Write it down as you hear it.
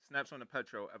Snaps on the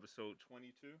Petro, episode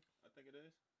 22, I think it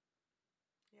is.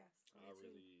 Yes. I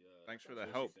really. Thanks for the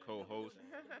appreciate help, that. co-host.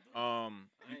 I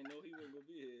didn't know he wasn't gonna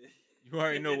be here. You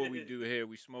already know what we do here.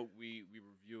 We smoke weed, we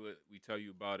review it, we tell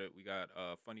you about it. We got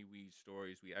funny weed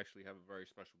stories. We actually have a very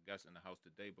special guest in the house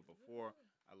today. But before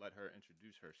I let her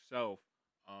introduce herself,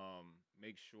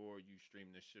 make sure you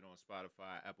stream this shit on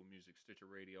Spotify, Apple Music,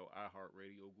 Stitcher Radio,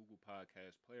 iHeartRadio, Google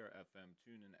Podcast, Player FM,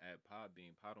 TuneIn at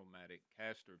Podbean, Podomatic,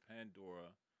 Caster,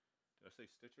 Pandora. Did I say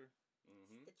Stitcher?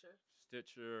 Mm-hmm.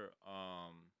 Stitcher.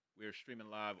 We are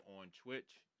streaming live on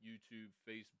Twitch, YouTube,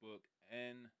 Facebook,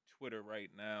 and Twitter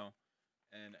right now.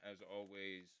 And as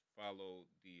always, follow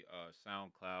the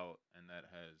SoundCloud, and that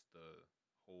has the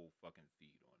whole fucking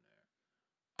feed on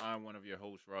there. I'm one of your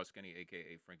hosts, Raw Skinny,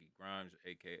 a.k.a. Frankie Grimes,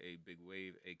 a.k.a. Big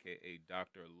Wave, a.k.a.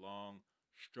 Dr. Long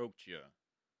Stroked Ya.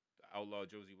 The outlaw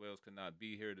Josie Wales could not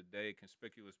be here today,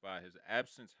 conspicuous by his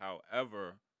absence.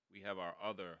 However, we have our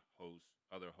other hosts.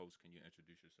 Other hosts, can you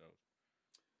introduce yourselves?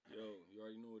 Yo, you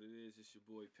already know what it is. It's your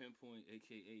boy Pinpoint,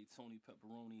 a.k.a. Tony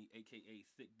Pepperoni, a.k.a.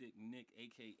 Thick Dick Nick,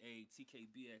 a.k.a.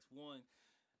 TKBX1,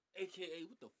 a.k.a.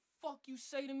 what the fuck you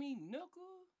say to me,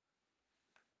 nigga?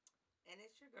 And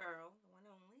it's your girl, the one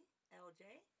and only,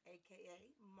 LJ,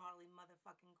 a.k.a. Marley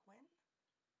motherfucking Quinn,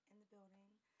 in the building.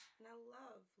 And I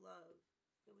love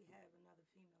that we have another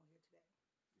female here today.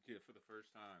 Yeah, for the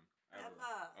first time ever.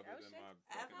 Ever. Other than my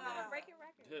Ever. fucking life. Breaking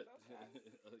records. Yeah.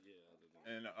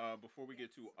 And before we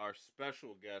get to our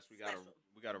special guest, we got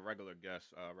a regular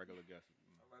guest. A regular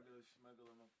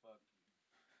schmuggler, motherfucker.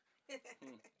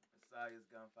 Messiah's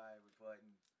Gunfire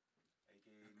Recording,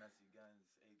 aka Messy Guns,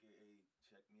 aka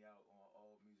check me out on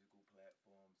all musical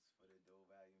platforms for the Doe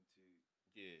Volume 2.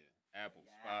 Yeah, Apple,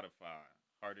 Spotify.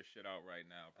 Hardest shit out right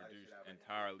now. Produced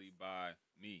entirely by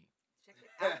me. Check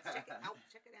it out. Check it out.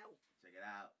 Check it out. Check it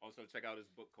out. Also, check out his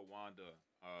book, Kawanda.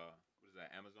 What is that,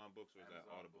 Amazon Books or is that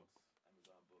Audible?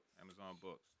 Amazon Books. Amazon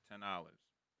Books. $10.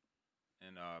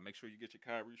 And make sure you get your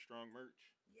Kyrie Strong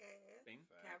merch. Yeah. Bing.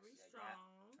 Kyrie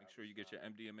Strong. Make sure you get your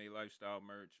MDMA Lifestyle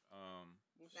merch.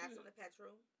 Snaps on the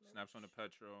Petro. Snaps on the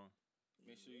Petro.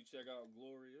 Make sure you check out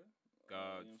Gloria.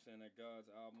 God's. You know what I'm saying? That God's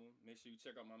album. Make sure you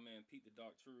check out my man Pete the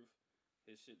Dark Truth.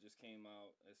 His shit just came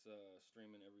out. It's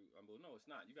streaming every. Well, no, it's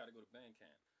not. You got to go to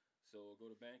Bandcamp. So go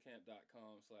to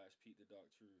bandcamp.com/Pete the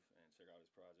Dark Truth and check out his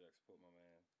project. Support my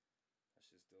man. That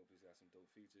shit's dope. He's got some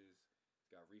dope features. He's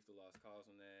got Reef the Lost Cause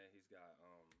on there. He's got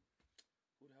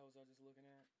who the hell was I just looking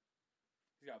at?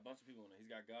 He's got a bunch of people on there. He's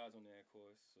got Gods on there, of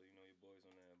course. So you know your boys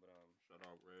on there. But shout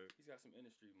out Red. He's got some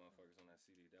industry motherfuckers on that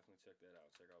CD. Definitely check that out.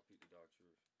 Check out Pete the Dark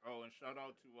Truth. Oh, and shout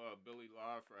out to Billy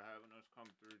Live for having us come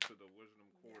through to the Wisdom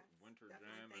Court Winter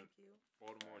Jam at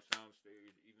Baltimore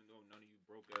Soundstage. Even though none of you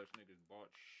broke ass niggas bought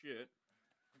shit.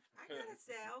 I got a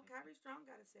sale. Kyrie Strong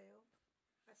got a sale.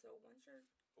 I sold one shirt.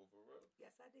 Oh, for real?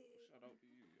 Yes, I did. Shout out to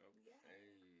you, yo. Yeah.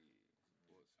 Hey.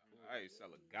 I ain't sell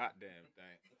a goddamn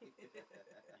thing. Yeah,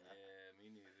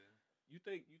 me neither. You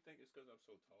think it's because I'm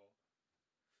so tall?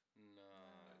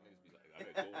 Nah. Niggas be like, I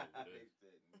gotta go over this.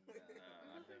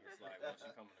 Nah, I think it's like once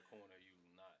you come in the corner, you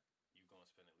gonna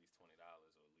spend at least $20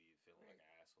 or leave feeling like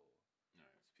an asshole.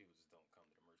 Right. So people just don't come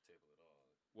to the merch table at all.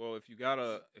 Well, if you got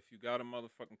a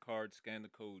motherfucking card, scan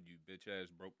the code, you bitch ass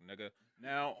broke nigga.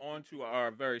 Now on to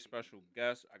our very special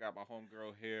guest. I got my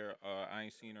homegirl here. I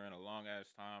ain't seen her in a long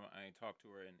ass time. I ain't talked to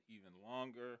her in even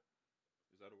longer.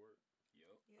 Is that a word?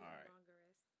 Yep. All right.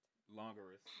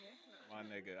 Longerist. Yeah. My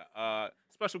nigga.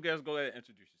 Special guest, go ahead and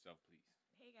introduce yourself, please.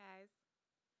 Hey guys.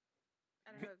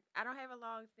 I don't have a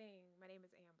long thing. My name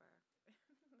is Amber.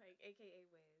 Like AKA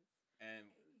Wiz. And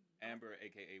Amber,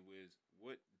 aka Wiz,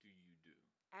 what do you do?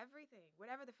 Everything.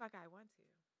 Whatever the fuck I want to.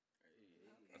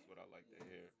 Okay. That's what I like to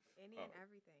hear. Any and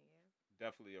everything, yeah.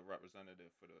 Definitely a representative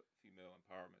for the female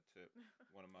empowerment tip.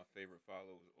 One of my favorite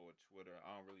follows on Twitter.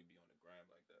 I don't really be on the gram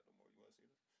like that no more. You want to see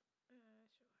this? Sure.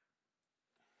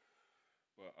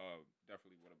 But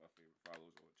definitely one of my favorite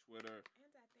follows on Twitter. And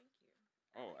I thank you.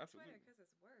 Oh, like absolutely. Twitter because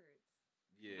it's words.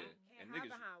 Yeah. Can't hide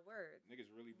behind words.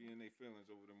 Niggas really be in their feelings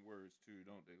over them words too,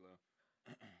 don't they, love?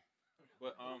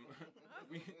 But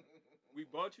we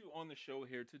brought you on the show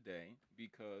here today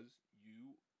because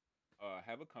you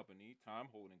have a company, Time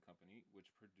Holding Company,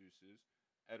 which produces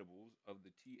edibles of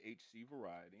the THC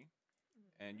variety,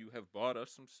 and you have bought us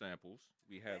some samples.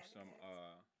 We have some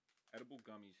edible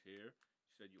gummies here.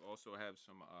 You said you also have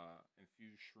some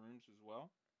infused shrooms as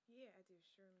well. Yeah, I do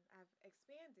shroom. I've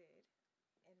expanded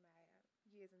in my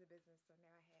years in the business, so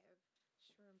now I have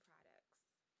shroom products.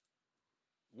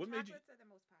 Chocolates are the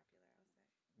most popular, I'll say.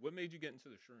 What made you get into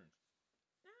the shrooms?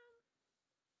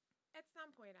 At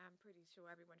some point, I'm pretty sure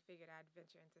everyone figured I'd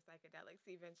venture into psychedelics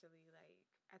eventually. Like,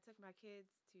 I took my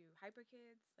kids to Hyper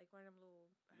Kids, like one of them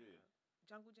little Yeah.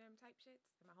 jungle gym type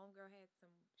shits, and my homegirl had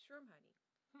some shroom honey.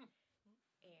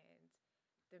 And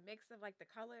the mix of like the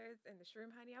colors and the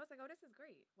shroom honey, I was like, oh, this is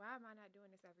great. Why am I not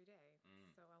doing this every day?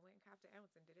 So I went and copped an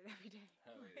ounce and did it every day.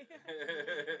 Hell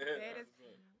yeah. It is,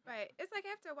 but it's like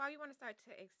after a while, you want to start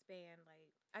to expand. Like,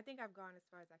 I think I've gone as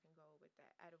far as I can go with the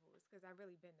edibles because I've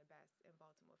really been the best in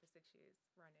Baltimore for 6 years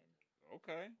running.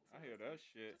 Okay, I hear that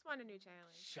shit. Just want a new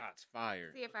challenge. Shots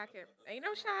fired. See if I can. Ain't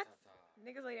no shots.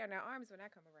 Niggas lay down their arms when I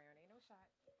come around. Ain't no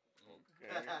shots. Okay.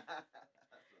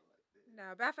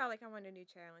 No, but I felt like I wanted a new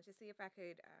challenge to see if I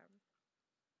could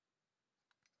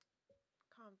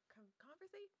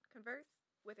converse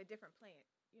with a different plant.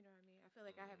 You know what I mean? I feel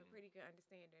like I have a pretty good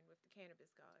understanding with the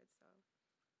cannabis gods. So.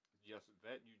 Yes,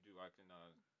 that you do. I can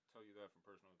tell you that from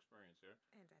personal experience here.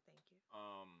 And I thank you.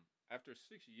 After 6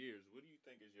 years, what do you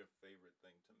think is your favorite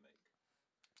thing to make?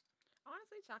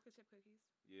 Honestly, chocolate chip cookies.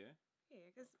 Yeah. Yeah,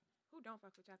 because who don't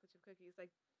fuck with chocolate chip cookies?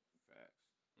 Like. Facts.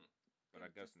 But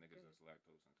I guess niggas is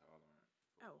lactose intolerant.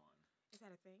 For one. Is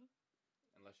that a thing?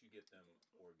 Unless you get them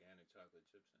organic chocolate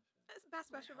chips and shit. That's by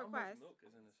special How request. much milk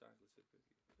is in the chocolate chip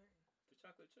cookie? The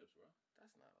chocolate chips, bro.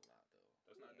 That's not a lot though.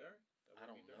 That's not dairy? I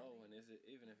don't know. And is it,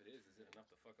 even if it is it enough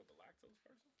to fuck up a lactose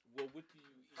person? Well, what do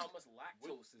you eat? How much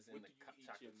lactose is in the chocolate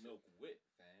chocolate your milk with,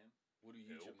 fam? What do you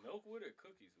eat your milk with or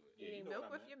cookies with? Yeah, Eating you know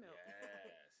milk with your milk.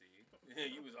 Yeah,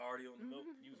 see? You was already on the milk.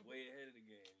 You was way ahead of the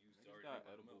game. You was already got on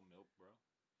the edible milk. milk, bro.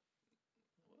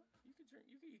 What? You can drink.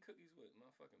 You can eat cookies with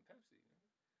motherfucking Pepsi.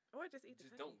 Or just eat the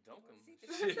Just cookie. don't dunk them. Just eat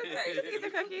the cookie. Just eat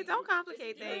the cookie. Don't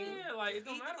complicate things. Yeah, like it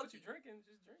don't Eat the matter what cookie. you're drinking.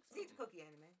 Just drink See the something. cookie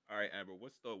anime. All right, Amber,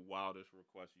 what's the wildest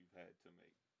request you've had to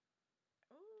make?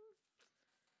 Ooh.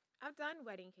 I've done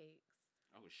wedding cakes.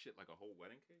 Oh, shit, like a whole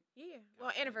wedding cake? Yeah. God,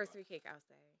 Well, tell me anniversary cake, I'll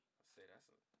say. I say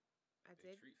that's a I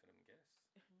big did. treat for them guests.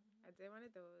 I did one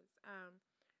of those.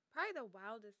 Probably the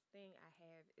wildest thing I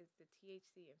have is the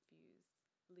THC infused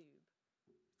lube.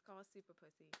 It's called Super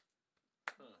Pussy.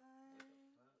 Huh.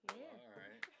 Yeah. All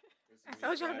right. I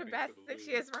told you I'm the best 6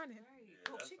 years running. Right. Yeah,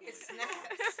 Oh, that's she what gets it is.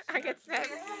 snaps. I get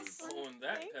snaps. Yes. On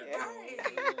that Thank pep. you.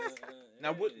 Right.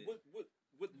 Now, what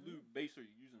lube base are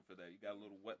you using for that? You got a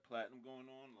little wet platinum going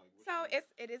on? Like, what's So your-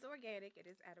 it is organic. It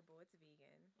is edible. It's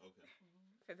vegan. Okay.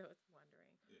 For those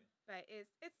wondering. Yeah. But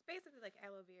it's basically like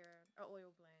aloe vera or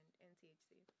oil blend and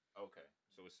THC. Okay.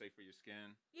 So it's safe for your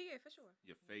skin, Yeah, for sure.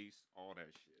 your face, all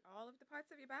that shit. All of the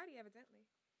parts of your body, evidently.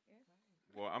 Yeah.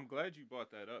 Well, I'm glad you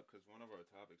brought that up because one of our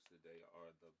topics today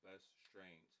are the best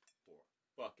strains for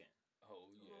fucking. Oh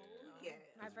yeah. Oh, yeah.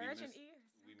 My 'Cause we virgin miss-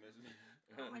 ears. We miss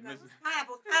Oh my we God. miss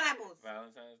Pineapples.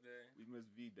 Valentine's Day. we miss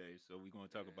V-Day, so we're gonna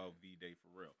talk about V-Day for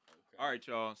real. Okay. All right,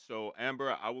 y'all. So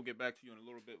Amber, I will get back to you in a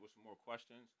little bit with some more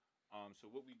questions. So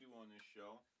what we do on this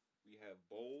show, we have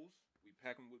bowls. We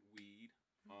pack them with weed.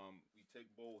 We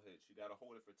take bowl hits. You gotta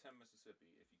hold it for 10 Mississippi.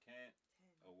 If you can't,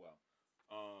 oh well.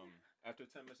 After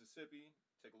 10 Mississippi,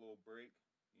 take a little break.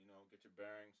 You know, get your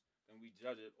bearings. Then we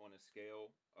judge it on a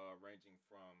scale ranging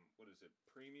from what is it?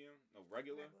 Premium? No,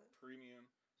 regular, Regular. premium,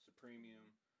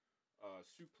 supremium,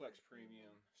 suplex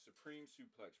premium, supreme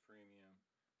suplex premium,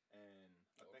 and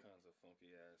I All think kinds of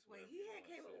funky ass. Wait, whatever he you had wanna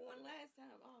came say with one for that. last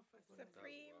time. Oh, fuck. what was that?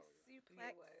 Supreme That was a suplex.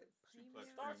 It was. Supreme. Suplex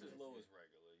Starts as premium. low as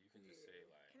regular. You can just Yeah. say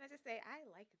like. Can I just say I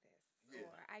like this Yeah.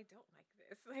 or I don't like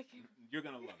this? Like you're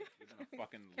gonna love it. You're gonna can we-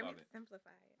 fucking can love we it.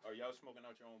 simplify it? Are y'all smoking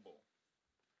out your own bowl?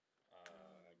 I don't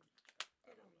know.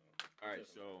 All right,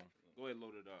 Doesn't so matter. go ahead,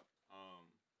 load it up.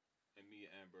 And me,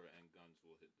 Amber, and Guns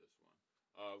will hit this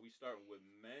one. We start with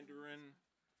Mandarin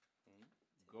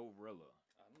Gorilla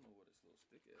I don't know what this little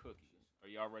stick is. cookies. Are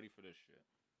y'all ready for this shit?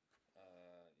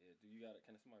 Yeah. Do you got it?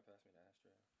 Can somebody pass me the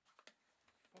ashtray?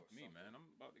 Fuck Or me, something. man. I'm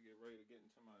about to get ready to get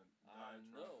into my. I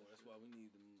diatribe know. and That's shit. why we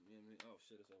need them. You know what I mean? Oh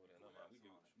shit, it's over there. No, Yeah, we it's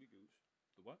on gooch. it. We gooch.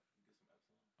 The what? Get some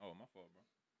Epsilon. Oh, my fault, bro.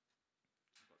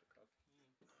 About to cuff.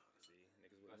 See,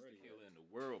 niggas wasn't Best ready. tequila yet. in the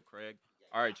world, Craig.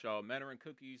 All right, y'all. Mandarin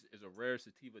Cookies is a rare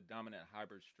sativa dominant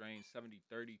hybrid strain,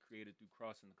 7030, created through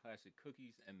crossing the classic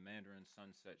cookies and Mandarin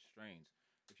Sunset strains.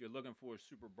 If you're looking for a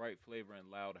super bright flavor and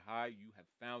loud high, you have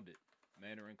found it.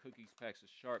 Mandarin Cookies packs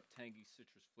a sharp, tangy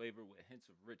citrus flavor with hints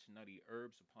of rich, nutty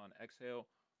herbs upon exhale,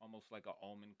 almost like an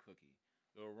almond cookie.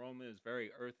 The aroma is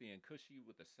very earthy and cushy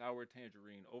with a sour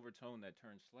tangerine overtone that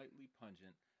turns slightly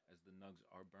pungent as the nugs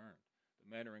are burned. The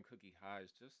Mandarin Cookie high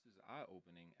is just as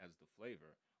eye-opening as the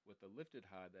flavor, with a lifted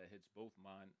high that hits both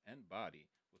mind and body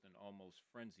with an almost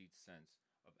frenzied sense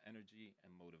of energy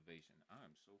and motivation.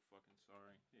 I'm so fucking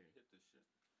sorry. Here, hit this shit.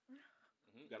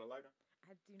 You got a lighter?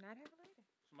 I do not have a lighter.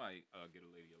 Somebody get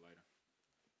a lady a lighter.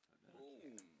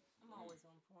 Boom. I'm always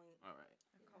on point. All right.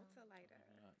 A Culta lighter.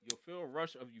 You'll feel a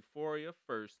rush of euphoria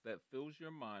first that fills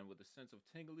your mind with a sense of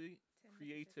tingly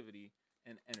creativity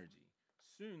and energy.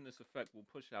 Soon, this effect will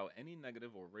push out any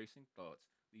negative or racing thoughts,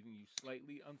 leaving you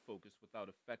slightly unfocused without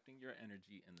affecting your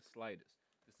energy in the slightest.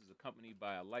 This is accompanied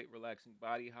by a light, relaxing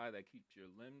body high that keeps your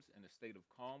limbs in a state of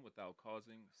calm without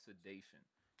causing sedation.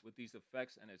 With these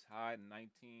effects and its high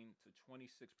 19 to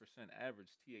 26%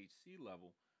 average THC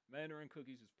level, Mandarin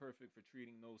Cookies is perfect for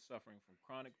treating those suffering from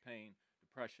chronic pain,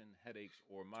 depression, headaches,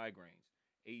 or migraines,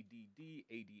 ADD,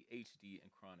 ADHD,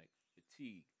 and chronic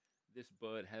fatigue. This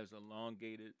bud has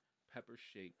elongated, pepper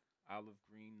shaped, olive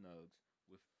green nugs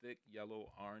with thick yellow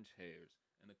orange hairs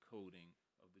and a coating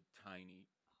of the tiny,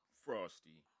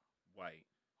 frosty, white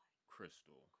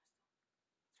crystal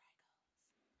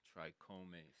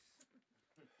trichomes.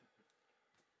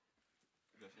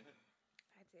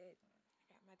 I did.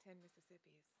 I got my 10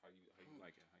 Mississippis. How you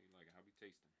like it? How you like it? How we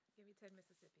tasting? Give me 10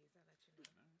 Mississippis. I'll let you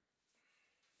know.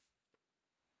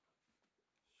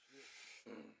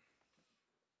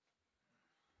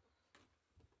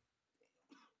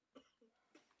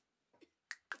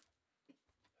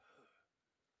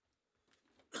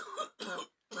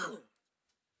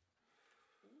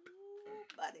 Ooh,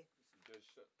 buddy. This is good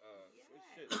shit. Yeah. Good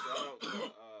shit. Shout out to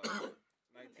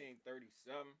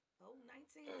 1937. Oh,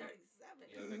 1937.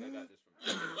 Yeah, I think I got this from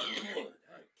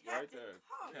right there.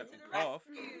 Captain Captain Cough Cough.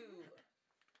 to the rescue.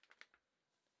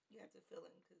 You have to fill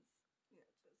in because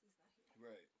Chelsea's not here.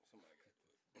 Right. Somebody got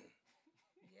to.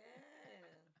 Yeah.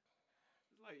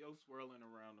 It's like yo swirling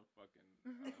around a fucking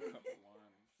cup of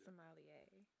wine and shit. Sommelier.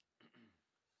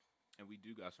 And we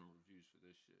do got some reviews for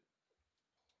this shit.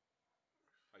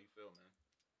 How you feel, man?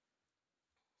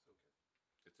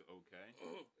 It's okay. It's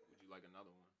okay. Would you like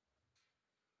another one?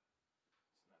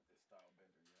 It's not this style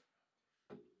bender yet.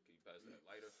 Can you pass that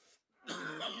lighter?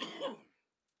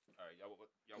 All right, y'all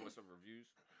want some reviews?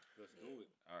 Let's do it.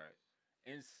 All right.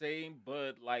 Insane,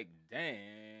 but like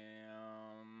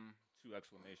damn. 2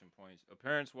 exclamation points.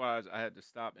 Appearance wise, I had to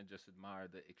stop and just admire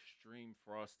the extreme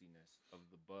frostiness of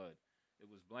the bud. It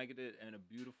was blanketed in a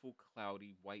beautiful,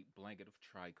 cloudy white blanket of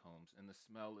trichomes, and the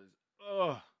smell is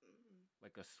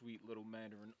like a sweet little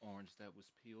mandarin orange that was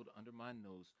peeled under my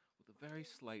nose with a very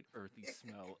slight earthy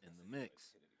smell in the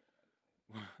mix.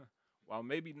 While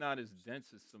maybe not as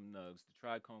dense as some nugs, the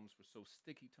trichomes were so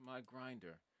sticky to my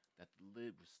grinder that the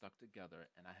lid was stuck together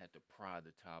and I had to pry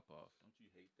the top off. Don't you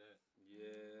hate that?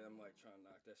 Yeah, I'm like trying to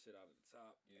knock that shit out of the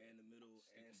top and the middle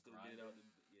Sticky and still grinder. get out the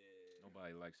yeah.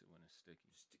 Nobody likes it when it's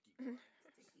sticky. Sticky grind.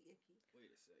 Sticky icky. Wait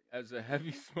a second. As a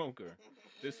heavy smoker,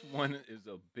 this one is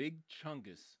a big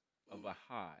chungus of a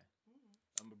high.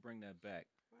 I'm gonna bring that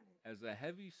back. Run it. As a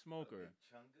heavy smoker,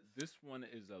 Chungus. this one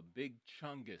is a big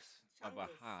chungus of a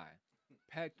Chungus. high.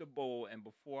 Packed a bowl, and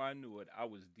before I knew it, I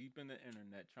was deep in the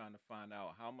internet trying to find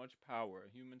out how much power a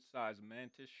human-sized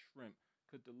mantis shrimp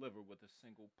could deliver with a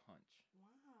single punch.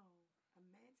 Wow. A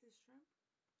mantis shrimp?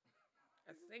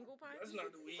 A single punch? That's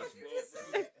not the weed What smoke, you just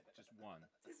bro. said? Just one.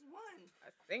 Just one.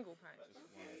 A single punch.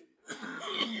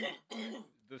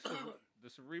 Just one. The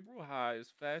cerebral high is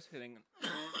fast-hitting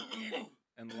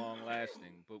and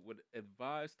long-lasting, but would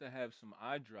advise to have some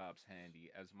eye drops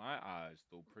handy, as my eyes,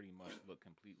 though pretty much look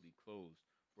completely closed,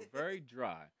 were very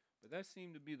dry. But that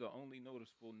seemed to be the only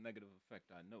noticeable negative effect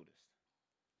I noticed.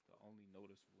 The only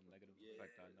noticeable negative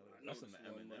effect I noticed. That's some noticed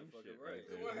one, Eminem motherfucker, shit right. right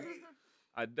there. Right.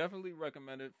 I definitely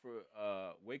recommend it for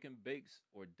wake and bakes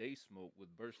or day smoke with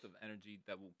bursts of energy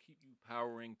that will keep you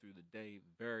powering through the day.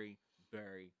 Very,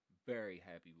 very, very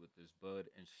happy with this bud.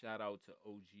 And shout out to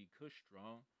OG Kush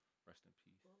Strong, rest in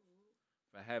peace,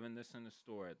 for having this in the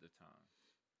store at the time.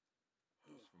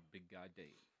 It's from Big Guy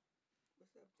Dave.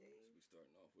 What's up, Dave? We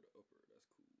starting off with an upper. That's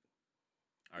cool.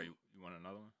 Are you want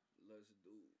another one? Let's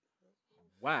do it.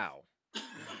 Wow.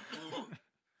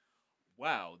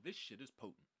 Wow, this shit is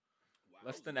potent.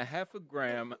 Less than a half a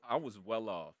gram, I was well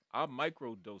off. I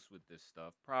microdosed with this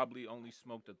stuff, probably only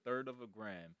smoked a third of a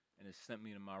gram, and it sent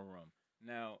me to my room.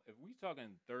 Now, if we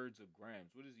talking thirds of grams,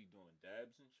 what is he doing?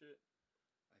 Dabs and shit?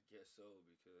 I guess so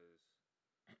because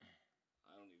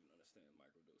I don't even understand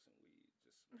microdosing weed.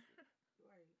 Just smoke it.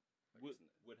 Right. Like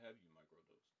What have you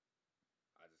microdosed?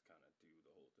 I just kind of do the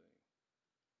whole thing.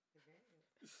 The dad.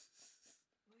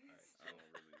 Alright, I don't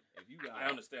really. If you got, I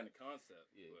understand the concept,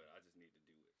 Yeah. but I just need to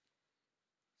do it.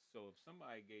 So if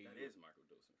somebody gave That you, is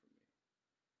microdosing for me.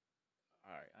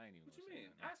 all right, I ain't even. What you gonna say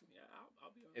mean? nothing. Ask me.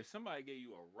 I'll be honest. If somebody gave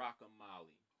you a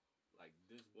rockamolly, like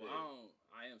this big, Well,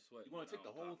 I am sweating. You wanna but take I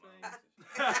the whole don't pop thing? my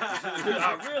oxygen.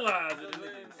 I realize it.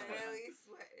 Hell, he's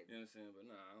sweating. You know what I'm saying? But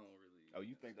nah, I don't really. oh,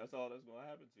 you think that's all that's gonna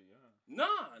happen to you, huh?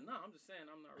 Nah, I'm just saying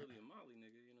I'm not really a Molly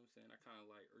nigga. You know what I'm saying? I kind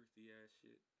of like earthy ass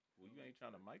shit. Well, you ain't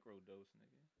trying to microdose,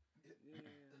 nigga.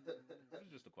 It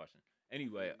was just a question.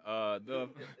 Anyway, the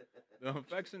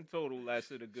effects in total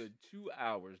lasted a good 2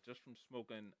 hours just from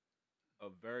smoking a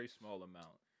very small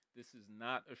amount. This is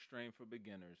not a strain for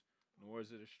beginners, nor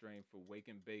is it a strain for wake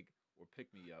and bake or pick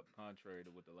me up, contrary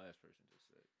to what the last person just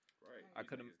said. Right. I You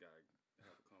could've- niggas gotta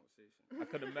have a conversation. I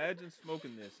could imagine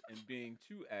smoking this and being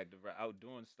too active or out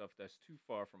doing stuff that's too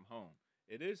far from home.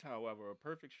 It is, however, a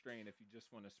perfect strain if you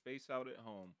just want to space out at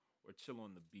home or chill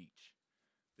on the beach.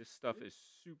 This stuff is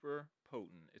super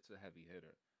potent. It's a heavy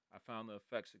hitter. I found the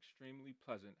effects extremely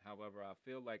pleasant. However, I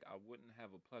feel like I wouldn't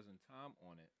have a pleasant time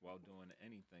on it while doing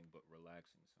anything but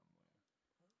relaxing somewhere.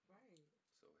 Right.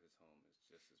 So his home is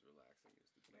just as relaxing as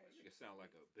the Right. beach. You sound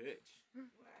like a bitch.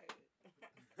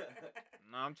 Right.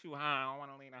 No, I'm too high. I don't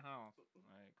want to leave the house.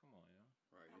 Like, come on, yo.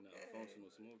 Right, you're not Okay. a functional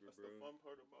smoker, That's bro. the fun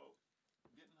part about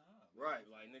getting high. Right,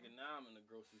 like nigga, now I'm in the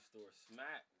grocery store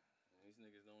smack. And these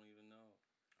niggas don't even know.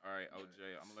 All right,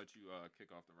 OJ, I'm gonna let you kick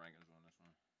off the rankings on this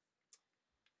one.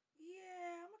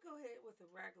 Yeah, I'm gonna go ahead with a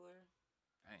regular.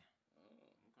 Dang. Oh,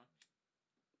 Okay.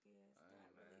 Yeah, it's Alright,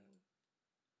 not man. really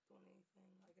doing anything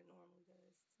like it normally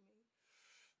does to me.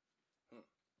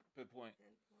 Good point. 10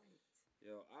 points.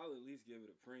 yo, I'll at least give it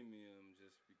a premium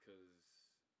just because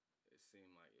it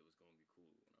seemed like it was gonna be cool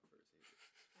when I first hit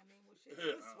it. I mean, well, shit,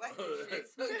 you sweating and shit,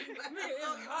 so you might Man, as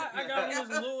well it's go hot. I for got it. this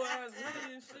little ass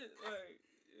hoodie and shit. Like,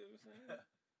 you know what I'm saying?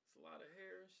 It's a lot of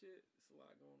hair and shit. It's a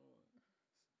lot going on.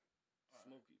 Alright.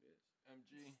 Smoky, bitch.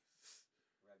 MG,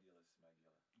 Regular,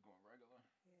 smegular. going regular.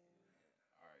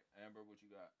 Yeah. All right, Amber, what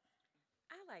you got?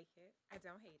 I like it. I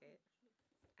don't hate it.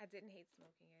 I didn't hate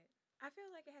smoking it. I feel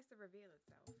like it has to reveal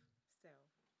itself still.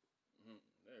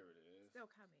 There it is. Still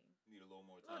coming. Need a little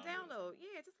more A time. little download.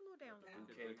 Yeah, just a little download.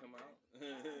 Okay, come out.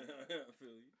 I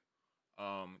feel you.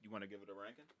 You want to give it a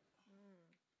ranking?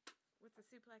 What's the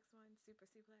suplex one? Super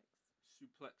suplex?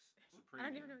 Suplex Supreme. I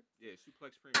don't even know. Yeah,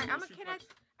 Suplex All Premium. right,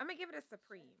 I'm gonna give it a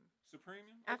supreme.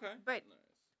 Supreme? Af- Okay. But Nice.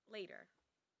 later.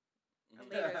 A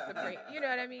later supreme. You know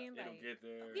what I mean? It'll Like, get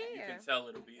there. You yeah. can tell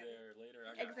it'll be there later.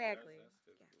 I got you. Exactly. That's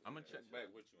Yeah. I'm gonna check back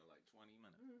with you in like 20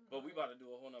 minutes. But we about to do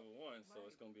a whole nother one, so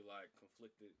it's gonna be like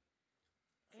conflicted.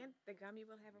 and the gummy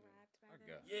will have arrived by I then.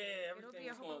 guess. Yeah, It'll be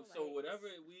a everything's whole, going. So like, whatever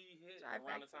we hit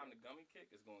around the trifecta. time the gummy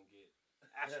kick is gonna get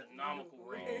astronomical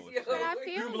Oh, ratings. shit. But I People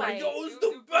feel be like, like yo, it's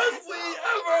the best weed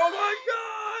ever. Oh my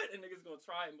god! And niggas gonna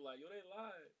try it and be like, yo, they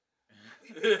lied.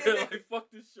 Like fuck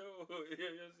this show. You know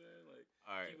what I'm saying? Like,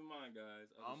 All right. keep in mind,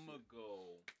 guys. I'm gonna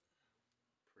go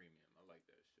premium. I like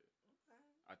that shit.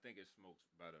 Okay. I think it smokes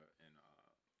better in a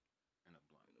blunt. in a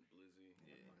blizzy.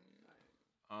 Yeah.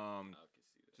 I can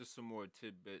see that. Just some more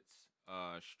tidbits.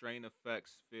 Strain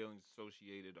effects, feelings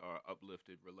associated are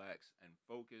uplifted, relaxed, and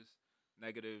focused.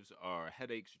 Negatives are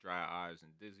headaches, dry eyes,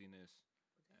 and dizziness.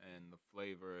 And the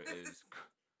flavor is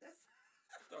That's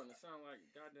Starting to sound like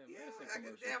goddamn Yeah, medicine like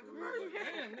a commercial. damn for real. Like,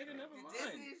 commercial. damn, nigga, never Your mind.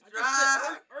 Disney's I just dry.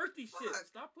 said earthy shit. Fuck.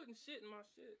 Stop putting shit in my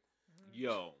shit.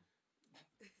 yo.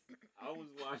 I was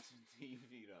watching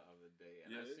TV the other day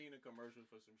and I Yeah. seen a commercial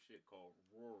for some shit called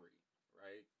Rory,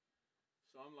 right?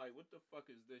 So I'm like, what the fuck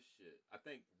is this shit? I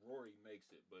think Rory makes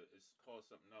it, but it's called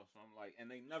something else. So I'm like, and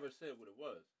they never said what it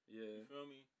was. Yeah. You feel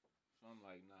me? So I'm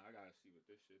like, nah, I gotta see what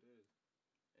this shit is.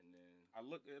 And then I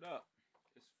looked it up.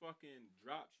 It's fucking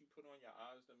drops you put on your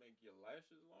eyes to make your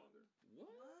lashes longer.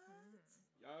 what?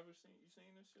 Y'all ever seen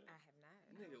this shit? I have not.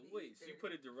 Nigga, These wait. So you are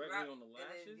put it directly drop- on the and then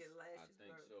lashes? your I lashes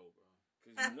think burn. so, bro.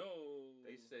 Cause you know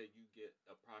They said you get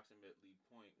approximately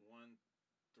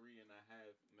 0.13.5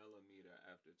 millimeter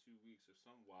after 2 weeks or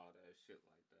some wild ass shit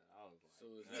like that. I was like, So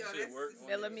is "Nah." that Yo, shit that's work on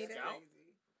Millimeter? the scalp? crazy.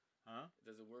 Huh?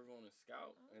 Does it work on the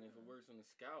scalp? And if it Oh. works on the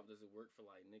scalp, does it work for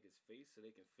like niggas' face so they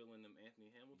can fill in them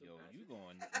Anthony Hamilton Yo, patches? you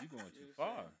going You too know what I'm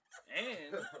far.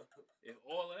 And if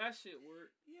all of that shit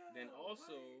work, Yo, then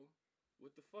also what?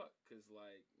 what the fuck? Cause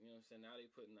like, you know what I'm saying, now they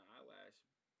putting the eyelash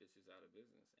bitches out of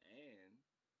business. And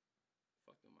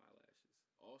fuck them eyelashes.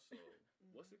 Also,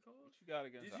 what's it called? What you got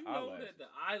against Did the you know eyelashes? that the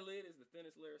eyelid is the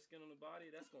thinnest layer of skin on the body?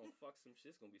 That's gonna fuck some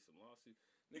shit. It's gonna be some lawsuits.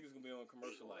 Niggas gonna be on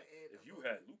commercial like, if you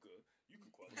had Luca, you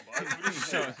could qualify for this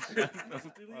shit.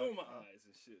 Mesothelioma eyes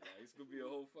and shit. Like, it's gonna be a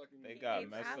whole fucking. They got It's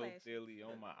eyelashes.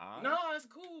 mesothelioma eyes. No, it's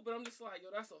cool, but I'm just like,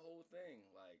 yo, that's a whole thing.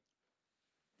 Like,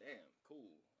 damn,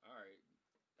 cool. All right,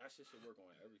 that shit should work on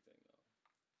everything though.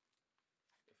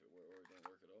 If it were, or it don't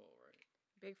work at all, right?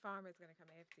 Big Pharma's gonna come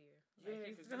after you. Yeah,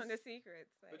 Like, 'cause he's doing the this-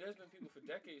 secrets. Like, But there's been people for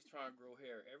decades trying to grow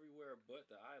hair everywhere but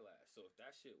the eyelash. So if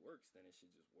that shit works, then it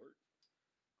should just work.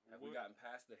 Have we gotten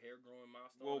past the hair growing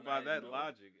milestone? Well, And by I didn't that know?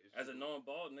 logic, it As a should-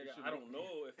 non-bald nigga, should I don't work.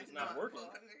 know if it's not working.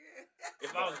 Bald nigga.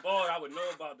 If I was bald, I would know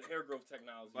about the hair growth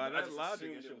technology. by but I that just logic,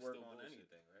 assumed it should was work still on bullshit.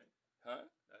 anything, right? Huh?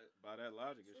 by that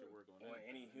logic, it should work on On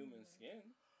any anything. human skin.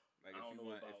 Like I if don't you know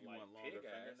want, about, if you like, want longer pig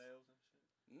ass. fingernails and shit.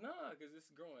 Nah, because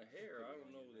it's growing hair. I Put it don't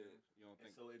on know your that. nails. You don't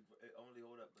And think? so it only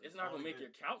hold up. It's not gonna only make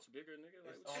your been- couch bigger, nigga.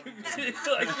 Like, It's what only you, been-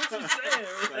 like, what you saying?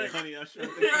 Like, Like, honey, I sure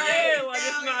think. yeah, like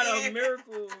it's not Yeah. a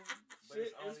miracle. But Shit,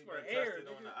 it's only it's for been hair.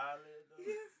 tested on the Nigga. eyelid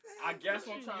though. I guess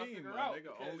What what I'm you trying to mean, figure my out.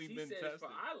 nigga? Because Only he been said it's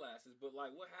for tested. eyelashes, but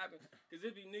like, what happened? Because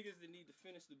it be niggas that need to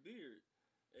finish the beard,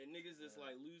 and niggas that's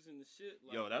like losing the shit.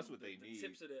 Like, Yo, that's what they the need.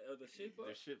 Tips of the shape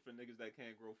up. The shit for niggas that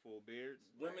can't grow full beards.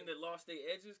 Women that lost their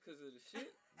edges because of the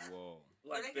shit. Whoa.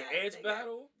 Like they the got- edge they got-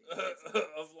 battle they got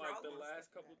of like the struggles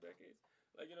last with couple that. decades.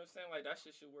 Like, you know what I'm saying? Like, that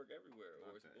shit should work everywhere,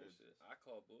 or Not it's the bullshit. edges. I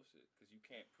call bullshit because you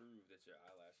can't prove that your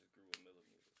eyelashes grew a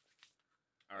millimeter.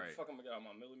 All What right. the fuck, I'm gonna get out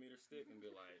my millimeter stick and be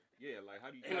like, Yeah, like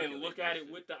how do you? and then calculate look at that it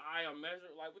shit? with the eye on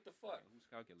measure? Like, what the fuck? Like, who's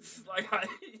calculating? It's that?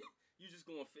 like, you just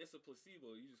gonna, it's a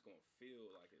placebo. You just gonna feel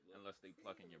like it. Unless they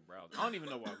plucking your brows. I don't even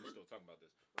know why we're still talking about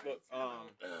this. Look,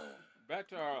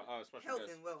 back to our special Health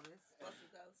guest. and wellness.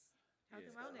 Special ghost. Health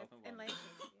and Yeah, wellness health and and wellness.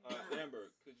 lashes. Yeah.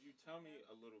 Amber, could you tell me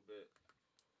a little bit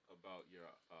about your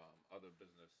other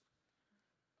business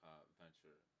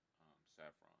venture,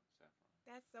 Saffron?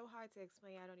 That's so hard to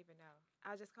explain. I don't even know.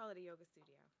 I'll just call it a yoga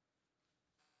studio.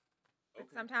 But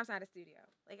Okay. sometimes not a studio.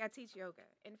 Like I teach yoga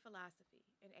and philosophy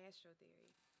and astro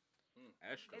theory.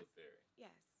 Astro It's- theory.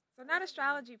 Yes. So not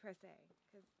astrology per se,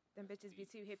 because them bitches be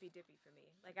too hippy dippy for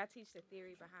me. Like I teach the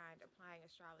theory behind applying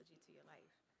astrology to your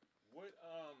life. What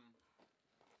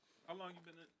how long you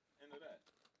been into that?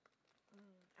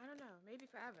 I don't know. Maybe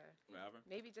forever. Forever.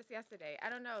 Maybe just yesterday. I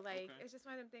don't know. Like Okay. it's just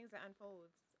one of them things that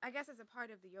unfolds. I guess it's a part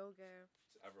of the yoga.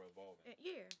 It's ever evolving.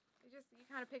 Yeah. It just you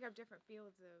kind of pick up different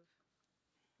fields of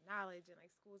knowledge and like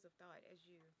schools of thought as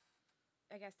you,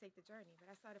 I guess, take the journey. But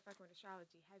I started fucking with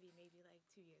astrology heavy maybe like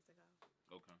 2 years ago.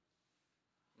 Okay.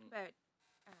 But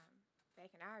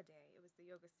back in our day, it was the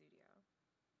yoga studio.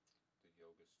 The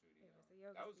yoga studio. It was a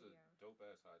yoga That was studio. a dope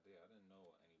ass idea. I didn't know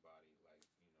anybody like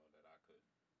that I could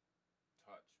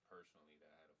touch personally that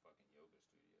had a fucking yoga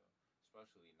studio,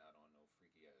 especially not on no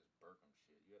freaky ass Berkham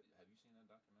shit. Have you seen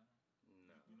that documentary? No. You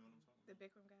know what I'm talking The about?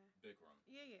 Bikram guy. Bikram.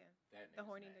 Yeah, yeah. That The nigga's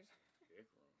horny nasty.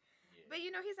 Bikram. Yeah. But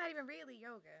he's not even really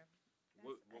yoga.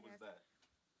 what I was guess, that?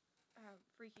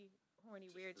 Freaky, horny,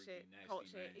 Just weird freaky, shit, nasty cult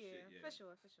man shit. shit, Yeah, yeah. for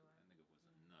sure, for sure, That nigga was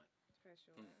a nut. for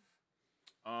sure.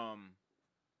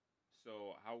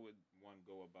 So how would one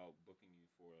go about booking you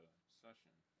for a session,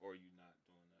 or are you not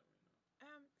doing that right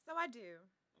now? So I do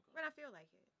Okay. when I feel like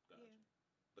it. Gotcha. Yeah.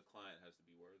 The client has to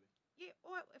be worthy. Yeah,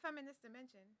 or if I'm in this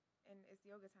dimension and it's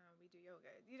yoga time, we do yoga.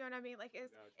 You know what I mean? Like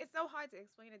Gotcha. it's so hard to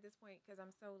explain at this point because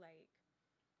I'm so like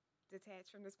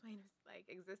detached from this plane of like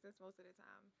existence most of the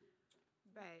time.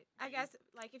 But I guess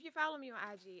like if you follow me on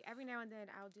IG, every now and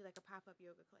then I'll do like a pop up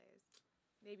yoga class,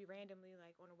 maybe randomly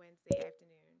like on a Wednesday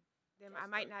afternoon. Then I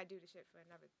That's might tight. not do the shit for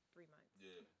another 3 months.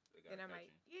 Yeah. They Then gotta I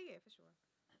catch might, you. yeah, for sure.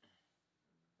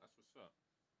 That's what's up.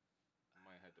 I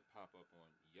might have to pop up on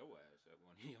your ass at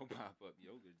one of your pop up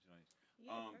yoga joints.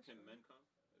 Yeah, for Can sure. men come?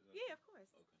 Is that Yeah, of something? course.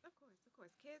 Okay. Of course, of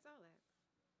course. Kids, all that.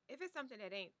 If it's something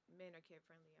that ain't men or kid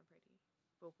friendly, I'm pretty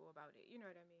vocal about it. You know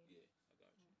what I mean? Yeah, I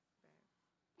got you. But,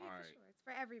 yeah, All for right. sure. It's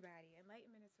for everybody.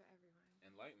 Enlightenment is for everyone.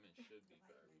 Enlightenment should be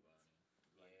for Enlightenment. everybody.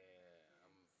 Yeah,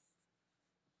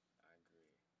 I agree.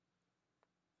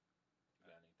 You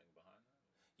got anything behind that?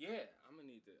 Yeah, I'm gonna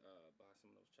need to buy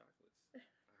some of those chocolates. I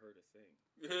heard a thing.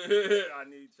 I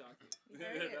need chocolate.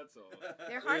 There it is. That's all.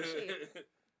 They're heart-shaped.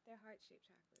 They're heart-shaped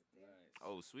chocolates. Yeah. Nice.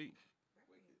 Oh, sweet.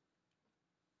 Wicked.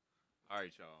 All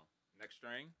right, y'all. Next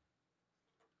string.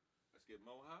 Let's get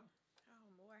Moha. Oh,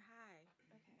 more high.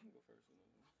 Okay. You go first. One.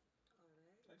 All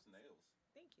right. Nice nails.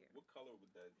 Thank you. What color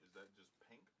would that? Is that just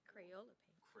pink? Crayola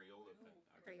pink. Crayola pink.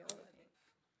 I get Crayola that. pink.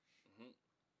 Mm-hmm.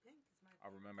 Pink is my I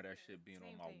remember that shit being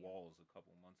Same on my thing. walls a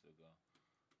couple months ago.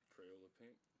 Crayola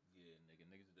pink. Yeah,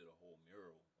 niggas did a whole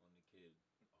mural on the kid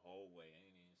hallway.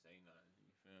 Ain't even say nothing.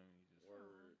 You feel me? Just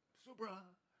Word.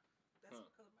 surprise. That's Huh.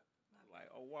 what color my Like,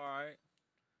 oh, alright.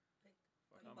 pink.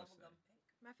 Fuck, Or I'ma bubblegum say. pink.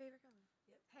 My favorite color.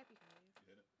 Yep. Happy colors. You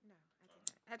hit it? No, I did not.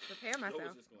 I had to prepare Joe myself.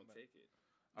 was just gonna take it.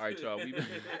 All right, y'all. We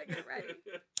Gotta get ready.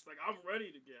 It's like I'm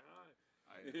ready to get high.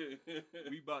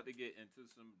 we about to get into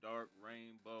some dark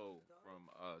rainbow from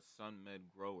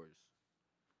Sunmed Growers.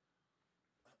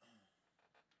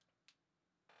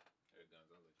 Here, guns.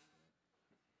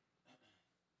 I'll let you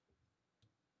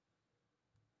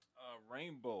know.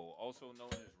 Rainbow, also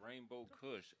known as Rainbow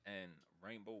Kush and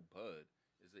Rainbow Bud,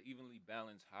 is an evenly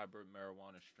balanced hybrid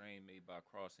marijuana strain made by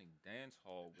crossing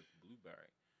dancehall with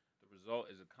blueberry. The result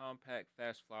is a compact,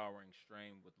 fast-flowering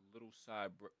strain with a little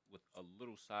side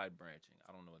branching.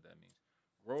 I don't know what that means.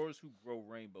 Growers who grow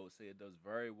rainbow say it does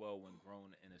very well when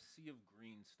grown in a sea of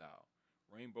green style.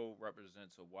 Rainbow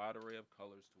represents a wide array of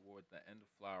colors toward the end of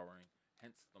flowering,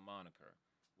 hence the moniker.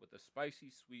 With a spicy,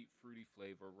 sweet, fruity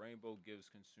flavor, rainbow gives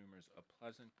consumers a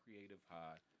pleasant, creative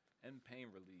high and pain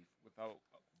relief without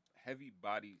heavy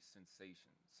body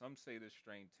sensation. Some say this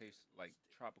strain tastes like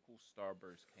tropical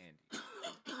starburst candy.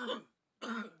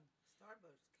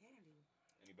 Starburst candy.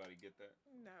 Anybody get that?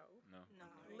 No. No. No.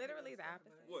 Literally the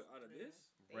opposite. What, out of this?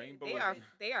 Rainbow They is are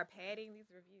they are padding these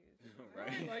reviews.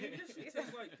 right. Like, this shit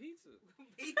tastes like pizza.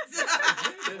 Pizza.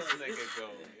 This nigga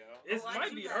go, yo. It Oh, I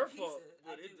might do be got her pizza. fault,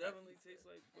 I but do it got definitely pizza. tastes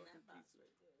like And fucking that box pizza.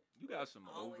 right there. You got some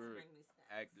Always over bring me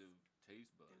snacks. active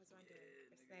taste That buds. was one Yeah,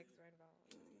 day. The nigga. snacks were involved.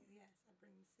 Yes, I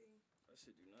bring the C. That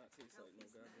shit do not taste like no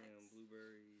Healthy goddamn snacks.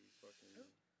 blueberry fucking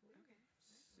Okay.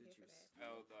 I'm here for citrus. that.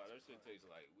 Hell no, that shit tastes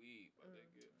like weed, but they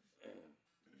good.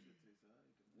 That shit tastes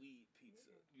alright. Weed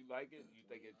pizza. You like it? You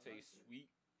think it tastes sweet?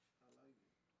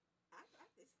 I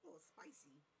like it. It's a little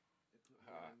spicy. It put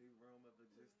me in a new realm of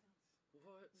existence.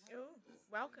 What? Ooh,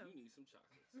 welcome. You need some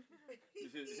chocolates.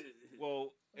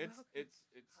 Well, Welcome. it's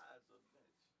High as a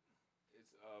bitch.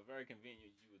 it's very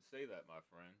convenient you would say that, my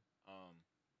friend.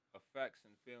 Effects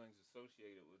and feelings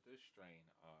associated with this strain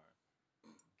are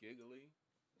giggly,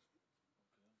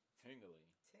 Okay. tingly,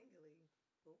 Tingly.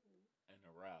 Ooh. and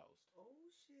aroused. Oh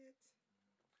shit.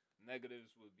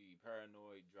 Negatives would be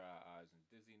paranoid, dry eyes, and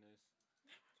dizziness.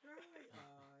 Dry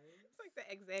eyes. It's like the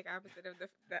exact opposite of the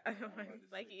other about ones.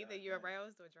 to Like say, either you're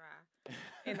goddamn. aroused or dry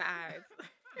in the eyes.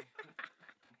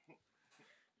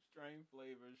 Strain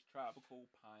flavors: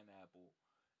 tropical, pineapple,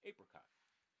 apricot.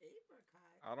 Apricot.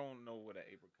 I don't know what an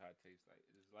apricot tastes like.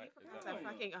 Apricots that are like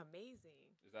fucking amazing.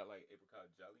 is that like apricot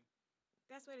jelly?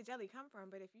 That's where the jelly come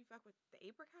from. But if you fuck with the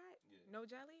apricot, Yeah. no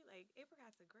jelly, like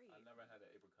apricots are great. I never had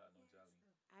an apricot no jelly.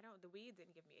 I don't. The weed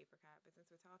didn't give me apricot, but since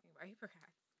we're talking about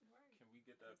apricots, Right. Can we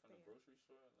get that from the Understand. grocery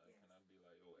store? Like, can I Yes. be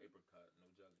like, oh, apricot,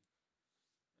 no jelly,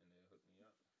 and they hook me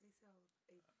up? They sell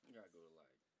apricots. You gotta go to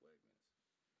like Wegmans.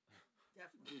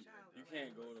 Definitely. Child You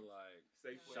can't go to like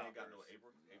Safeway ain't got no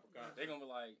apricot. They gonna be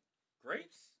like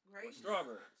grapes or Grapes.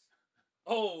 strawberries.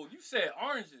 Oh, you said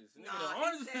oranges. Nigga, Nah, the he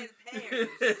oranges. said pears.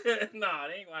 Nah,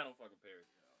 they ain't gonna have no fucking pears.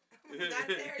 Not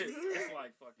pears either. It's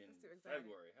like fucking That's too exotic.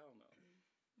 February. Hell no.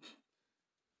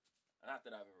 Not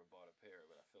that I've ever bought a pear,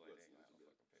 but I feel like they ain't gonna have no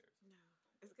fucking pears. no,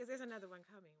 it's because there's another one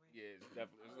coming. Right? Yeah, it's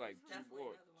definitely it's like two Definitely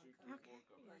more, another one two, coming. three, four Okay.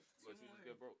 coming. Like two What you just more.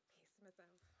 get broke? Pace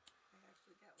myself. I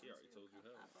actually got one. He already too. told you I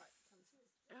hell. brought some too.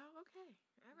 Oh, okay.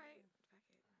 All right.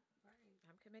 Fuck it. Right.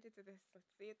 I'm committed to this.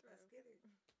 Let's see it through. Let's get it.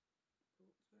 Ooh,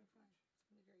 it's gonna be fun. It's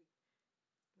gonna be great.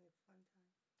 It's gonna be a fun time.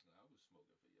 I was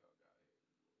smoking for y'all guy here.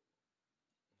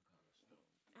 Kind of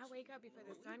stoned. I wake up before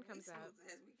the sun comes we up. smoked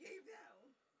as we came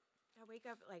down. I wake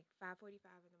up at like 5:45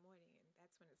 in the morning, and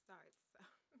that's when it starts. So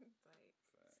it's like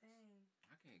Same.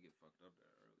 I can't get fucked up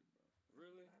that early, bro.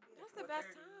 Really? I'd be that's like the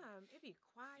best 4:30. time. It'd be You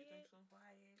think quiet. so?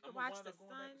 Quiet. I'ma I'ma watch wind the up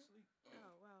going back to sun. sleep.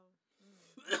 Oh well.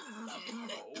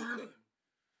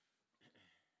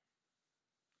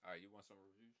 All right, you want some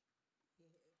reviews?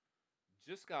 Yeah.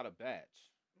 Just got a batch.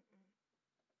 Mm-mm.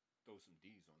 Throw some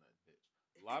D's on that bitch.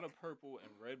 A lot of purple and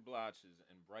red blotches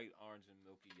and bright orange and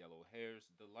milky yellow hairs.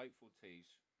 Delightful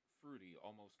taste. Fruity,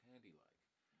 almost candy-like.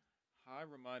 High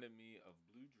reminded me of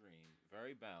Blue Dream.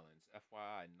 Very balanced.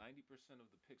 FYI, 90% of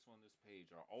the pics on this page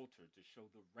are altered to show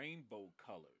the rainbow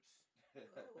colors.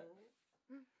 Oh.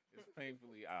 It's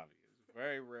painfully obvious.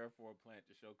 Very rare for a plant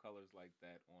to show colors like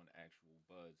that on actual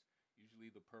buds. Usually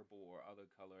the purple or other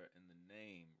color in the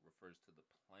name refers to the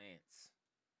plants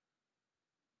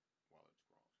while it's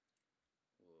growing.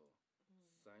 Well, Mm.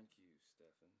 thank you,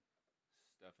 Stefan.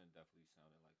 Stefan definitely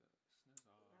sounded like a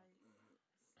snizzle. Right.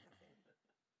 Stefan.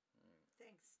 Mm.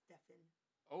 Thanks, Stefan.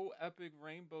 Oh, epic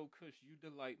rainbow kush, you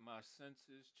delight my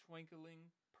senses.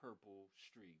 Twinkling purple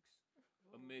streaks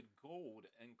amid gold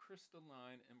and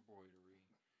crystalline embroidery.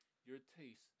 Your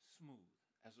taste smooth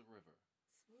as a river,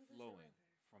 Smooth as a flowing river.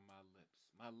 from my lips.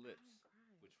 My lips, I'm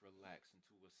crying. which relax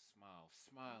into a smile,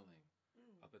 smiling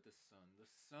Mm. up at the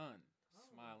sun Oh.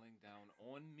 smiling down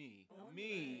on me, On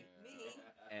me, me.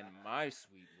 and my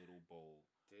sweet little bowl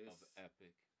This, of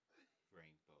epic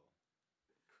rainbow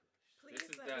kush. Please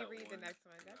is let that me read the one. next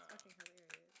one. That's Nah. fucking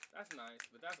hilarious. that's nice,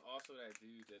 but that's also that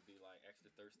dude that be like extra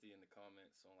thirsty in the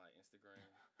comments on like Instagram.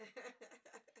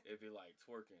 It'd be like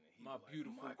twerking, and he'd My be like,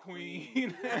 beautiful "My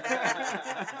queen."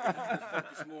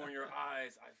 Focus more on your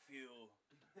eyes. I feel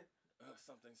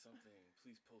something, something.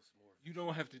 Please post more. You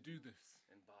don't have to do this.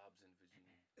 And Bob's and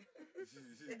Virginia.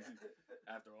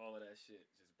 After all of that shit,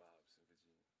 just Bob's and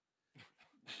Virginia.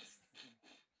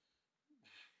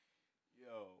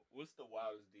 Yo, what's the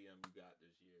wildest DM you got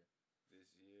this year? this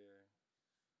year.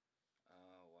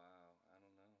 Oh wow, I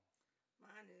don't know.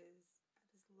 Mine is,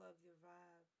 I just love your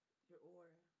vibe, your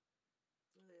aura.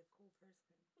 It's really a cool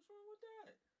person. What's wrong with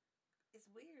that? It's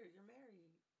weird. You're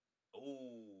married,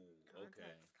 Oh,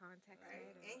 okay. Context right?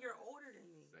 matters. And you're older than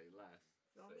me. Say less.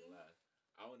 Feel Say me? less.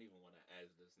 I don't even want to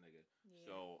ask this nigga. Yeah.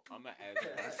 So I'm gonna ask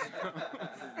this.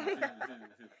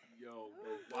 Yo,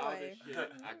 the Oh, wildest boy. shit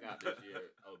I got this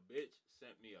year. A bitch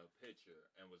sent me a picture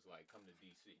and was like, "Come to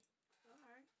DC." All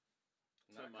right.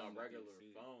 To Not my come to regular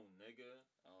DC. phone, nigga.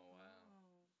 Oh wow.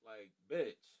 Oh. Like,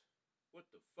 bitch, what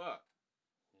the fuck?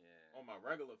 Yeah. On my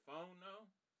regular phone, no?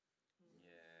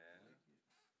 Yeah.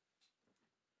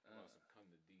 Wants to come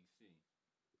to DC.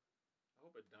 I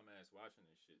hope a dumbass watching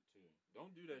this shit too.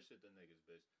 Don't do that shit to niggas,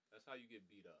 bitch. That's how you get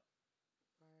beat up.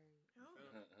 Right. Oh. Feel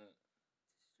me?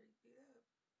 Just straight beat up.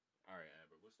 All right,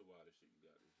 Amber. What's the wildest shit you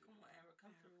got this year? Come on, Amber.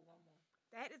 Come through with one more.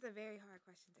 That is a very hard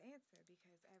question to answer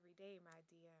because every day my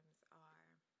DMs are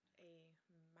a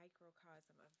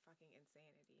microcosm of fucking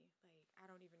insanity. Like, I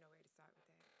don't even know where to start with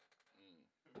that.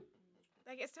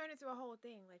 Like, it's turned into a whole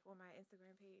thing. Like, on my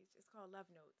Instagram page, it's called Love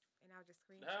Notes. And I'll just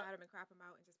screenshot them and crop them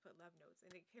out and just put Love Notes.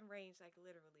 And it can range, like,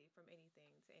 literally from anything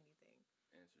to anything.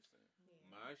 Interesting. Yeah.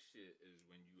 My shit is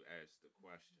when you ask the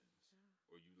questions,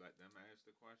 or you let them ask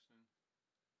the question.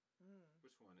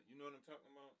 Which one? You know what I'm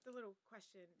talking about? The little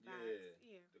question box.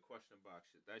 Yeah. The question box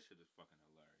shit. That shit is fucking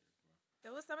hilarious,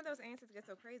 bro. Some of those answers get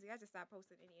so crazy, I just stop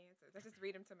posting any answers. I just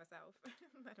read them to myself.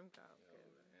 Let them go. Yo,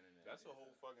 the internet. That's a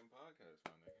whole fucking podcast,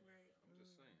 my nigga. Right. I'm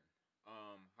just saying.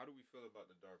 How do we feel about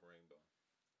the Dark Rainbow?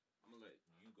 I'm gonna let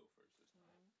you go first this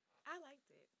time. I liked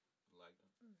it. You like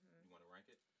it? You want to rank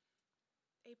it?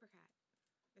 Apricot.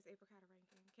 Is apricot a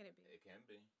ranking? Can it be? It can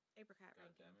be. Apricot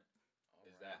God ranking. damn it. All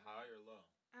Is right. that high or low?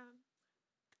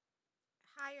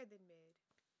 Higher than mid.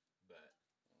 Bet.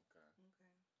 Okay. Okay.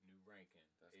 New ranking.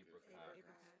 That's good. Apricot.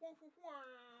 Apricot.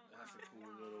 That's a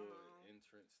cool little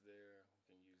entrance there.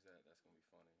 We can use that. That's gonna be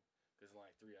funny. Cause in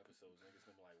like 3 episodes, niggas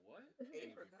gonna be like, "What?"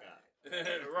 Apricot.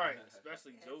 Right.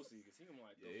 Especially Yes. Josie, cause he gonna be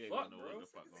like, "The Yeah, he ain't fuck, gonna know bro?" what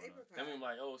the fuck It's going on. apricot. Then we be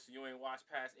like, "Oh, so you ain't watched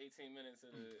past 18 minutes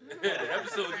of the, the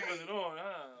episode you wasn't on,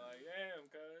 huh?" Like, damn,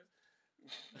 cuz.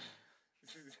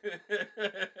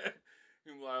 He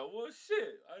be like, "Well,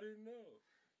 shit, I didn't know."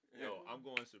 Yo, I'm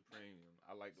going Supremium.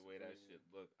 I like the way that shit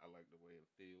look. I like the way it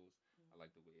feels. I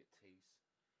like the way it tastes.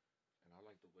 And I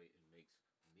like the way it makes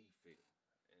me feel.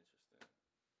 Interesting.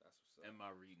 That's what's up. And my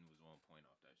reading was on point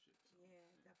off that shit. So Yeah,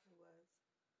 it definitely was.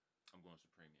 I'm going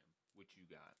Supremium. What you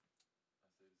got? I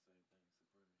say the same thing.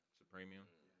 Supremium?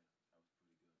 Supremium.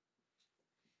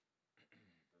 Yeah, that was pretty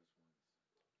good. Best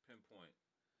ones. Pinpoint.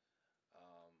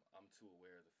 I'm too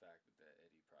aware of the fact that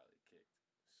Eddie probably kicked,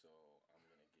 so I'm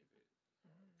gonna give it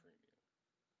premium.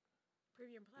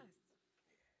 Premium plus.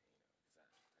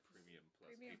 Premium plus.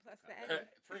 Premium plus the apricot. Eddie.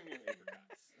 Premium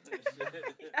apricots.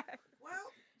 Well,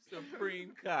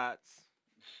 Supreme Cots.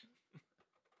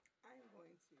 I am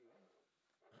going to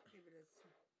give it a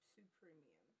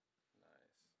supremium.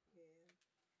 Nice. Yeah.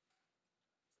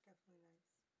 It's definitely nice.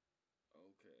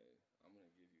 Okay, I'm gonna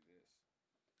give you this.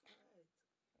 Good. Thank you.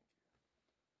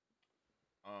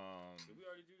 Did we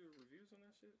already do the reviews on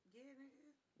that shit? Yeah, nigga.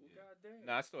 Well, Yeah. goddamn.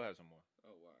 Nah, I still have some more.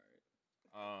 Oh, all right.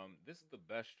 This is the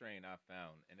best strain I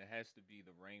found, and it has to be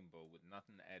the rainbow with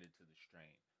nothing added to the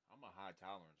strain. I'm a high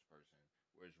tolerance person,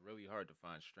 where it's really hard to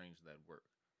find strains that work.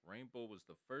 Rainbow was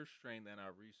the first strain that I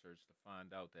researched to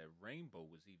find out that rainbow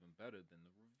was even better than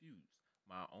the reviews.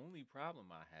 My only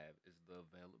problem I have is the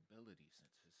availability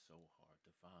since it's so hard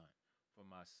to find. For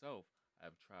myself,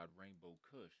 I've tried Rainbow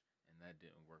Kush, and that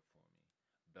didn't work for me.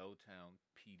 Belltown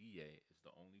PDA is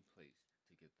the only place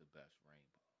to get the best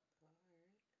rainbow. All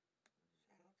right.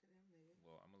 Shout out to them, nigga.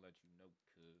 Well, I'm gonna let you know,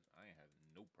 cause I ain't having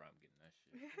no problem getting that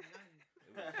shit. None.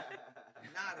 It was,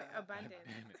 Nada. Abundance.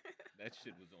 Damn it. That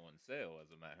shit was on sale,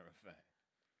 as a matter of fact.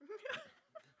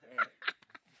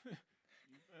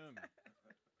 You feel me?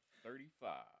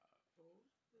 35. Oh,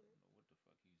 I don't know what the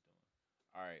fuck he's doing.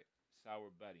 All right,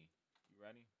 Sour Betty, you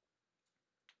ready?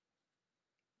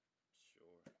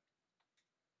 Sure.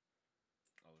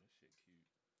 Oh, this shit cute.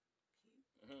 cute.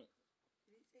 Mhm.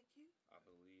 Did he say cute? I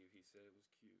believe he said it was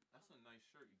cute. That's a nice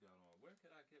shirt you got on. Where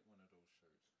could I get one of those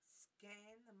shirts?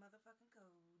 Scan the motherfucking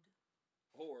code.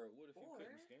 Or what if you Or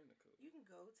couldn't scan the code? You can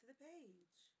go to the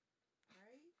page,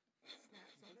 right?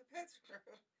 Snaps on the Petro.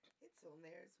 It's on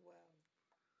there as well.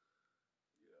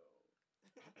 Yo.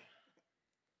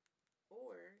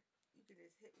 Or you can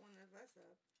just hit one of us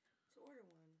up to order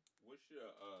one. What's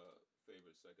your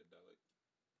favorite psychedelic?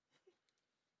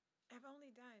 I've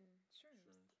only done shrooms.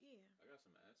 Shrooms. Yeah. I got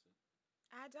some acid.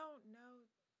 I don't know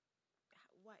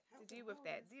what How to do come with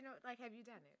that. ours? Do you know, like, have you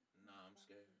done it? Nah, I'm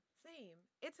scared. Same.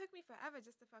 It took me forever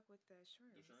just to fuck with the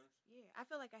shrooms. The shrooms? Yeah, I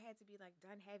feel like I had to be like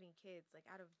done having kids, like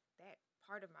out of that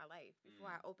part of my life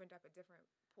before I opened up a different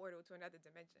portal to another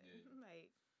dimension. Yeah. Like,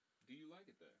 Do you like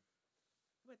it there?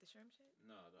 what, the shroom shit?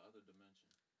 No, the other dimension.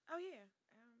 Oh yeah.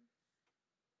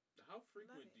 How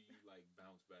frequent it. do you like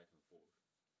bounce back and forth?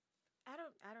 I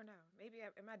don't know. Maybe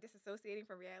am I disassociating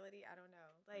from reality? I don't know.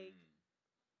 Like,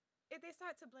 if they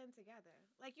start to blend together,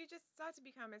 like you just start to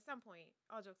become at some point.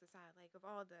 All jokes aside, like of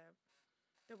all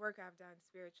the work I've done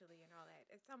spiritually and all that,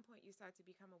 at some point you start to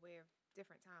become aware of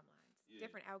different timelines,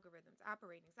 different algorithms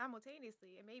operating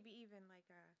simultaneously, and maybe even like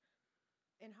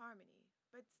in harmony,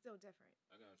 but still different.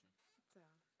 I got you. So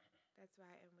that's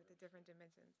why I am with the different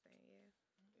dimensions thing. Yeah.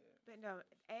 Yeah. But no,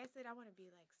 acid. I want to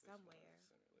be like somewhere.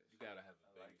 You gotta have a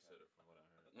I like babysitter, from what I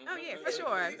heard. Oh yeah, for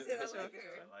sure. He said, For "I sure. like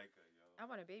her." I like her, yo. I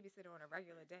want a babysitter on a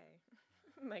regular day,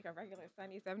 like a regular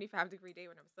sunny 75-degree day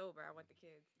when I'm sober. I want the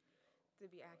kids to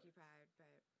be occupied,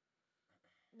 but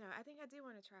no, I think I do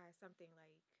want to try something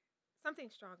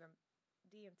stronger,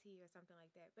 DMT or something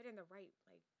like that, but in the right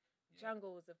like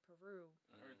jungles of Peru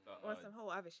I heard or some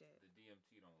whole other shit. the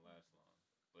DMT don't last long,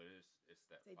 but it's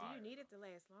that Say, do fire. you need it to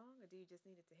last long, or do you just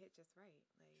need it to hit just right?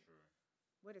 Like, Sure.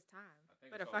 what is time? I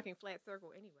think But it's a all- fucking flat circle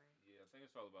anyway. Yeah, I think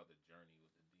it's all about the journey with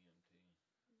the DMT.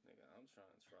 Nigga, I'm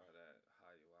trying to try that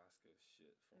ayahuasca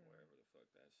shit from wherever the fuck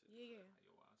that shit. Yeah, yeah.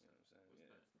 From. Ayahuasca. You know what I'm saying? What's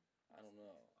Yeah. that? I don't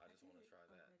know. I just want to try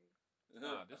that.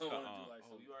 Nah, this I the, wanna do like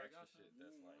oh, some you already extra got some? shit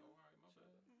that's like. Oh, all right, my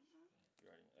bad. You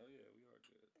already? Oh yeah, we are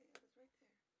good. Yeah, it's right there.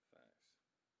 Facts.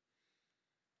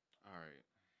 All right.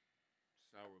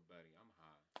 Sour Betty, I'm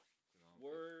high. 'Cause I don't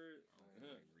Word. I don't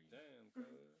feel like reading. Damn,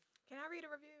 cuz. Can I read a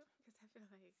review? Because I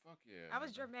feel like Fuck yeah. I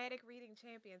was nigga. dramatic reading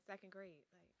champion 2nd grade.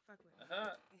 Like, fuck with me.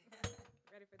 Uh-huh.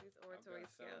 Ready for these I've oratory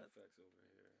got sound skills. effects over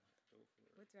here. Go for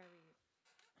it. What do I read?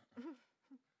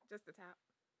 Just the top.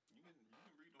 You can read the whole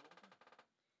thing.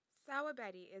 Sour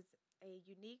Betty is a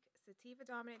unique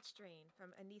sativa-dominant strain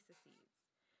from Anisa seeds.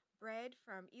 Bred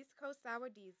from East Coast Sour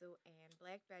Diesel and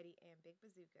Black Betty and Big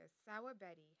Bazooka, Sour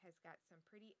Betty has got some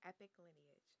pretty epic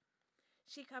lineage.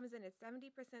 She comes in at 70%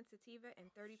 sativa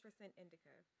and 30%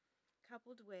 indica.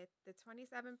 Coupled with the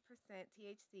 27%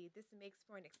 THC, this makes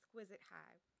for an exquisite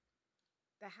high.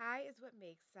 The high is what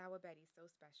makes Sour Betty so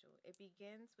special. It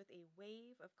begins with a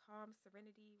wave of calm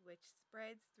serenity which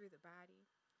spreads through the body.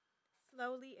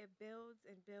 Slowly, it builds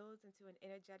and builds into an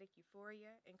energetic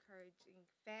euphoria, encouraging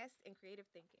fast and creative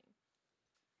thinking.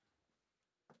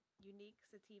 Unique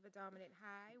sativa-dominant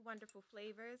high, wonderful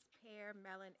flavors, pear,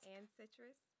 melon, and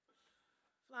citrus.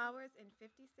 Flowers in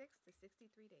 56 to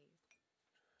 63 days.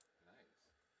 Nice.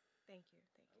 Thank you.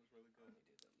 That was really good.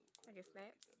 I get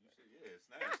snaps. You should,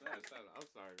 yeah, snap. I'm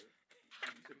sorry.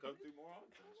 You should come through more often.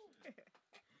 Shit.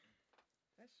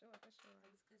 For sure.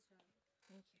 That was good job.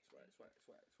 Thank you. Swag.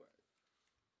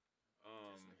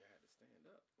 Um, This nigga had to stand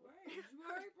up. Right, you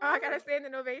right, Oh, I gotta stand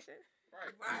in ovation.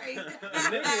 Right. Right. The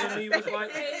nigga in me was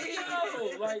like, hey,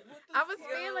 yo, like, what the I was fuck?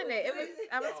 feeling it.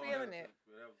 I was Oh, feeling it.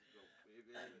 That was dope,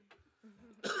 baby.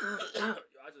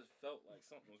 I just felt like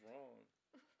something was wrong.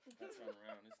 I turned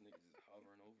around, this nigga just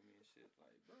hovering over me and shit.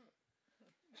 Like, bro.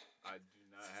 I do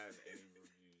not have any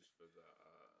reviews for the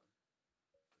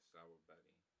Sour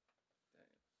Betty. Damn.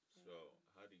 So,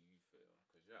 how do you feel?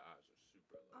 Because your eyes are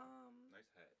super low. Nice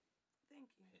hat. Thank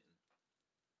you. Hitting.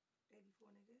 84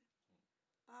 nigga.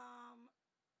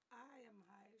 I am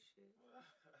high as shit.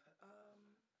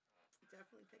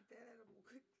 Definitely think that edible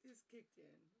is kicked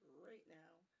in right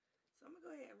now. So I'm gonna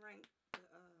go ahead and rank the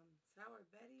Sour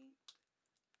Betty.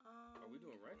 Are we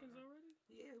doing rankings already?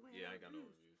 Yeah, we Yeah, I ain't got no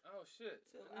reviews. reviews. Oh, shit.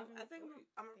 So What I think wait.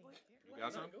 I'm Thank wait. you. You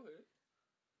got No, some? go ahead.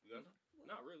 You got some?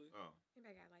 Not really. Oh. Maybe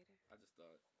I got lighter. I just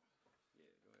thought, yeah,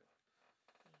 go ahead.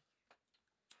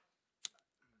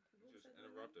 You just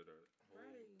interrupted her. Whole,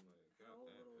 Right. Like, Whole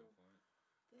goddamn little- pinpoint.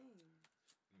 Thing.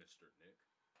 Mr. Nick.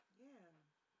 Yeah.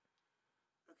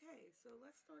 Okay, so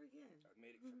let's start again. I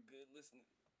made it for good listening.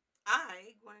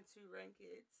 I wanted to rank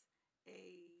it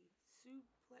a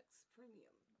Suplex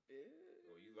Premium. Yeah.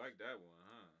 Oh, you like that one,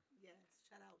 huh? Yes,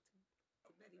 shout out to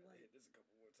Betty I White. hit this a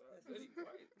couple more times. That's- Betty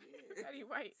White. Yeah. Betty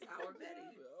White. Sour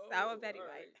Betty. Oh, Sour Betty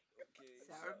all White. Okay.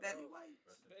 Sour Betty White.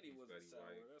 Rest in Betty peace, was Betty sour.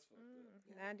 White. That's fucked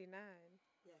up. Yeah. 99.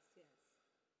 Yes, yes.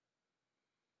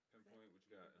 Pinpoint, what you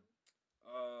got?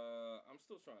 I'm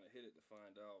still trying to hit it to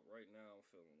find out. Right now, I'm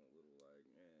feeling a little like,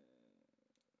 man.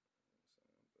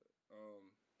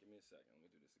 Give me a second. Let me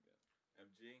do this again.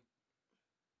 MG?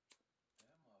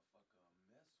 That motherfucker a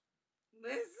missile.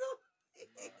 Missile?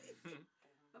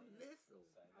 A missile.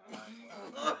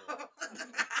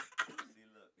 See,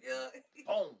 look. Yeah.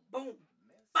 Boom. Boom.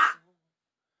 Missile. Bah.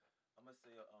 I'm gonna say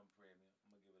premium.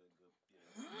 I'm gonna give it a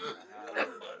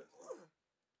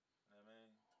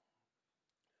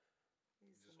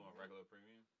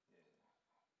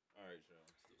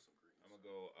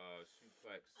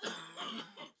Flex.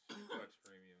 Flex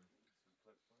Premium.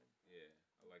 Yeah,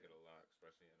 I like it a lot,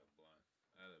 especially in a blunt.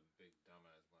 I had a big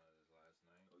dumbass blunt of this last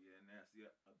night. Oh yeah, nasty.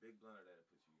 A big blunter that'll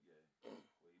put you,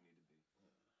 where you need to be.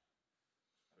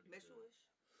 Pretty Mishwish.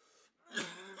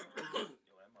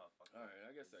 Yo, that motherfucker. All right,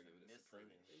 I guess I give it a Miss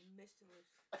premium. Mishwish.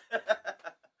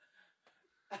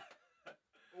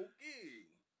 Okay.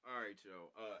 All right, yo.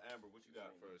 Amber, what you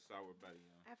got for Sour Betty?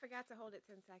 I forgot to hold it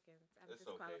 10 seconds. I'm It's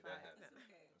okay. disqualified. That That's happens.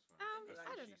 okay. That's fine. That's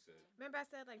I what don't she know. said. Remember I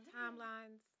said like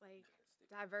timelines, like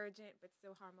divergent but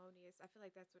still harmonious. I feel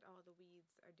like that's what all the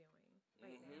weeds are doing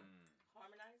right now.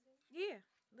 Harmonizing. Yeah,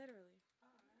 literally.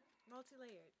 Alright.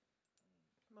 Multi-layered,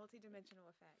 multi-dimensional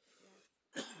effects. Yes.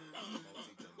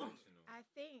 Multi-dimensional. I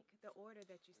think the order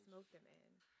that you smoke them in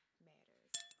matters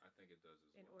I think it does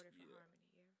as in well. order for Yeah. harmony.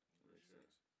 Yeah. For sure.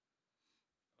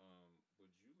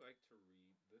 Would you like to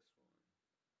read this one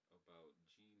about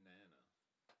G Nana?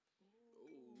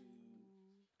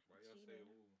 Ooh. Why y'all G say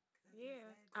Nana. ooh?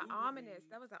 Yeah, Cougar ominous.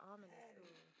 weed. That was an ominous. Hey.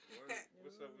 Ooh. Word.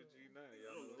 What's up with G Nana?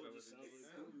 Y'all know Oh, what's it up with just the sounds G like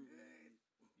Nana? Cougar weed.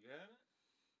 You haven't?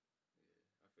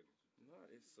 Yeah, I figured you. No,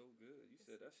 it's so good. You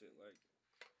said that shit like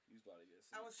you was about to get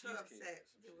some I was so cheesecake upset. or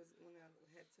some It shit. was when I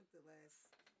had took the last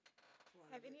one.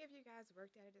 Have any of you guys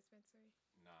worked at a dispensary?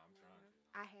 Nah, I'm trying to.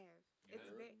 I have. You It's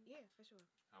have? yeah, for sure.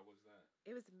 How was that?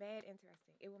 It was mad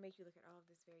interesting. It will make you look at all of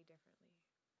this very differently.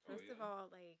 Oh, First of yeah?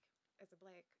 all, like as a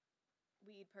black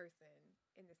weed person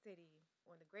in the city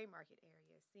or in the gray market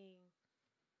area, seeing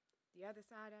the other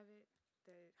side of it,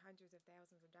 the hundreds of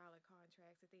thousands of dollar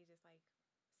contracts that they just like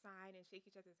sign and shake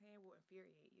each other's hand will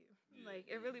infuriate you. Yeah. Like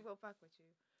it really will fuck with you.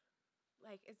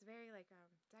 Like it's very like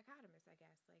dichotomous, I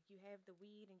guess. Like you have the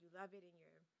weed and you love it and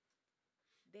you're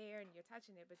there and you're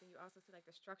touching it, but then you also see like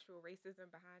the structural racism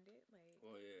behind it. Like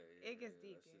Well, yeah. it gets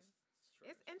deep, that's yeah. just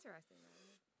It's trash. interesting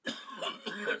though.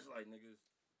 It's like niggas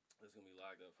that's gonna be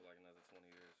locked up for like another 20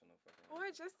 years for no fucking Or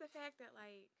reason. just the fact that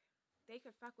like they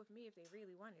could fuck with me if they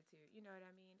really wanted to. You know what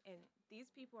I mean? And these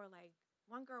people are like,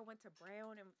 one girl went to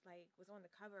Brown and like was on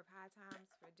the cover of High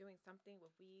Times for doing something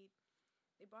with weed.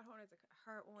 They brought her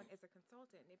on as a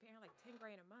consultant, and they pay her like 10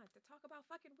 grand a month to talk about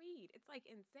fucking weed. It's like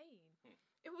insane.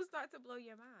 It will start to blow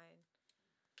your mind.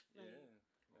 Yeah, Like,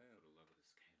 man. For the love of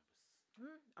this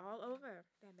cannabis. all over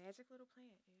that magic little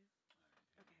plant.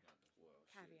 Yeah. Okay. Well, shit.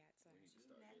 Caveat. We Sorry. need to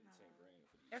start getting 10 grand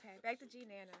for these. Okay. Back to G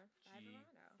episodes. Nana by G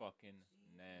Verano. fucking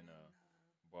Nana.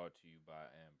 Brought to you by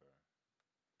Amber.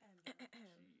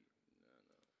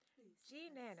 G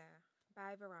Nana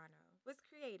by Verano was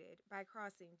created by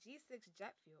crossing G6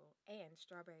 jet fuel and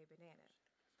strawberry banana.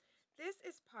 This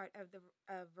is part of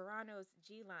Verano's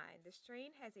G line. The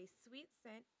strain has a sweet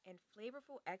scent and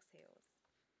flavorful exhales.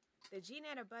 The G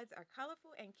Nana buds are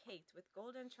colorful and caked with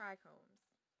golden trichomes.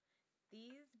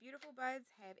 These beautiful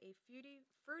buds have a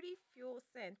fruity fuel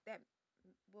scent that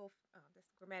will,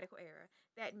 this grammatical error,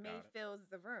 that may fills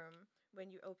the room when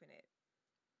you open it.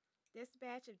 This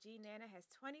batch of G Nana has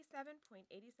 27.87%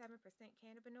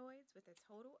 cannabinoids with a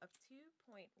total of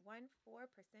 2.14%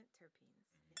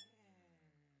 terpenes.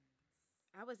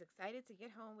 I was excited to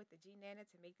get home with the G Nana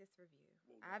to make this review.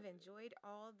 I've enjoyed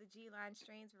all the G line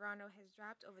strains Verano has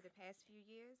dropped over the past few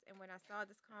years, and when I saw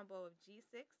this combo of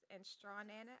G6 and Straw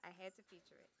Nana, I had to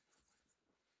feature it.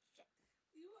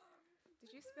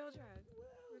 Did you spill drugs?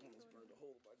 What is going on? The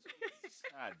whole bunch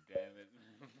of God damn it.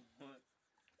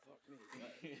 fuck me.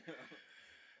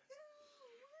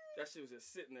 That shit was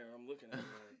just sitting there. I'm looking at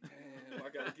it like, damn, I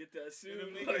gotta get that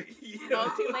soon. Like,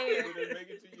 Multi-layered, Did it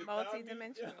make it to your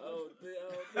multi-dimensional. Oh,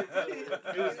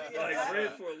 it was like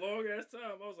red for a long ass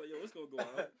time. I was like, yo, it's gonna go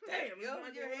out. Damn, Yo,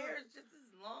 when your hair is just as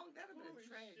long, that'd have been a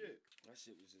tragic. Shit. that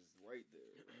shit was just right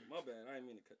there. My bad. I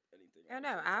didn't mean to cut anything. Oh off.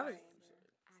 no, I was. I'm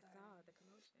sorry. I saw the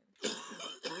commotion.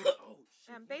 Oh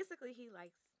shit. Basically, he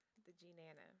likes the G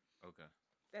Nana. Okay.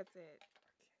 That's it.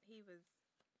 He was.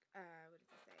 What does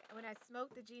he say? When I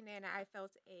smoked the G Nana, I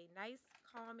felt a nice,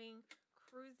 calming,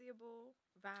 cruisable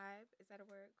vibe. Is that a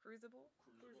word? Cruisable?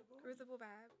 Cruisable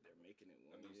vibe. They're making it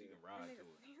That one means you year. can ride to Nigga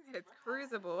it. saying that it's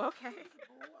cruisable. Okay.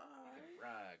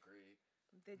 Ride, Greg.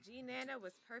 The G Nana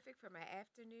was perfect for my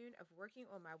afternoon of working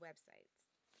on my websites.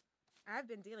 I've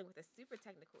been dealing with a super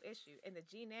technical issue, and the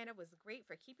G Nana was great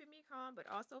for keeping me calm, but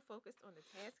also focused on the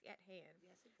task at hand.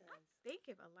 Yes, it does. They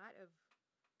give a lot of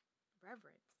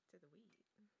reverence to the weed.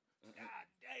 God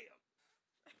damn.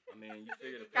 I mean, you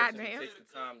figure the God person damn. who takes the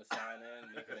time to sign in,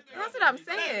 make an account, That's what I'm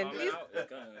saying. coming These, out, is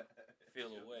gonna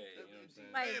feel away. You know what I'm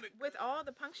saying? like with all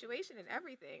the punctuation and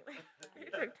everything, like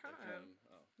it took Like time. him.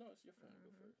 Oh, no, it's your friend.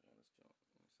 Go for it. No, let's jump. You know what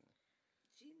I'm saying?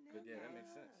 G-Nana. But yeah, that makes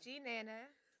sense. G Nana,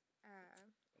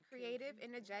 creative,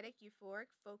 energetic, euphoric,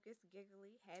 focused,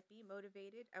 giggly, happy,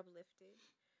 motivated, uplifted.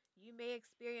 You may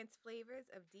experience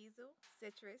flavors of diesel,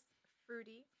 citrus,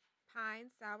 fruity, pine,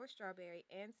 sour strawberry,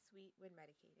 and sweet when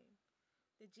medicating.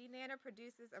 The G Nano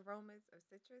produces aromas of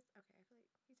citrus. Okay, I feel like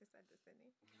he just said this, didn't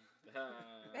he?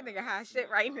 That nigga high shit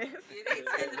writing this. Yeah, they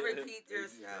tend to repeat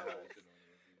themselves.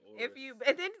 If you,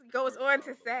 and then goes on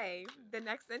to say, the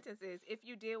next sentence is, if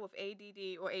you deal with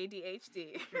ADD or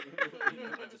ADHD,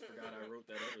 I just forgot I wrote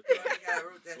that other I thing. forgot I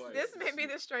wrote that Twice. this may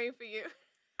be the strain for you.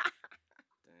 Damn.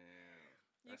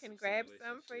 You That's can some grab simulation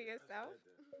some for shit. yourself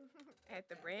at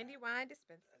the Brandywine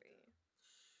Dispensary.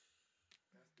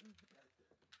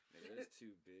 Nigga, there's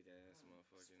two big ass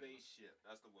motherfucking Spaceship.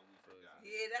 That's the one we forgot.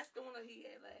 Yeah, that's the one that he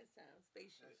had last time.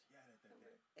 Spaceship.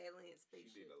 Alien She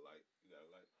spaceship. need a light. You got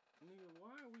a light? Nigga,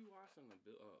 why are we watching the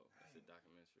bill? Oh, that's a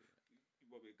documentary. You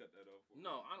want me to cut that off? For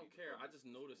No, me? I don't care. I just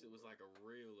noticed it was like a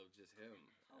reel of just him,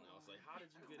 and I was like, how did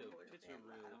you get a picture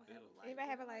reel of Bill? Anybody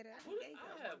have a lighter?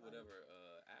 I have whatever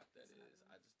app that is.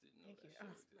 I just didn't know Thank you. that Oh,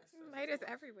 shit exists. lighters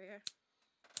everywhere.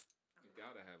 You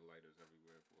gotta have lighters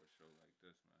everywhere for a show like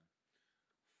this, man.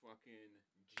 Fucking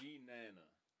G Nana.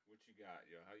 What you got,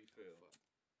 yo? How you feel? This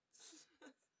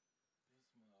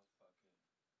motherfucker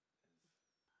is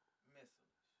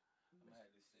missile. I'm gonna have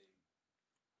to say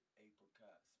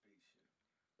apricot spaceship.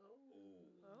 Ooh.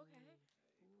 Okay.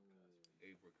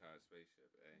 Apricot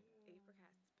spaceship, eh?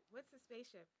 Apricot. What's the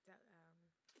spaceship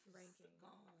ranking?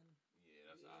 Gone. Yeah,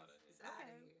 that's out of here. It's out of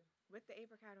Okay. here. With the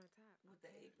apricot on top. With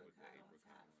the apricot on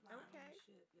top. on Flying Okay. on the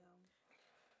ship, yo.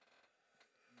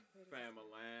 Where does Fam this a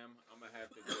go? lamb. I'm gonna have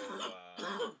to go.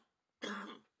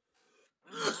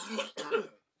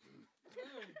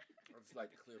 I just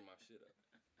like to clear my shit up.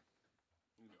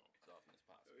 You know, as often as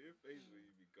possible. Your face when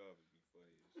you be coughing be funny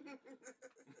as shit.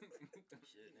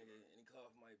 Shit, nigga, any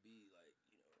cough might be like,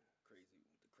 crazy,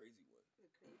 the crazy one. The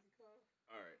crazy car.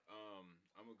 All right.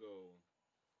 I'm gonna go.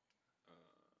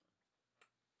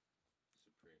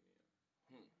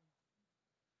 Supremium.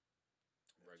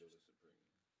 Regular Supremium.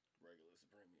 Regular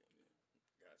Supremium, yeah.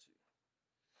 Got you.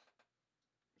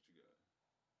 What you got?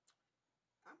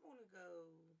 I'm gonna go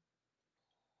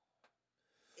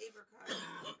apricot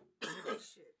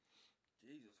spaceship.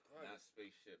 Jesus Not Christ.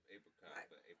 spaceship apricot, Right.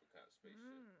 but apricot spaceship.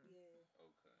 Mm. Yeah,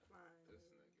 Okay. flying. This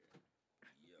yeah. nigga.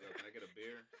 Yo. Yo, can I get a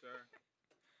beer, sir?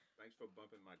 Thanks for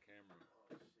bumping my camera.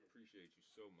 Appreciate you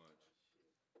so much.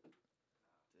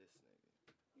 This nigga.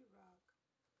 You rock.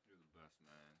 You're the best,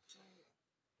 man. Right.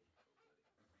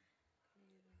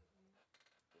 Yeah.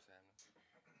 What's happening?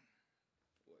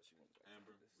 What, she wants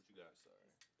Amber, what you got? Sorry.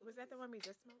 Was that the one we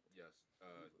just smoked? Yes.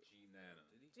 G Nana.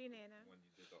 Did he? G Nana. One you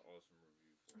did the awesome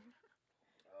review for.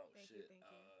 Oh, Thank you, shit. thank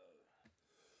you.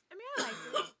 I mean, I like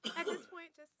it. At this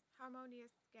point, just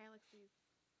harmonious galaxies.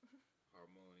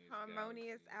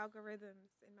 Harmonious galaxy.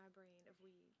 Algorithms in my brain of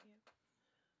weed. Yeah.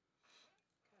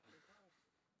 Captain Cough.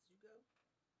 Did you go?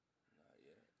 Not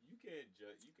yet. You can't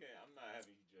judge. You can't. I'm not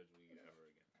having you judge weed ever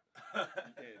again.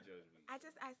 You can't judge weed. I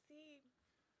see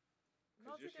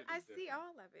 'Cause your shit I is see different.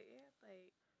 all of it. Yeah, like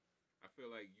I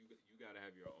feel like you got to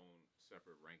have your own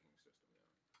separate ranking system now.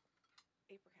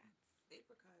 apricots.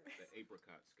 Apricot. The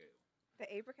apricot scale. The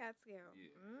apricot scale.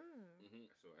 Yeah. Mm-hmm.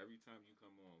 So every time you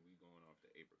come on, we going off the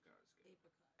apricot scale.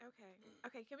 Apricot. Okay.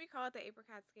 Okay. Can we call it the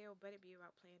apricot scale, but it be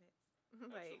about planets?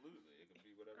 Like Absolutely, it can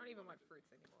be whatever. I don't you even want want it to be.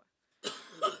 fruits anymore. Just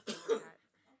apricots.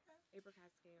 Okay. Apricot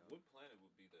scale. What planet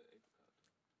would be the apricot?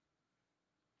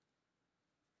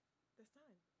 The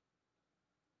sun.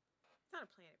 It's not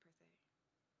a planet per se.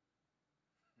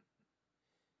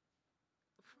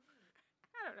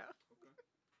 I don't know.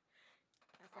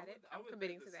 Okay. I said it. I I'm would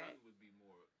committing think to the that. sun would be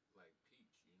more like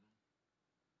peach, you know?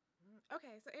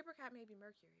 Okay, so apricot may be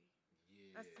Mercury.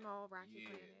 Yeah. A small rocky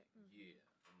yeah, planet. Mhm. Yeah,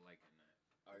 I'm liking that.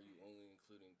 Are you only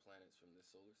including planets from this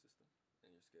solar system in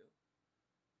your scale?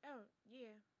 Oh,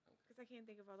 yeah. Okay. Because I can't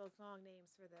think of all those long names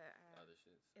for the Other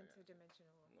shits. I got you.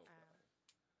 interdimensional. No problem.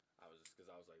 I was just because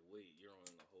I was like, wait, you're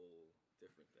on a whole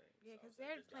different thing. Yeah, So I because was like,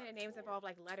 their there's gotta planet be names more. involve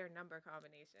like letter number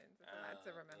combinations. It's a lot to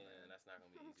remember. Yeah, and that's not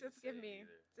gonna be easy. Just to give say me,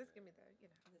 either. just Yeah. give me the,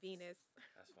 Venus,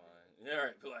 That's fine. Yeah, all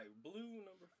right, but like blue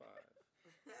number 5.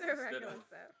 the regular of-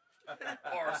 stuff.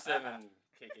 R7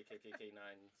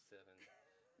 KKKK97 Yo,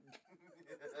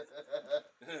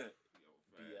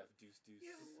 fam. BF Deuce Deuce.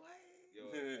 You what? Yo,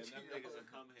 and them niggas will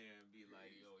come here and be like,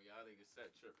 yo, y'all niggas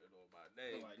set tripping on my I'm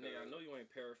name. like, nigga, I know you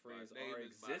ain't paraphrase My name our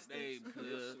is my existence. name,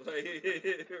 cuz. Like,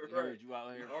 right. you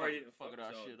out here Already fucking our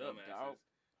y'all shit up, dumbasses. dog.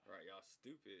 Right, y'all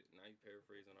stupid. Now you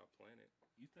paraphrasing our planet.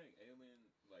 You think alien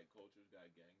like cultures got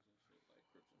gangs and shit like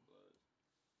Crips and Bloods,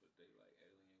 but they like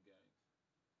alien gangs?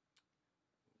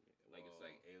 Like it's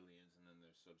like aliens and then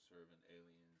there's subservient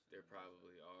aliens. There and then there's,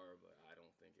 probably are, but I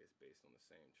don't think it's based on the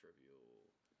same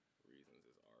trivial reasons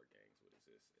as our gangs.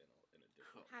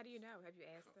 How do you know? Have you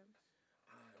asked them?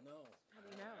 No. How do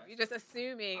you know? You're just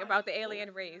assuming about the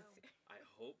alien race. I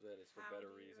hope that it's for How better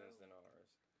do you reasons know? than ours.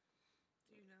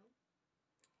 Do you know?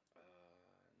 No.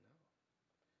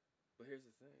 But here's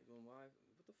the thing. Then why?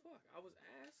 What the fuck? I was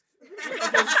asked. Was I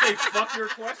supposed to say fuck your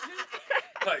question?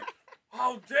 Like,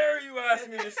 how dare you ask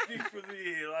me to speak for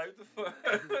thee? Like, what the fuck?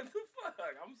 What the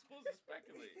fuck? I'm supposed to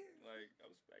speculate. Like,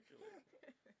 I'm speculating.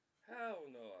 Hell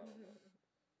no, I don't know.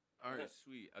 All right,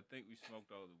 sweet. I think we smoked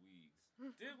all the weeds.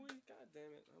 Did we? God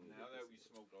damn it. I'm Now gonna that get we this-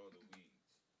 smoked all the weeds,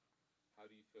 how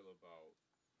do you feel about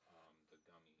the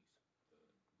gummies, the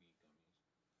weed gummies?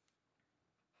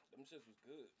 Them shits was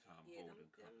good. Tom Yeah, Holden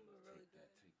them company. were really Take that,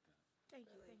 good. take that. Thank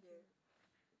you, Really thank good.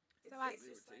 you. It So I- tastes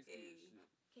They just were like tasty as a shit.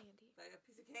 Candy. like a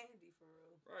piece of candy for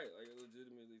real. Right, like it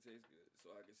legitimately tastes good.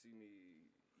 So I can see me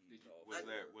Did eating you, off was of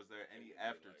there it was there and any then being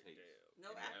like, aftertaste? damn. No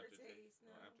Any aftertaste.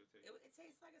 No. No aftertaste. It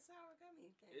tastes like a sour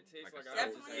gummy thing. It tastes Like like, a I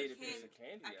just sour ate a candy. piece of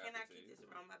candy. I cannot keep aftertaste. this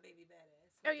around my baby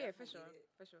badass. Oh yeah, for sure,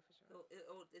 Definitely for sure, for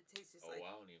sure. it tastes just Oh, like.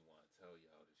 I don't even want to tell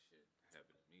y'all this shit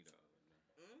happened to me the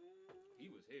other night. He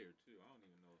was here too. I don't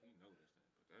even know if he noticed that,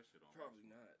 but that shit almost Probably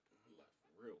not. left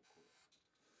real quick.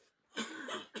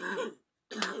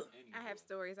 I have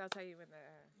stories. I'll tell you when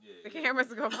Yeah, the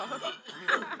cameras go off.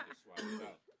 Just swap it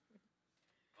out.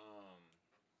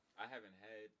 I haven't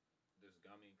had this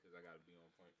gummy because I got to be on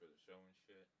point for the show and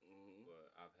shit. Mm-hmm. But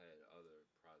I've had other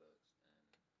products,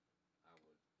 and I would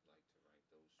like to rank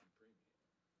those supreme.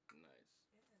 Nice.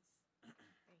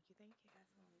 Yes, Thank you, thank you.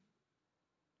 definitely.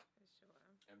 For sure.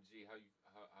 MG,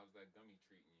 how's that gummy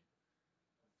treating you?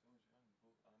 I told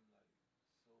you, I'm like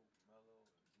so mellow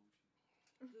and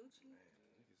Gucci. Gucci.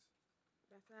 Man, niggas.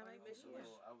 That's what I like I to was hear.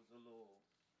 a I was a little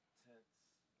tense.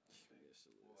 I think, Yes,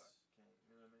 it before was. I came,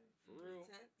 you know what I mean? For real.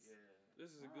 Tense. Yeah.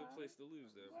 This is a good place to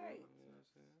lose that, bro. Right. You know what I'm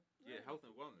saying? Yeah, health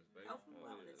and wellness, baby. Health and Oh,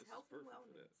 yeah, wellness. this is Health and perfect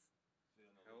for wellness. that.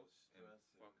 Feeling a Health little and stress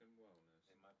fucking wellness.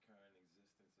 in my current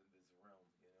existence in this realm.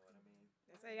 You know what I mean?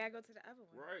 That's why you gotta go to the other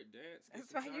one. Right, dance. get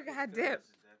That's some why you chocolate gotta sticks. dip.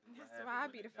 exactly That's what why I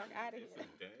happened be when the fuck gummy outta did. here.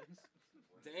 Dance.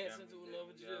 When the Dance gummy into did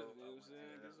another me, jiff. yo, You know I what I'm went to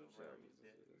saying? Get another some realm.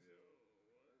 chocolate.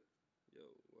 Yo,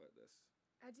 what? That's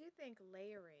I do think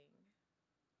layering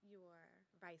your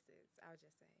vices, I'll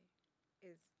just say,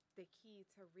 is the key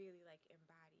to really like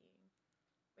embodying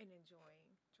and enjoying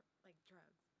like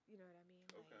drugs. You know what I mean?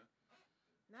 Like, Okay.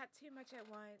 not too much at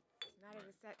once, not at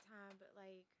a Right. set time, but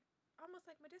like almost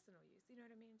like medicinal use. You know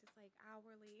what I mean? Just like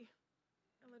hourly,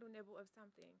 a little nibble of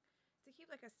something to keep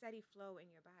like a steady flow in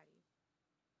your body.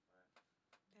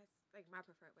 That's like my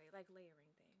preferred way, like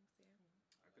layering things.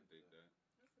 Yeah. I could dig that.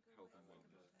 That's a good Health way and to wellness.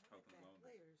 think about that. Health and Like wellness.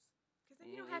 layers. Because then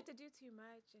you don't have to do too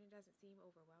much and it doesn't seem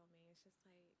overwhelming. It's just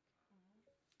like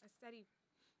a steady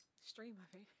stream of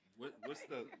it. What's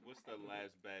the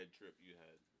last bad trip you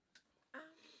had?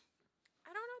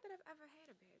 I don't know that I've ever had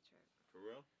a bad trip. For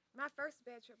real? My first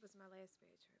bad trip was my last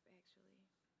bad trip, actually.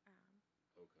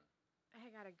 Okay. I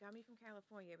had got a gummy from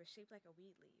California. It was shaped like a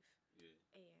weed leaf. Yeah.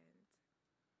 And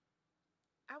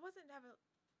I wasn't never.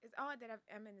 It's odd that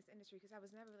I'm in this industry because I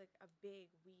was never like a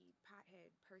big weed pothead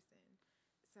person.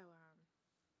 So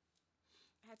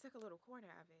I took a little corner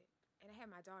of it, and I had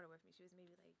my daughter with me. She was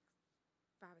maybe like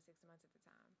 5 or 6 months at the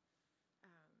time,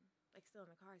 like still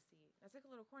in the car seat. I took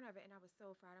a little corner of it, and I was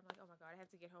so fried. I'm like, oh my god, I have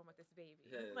to get home with this baby.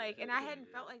 Yeah, Like, and I yeah,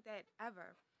 hadn't felt yeah. like that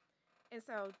ever. And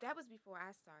so that was before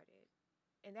I started,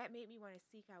 and that made me want to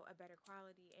seek out a better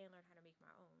quality and learn how to make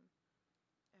my own.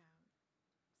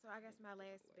 So I guess my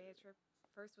last bad trip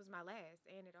first was my last,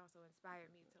 and it also inspired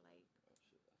me to like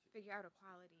figure out a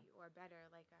quality or a better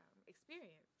like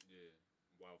experience. Yeah.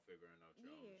 While figuring out your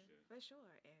own Yeah, shit. for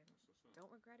sure, and That's what's up. don't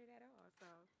regret it at all. So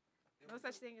It no was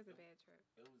such a- thing as a it- bad trip.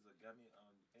 It was a gummy.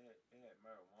 It had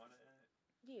marijuana in it.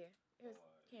 Yeah, it was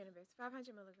Boy. cannabis,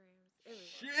 500 milligrams. It was.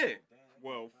 Shit. Damn,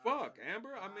 Well, five- fuck,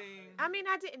 Amber. I five mean. I mean,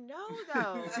 I didn't know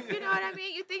though. You know what I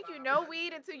mean? You think you know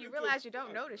weed until you realize you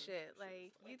don't know the shit.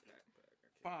 Like you.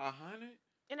 500.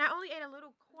 And I only ate a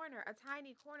little corner, a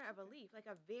tiny corner of a leaf, like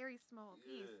a very small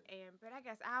piece. But I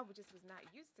guess I just was not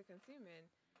used to consuming.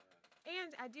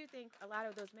 And I do think a lot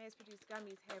of those mass-produced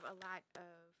gummies have a lot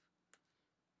of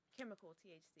chemical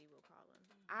THC, we'll call them.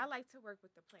 I like to work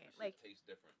with the plant, like tastes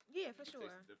different. yeah, for It sure.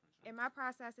 tastes different. And my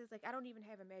process is like I don't even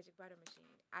have a magic butter machine.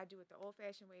 I do it the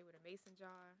old-fashioned way with a mason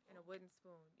jar and a wooden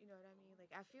spoon. You know what I mean?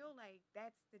 Like I feel like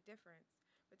that's the difference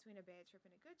between a bad trip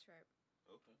and a good trip.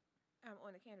 Okay.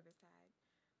 On the cannabis side.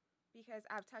 Because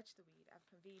I've touched the weed, I've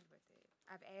convened with it,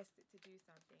 I've asked it to do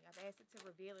something, I've asked it to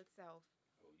reveal itself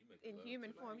Oh, you make in love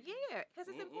human to form. that. Yeah, because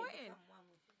it's important. Become one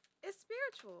with it. It's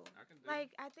spiritual. I can dig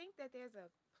Like I think that there's a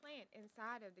plant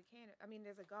inside of the can. I mean,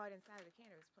 there's a god inside of the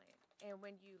cannabis plant, and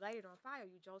when you light it on fire,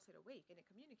 you jolt it awake, and it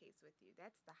communicates with you.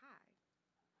 That's the high.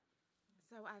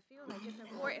 So I feel like it's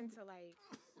important to like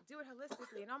do it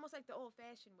holistically and almost like the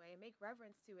old-fashioned way, and make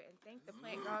reverence to it, and thank the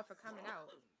plant god for coming out.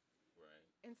 Right.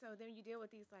 And so then you deal with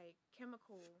these like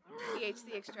chemical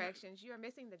THC extractions. You are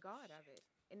missing the god of it,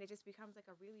 and it just becomes like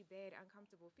a really bad,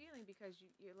 uncomfortable feeling because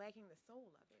you're lacking the soul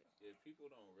of it. Yeah,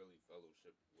 people don't really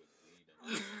fellowship with weed.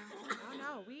 Oh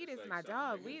no, weed It's is like my something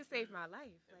dog. niggas Weed do saved my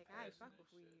life. in Like I passing fuck and with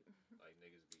shit. weed. Like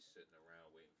niggas be sitting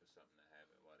around waiting for something to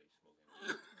happen while they smoking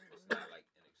weed. It's not like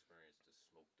an experience to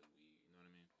smoke the weed. You know what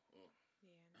I mean?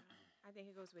 Yeah, no. I think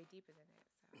it goes way deeper than that.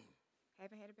 So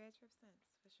haven't had a bad trip since,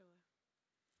 for sure.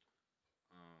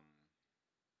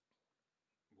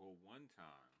 Well, one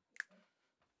time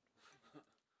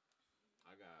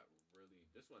I got really.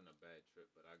 This wasn't a bad trip,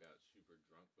 but I got super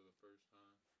drunk for the first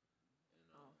time,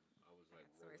 and I was like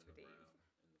got stories rolling for days. around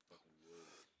in the fucking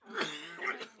woods,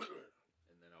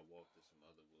 and then I walked to some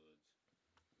other woods,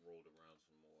 rolled around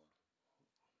some more.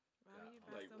 Why were you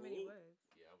Yeah, by like so many roll? woods?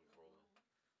 Yeah, I was rolling.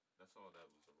 That's all that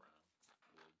was around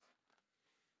woods.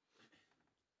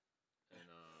 And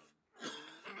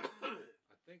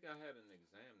I think I had an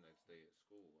exam next day at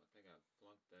school. I think I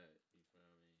flunked that. You feel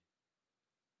me?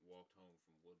 Walked home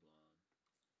from Woodlawn.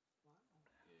 Wow.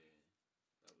 Yeah,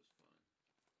 that was fun.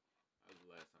 That was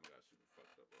the last time I got super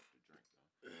fucked up off the drink,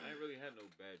 though. I ain't really had no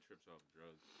bad trips off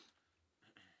drugs.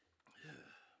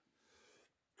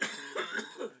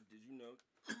 Did you know?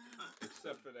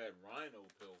 Except for that rhino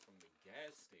pill from the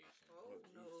gas station. Oh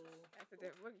no. That's a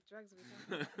different. What drugs we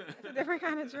talking about? That's a different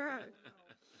kind of drug.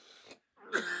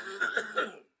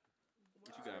 What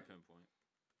you got, Pinpoint?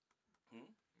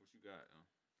 What you got? I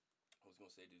was gonna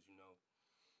say, did you know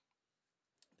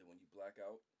that when you black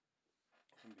out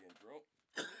from being drunk,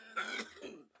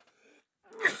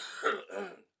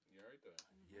 You alright there?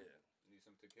 yeah, Need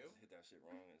some tequila? hit that shit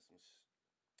wrong and some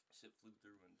shit flew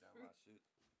through and down my shit.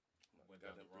 Went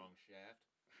down the wrong shaft.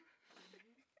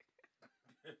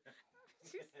 Did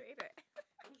you say that?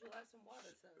 Would you like some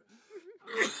water, sir?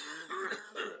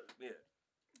 Yeah,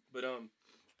 but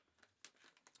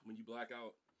when you black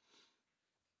out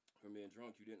from being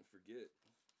drunk, you didn't forget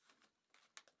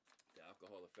the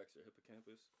alcohol affects your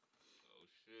hippocampus, Oh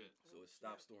shit. so it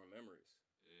stops storing memories.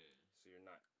 Yeah. So you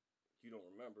don't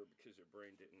remember because your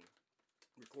brain didn't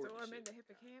record Storm the in shit. the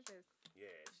hippocampus.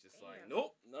 Yeah, it's just like, Damn.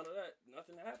 nope, none of that,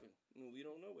 nothing happened. We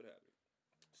don't know what happened.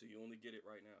 So you only get it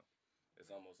right now. It's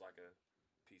almost like a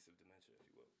piece of dementia, if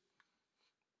you will.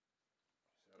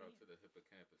 Shout out to the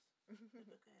hippocampus.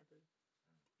 Hippocampus.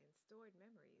 And stored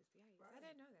memories. Yikes. I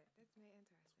Right. didn't know that. That's very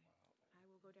interesting. I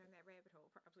will go down that rabbit hole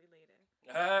probably later.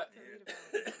 Yeah. read about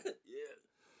it. Yeah.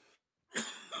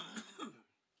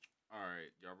 All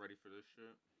right, y'all ready for this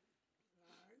shit?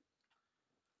 Alright.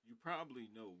 You probably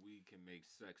know weed can make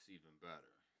sex even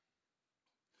better.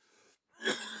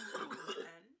 And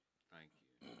Thank you.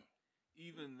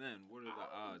 Even then, what are the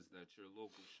odds that your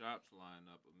local shops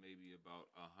lineup of maybe about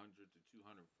 100 to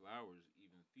 200 flowers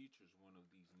even features one of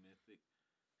these mythic,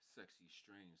 sexy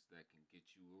strains that can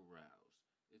get you aroused?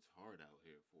 It's hard out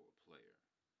here for a player.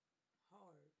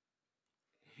 hard.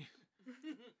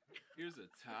 Here's a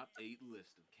top 8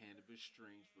 list of cannabis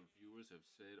strains reviewers have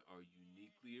said are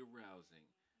uniquely arousing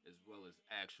as well as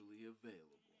actually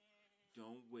available.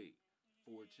 Don't wait.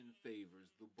 Fortune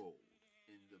favors the bold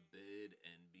in the bed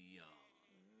and beyond.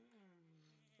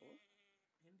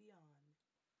 And beyond.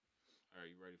 All right,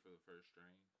 you ready for the first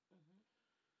strain? Mm-hmm.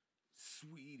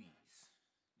 Sweeties.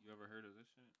 You ever heard of this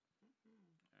shit?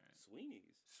 All right.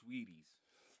 Sweeney's. Sweeties.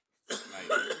 Like,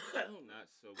 not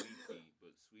sweetie,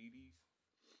 but sweeties.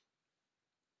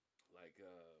 Like, yeah.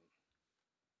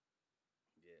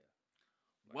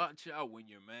 Watch out when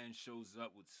your man shows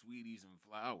up with sweeties and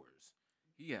flowers.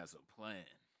 He has a plan.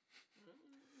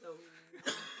 No.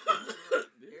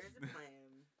 There's a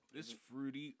plan. This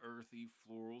fruity, earthy,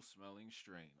 floral smelling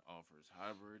strain offers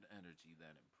hybrid energy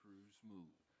that improves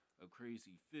mood. A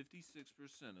crazy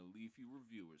 56% of leafy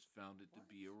reviewers found it to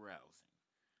be arousing.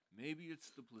 Maybe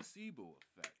it's the placebo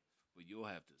effect, but you'll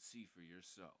have to see for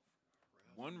yourself.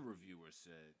 One reviewer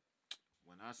said,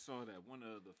 "When I saw that one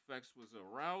of the effects was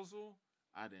arousal,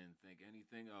 I didn't think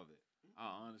anything of it.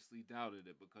 I honestly doubted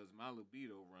it because my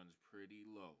libido runs pretty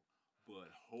low.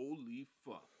 But holy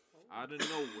fuck, out of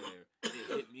nowhere, it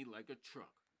hit me like a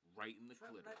truck, right in the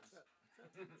clitoris."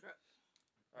 Truck.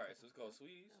 All right, so it's called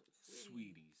Sweeties.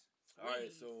 Sweeties. All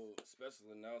right, so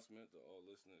special announcement to all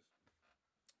listeners: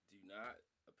 do not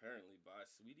apparently buy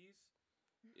Sweeties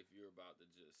if you're about to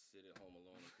just sit at home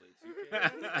alone and play 2K.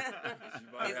 'Cause you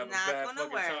might It's have a not bad gonna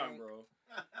fucking time, work. bro.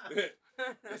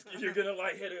 You're gonna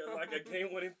like hit it like a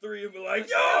game winning 3 and be like,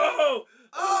 yo!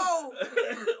 Oh!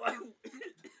 Like,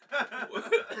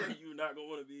 you're not gonna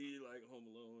want to be like home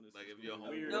alone. It's Like if gonna you're be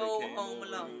home, weird. No They came Home over,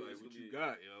 Alone. like, Like, it's what gonna you be-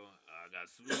 got, yo? I got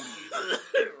sweeties.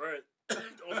 Right.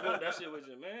 Don't smoke that shit with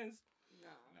your mans. No,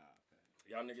 Nah,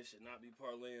 Y'all niggas should not be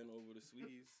parlaying over the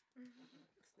sweeties.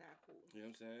 it's not cool. You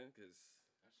know what I'm saying? Because,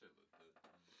 that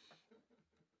shit look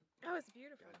good. Oh, it's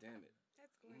beautiful. god damn it.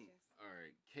 That's gorgeous. All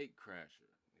right, Cake Crasher.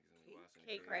 Niggas gonna be watching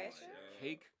Cake the game Crasher? like, yo.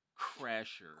 Cake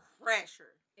Crasher.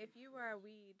 Crasher. If you were a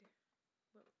weed,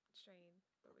 what strain?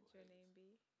 What would your name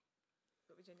be?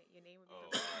 What would your name would be? Oh,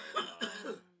 the-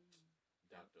 all right.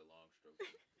 Dr. Longstroke.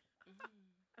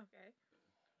 Okay.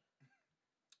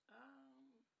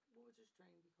 What would your strain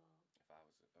be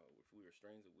called? If we were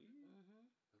strains of weed? Mm-hmm.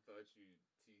 I thought you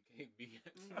TKB.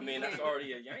 I mean, that's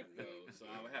already a yank though, so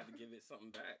I would have to give it something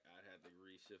back. I'd have to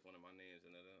reshift one of my names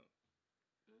into them.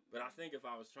 But I think if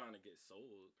I was trying to get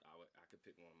sold, I could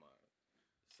pick one of my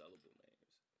sellable names.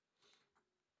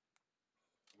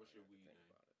 What's your weed Think name?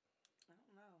 about it. I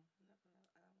don't know.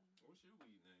 What's your weed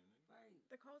name, nigga? Right.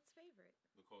 The Colt's favorite.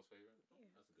 The Cole's favorite? Yeah.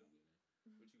 That's a good weed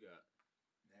name. What you got?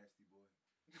 Nasty boy.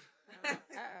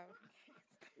 Uh-oh.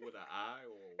 With an I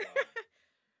or a Y?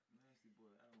 Nasty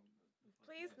boy. I don't know. The fuck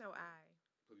Please nasty no boy. I.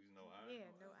 Please no I? Yeah,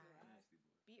 no I. I. Nasty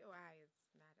boy. B-O-I is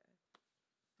not a...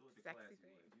 Do it the Sexy classy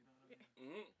thing. way. You know what I mean?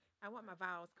 Mm-hmm. I want my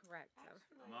vowels correct. So.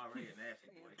 I'm already a nasty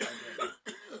boy. Goddamn.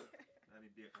 Let me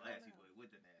be a classy boy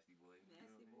with the nasty boy. You know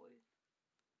Nasty what I boy. mean?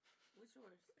 What's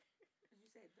yours? As you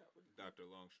said, Dr.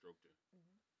 Longstroker.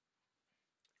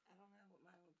 I don't know what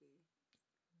mine would be.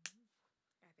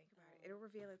 I think about it. It'll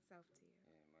reveal itself to you.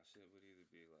 Yeah, my shit would either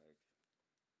be like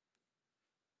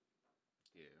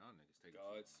Yeah, y'all niggas take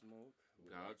God it. Smoke.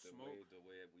 with, God like, Smoke? The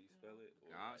way we spell it.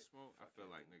 Or God like smoke? I feel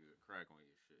like niggas will crack on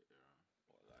your shit, yo.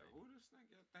 Or like, Who this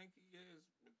nigga think he is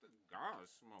with the God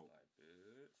smoke? like,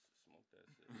 bitch, smoke that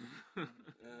shit.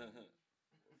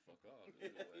 Well, fuck off.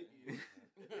 Either way.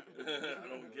 I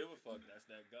don't give a fuck. That's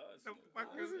that God The smoke. fuck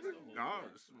That's is just it? the whole God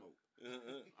point. smoke.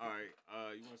 All right,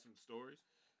 you want some stories?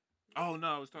 Oh no,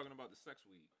 I was talking about the sex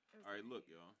weed. It was All right, great. look,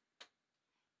 y'all.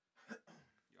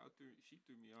 She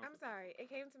threw me off. I'm sorry.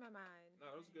 It came to my mind. No,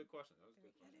 that was a good question. That was a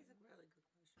good That question. is a really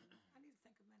good question. I need to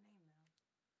think of my name now.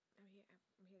 I'm here to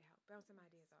help. Bounce some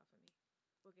ideas off of me.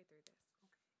 We'll get through this.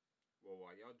 Well,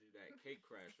 while y'all do that, Cake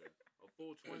Crasher, a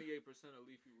full 28% of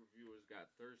Leafy reviewers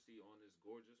got thirsty on this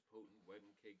gorgeous, potent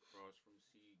wedding cake cross from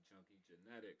Seed Junkie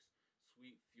Genetics.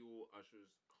 Sweet fuel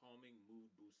ushers calming,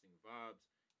 mood-boosting vibes.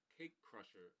 Cake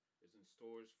Crusher is in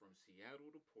stores from Seattle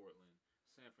to Portland,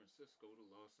 San Francisco to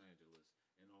Los Angeles,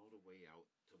 and all the way out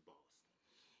to Boston.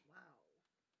 Wow.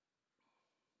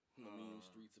 The mean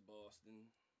streets of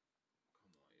Boston.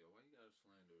 Come on, yo, why you gotta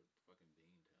slander fucking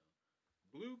Beantown?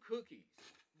 Blue Cookies.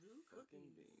 Blue Fucking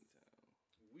cookies. Beantown.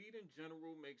 Weed in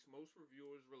general makes most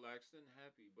reviewers relaxed and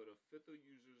happy, but a fifth of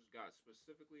users got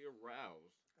specifically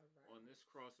aroused All on right. this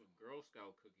cross of Girl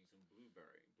Scout cookies and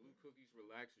blueberry. Blue Cookies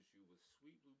relaxes you with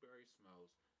sweet blueberry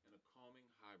smells and a calming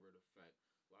hybrid effect.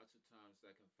 Lots of times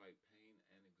that can fight pain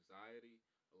and anxiety,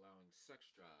 allowing sex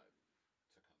drive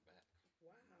to come back.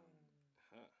 Wow.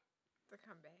 Huh. To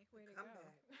come back. Way to Come go.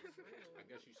 back. It's real. I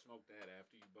guess you smoke that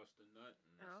after you bust a nut,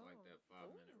 and that's like Oh. that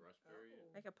 5-minute Ooh. rush period.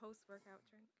 Oh. Like a post-workout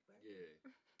drink. Yeah,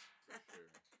 for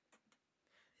sure.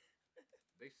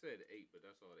 They said 8, but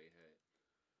that's all they had.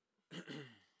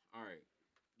 All right,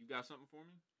 you got something for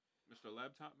me, Mr.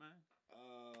 Laptop Man?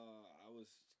 I was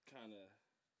kind of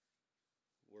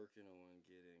working on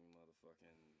getting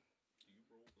motherfucking Do you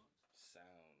roll blunts?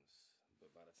 sounds, but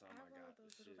by the time I I, roll got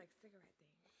those the little shit, like cigarette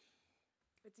things.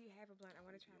 But do you have a blunt? I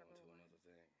want to try to on roll to one. another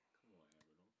thing. Come on, Amber,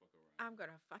 don't fuck around. I'm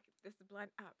gonna fuck this blunt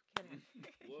up. Can I?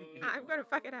 What? I'm gonna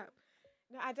fuck it up.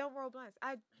 No, I don't roll blunts.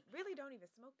 I really don't even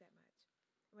smoke that much.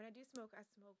 When I do smoke, I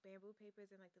smoke bamboo papers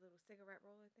and like the little cigarette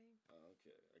roller thing. Oh,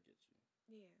 okay, I get you.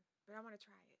 Yeah, but I want to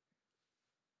try it.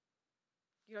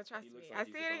 You don't trust He looks me. like I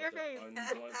he's see it in your about to face.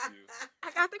 unblunt you. I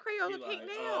got the Crayola He pink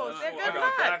like, nails. They're I good got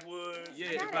luck. backwoods. Yeah,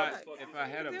 got if it. I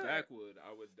had a Do it. backwood, I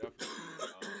would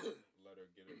definitely let her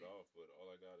get it off. But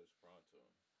all I got is pronto.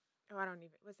 Oh, I don't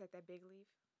even. What's that? That big leaf?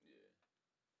 Yeah,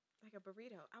 Like a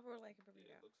burrito. I roll like a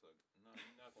burrito. yeah. It looks like no.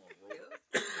 You're not gonna roll.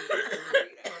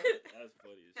 That's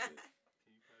funny as shit.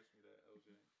 Can you pass me that,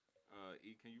 LJ?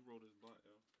 E, can you roll this blunt,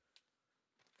 yo?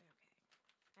 Okay.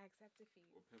 I accept defeat.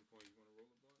 Or Pinpoint, you wanna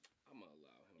roll a blunt? I'm gonna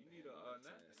allow him. You to need a handle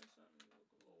that napkin task. or something. You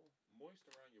look a little moist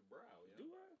around your brow. Yeah. Do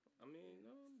I? I mean,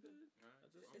 no, I'm good. Alright. I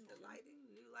just Is the lighting,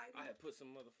 new lighting? I had put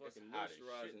some motherfucking It's hot as shit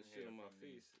moisturizing in shit here on my from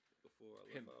these face. before I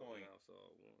left Pinpoint out. Now, so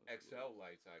XL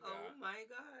lights I Oh got. my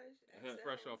gosh.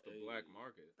 Fresh XL. off the black Hey.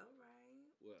 market. All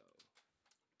right. Well,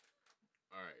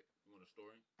 All right. You want a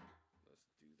story? let's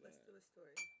do that. Let's do a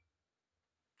story.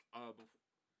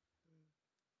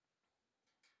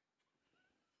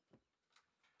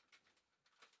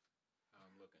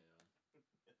 I'm looking, yo.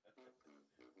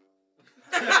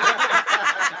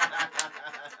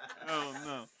 Oh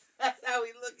no. That's how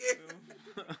we looking.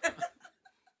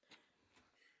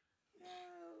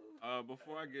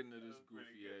 Before I get into this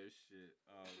goofy ass shit,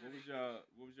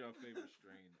 what was y'all favorite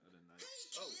strain of the night?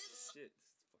 Oh shit!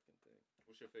 This fucking thing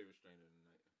What's your favorite strain of the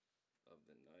night? of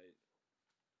the night.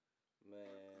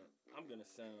 Man, I'm gonna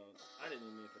sound. I didn't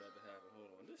even mean for that to happen.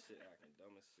 Hold on, this shit acting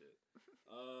dumb as shit.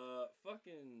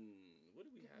 Fucking. What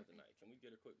did we have tonight? Can we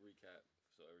get a quick recap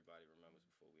so everybody remembers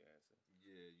before we answer?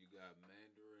 Yeah, you got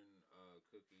Mandarin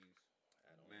cookies,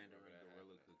 I don't Mandarin remember that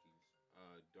Gorilla happening.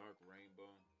 cookies, Dark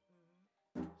Rainbow,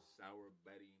 Sour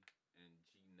Betty, and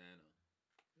G Nana.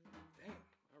 Damn,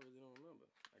 I really don't remember.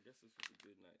 I guess this was a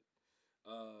good night.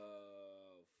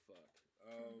 Fuck.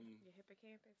 Your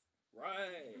hippocampus.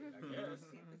 Right. I guess.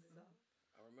 Campus is off.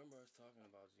 I remember us talking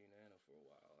about G Nana for a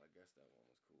while. I guess that one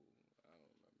was cool. I don't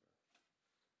remember.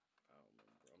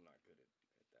 I'm not good at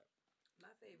that.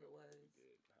 My favorite was Pretty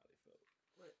good. How they felt.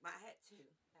 I had two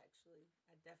actually.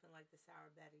 I definitely like the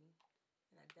Sour Betty,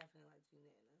 and I definitely like G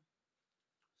Nana.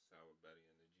 Sour Betty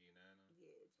and the G Nana.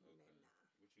 Yeah, G Okay. Nana.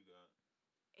 What you got?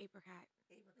 Apricot.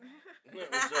 Apricot.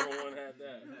 Whichever one had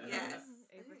that. Yes.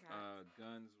 Apricot.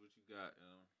 Guns. What you got?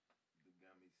 The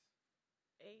gummies.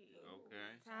 Hey. Okay.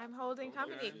 Time Holding Okay.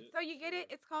 Company. Shit. So you get it?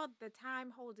 It's called the Time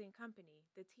Holding Company.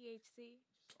 The THC.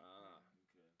 Ah.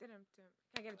 Okay.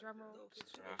 Can I get a drum roll? Little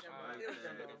picture Ah, of drum ah, roll. yeah, Little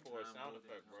drum looking roll. for a sound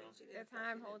effect, bro. She The didn't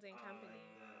Time fucking- Holding Company.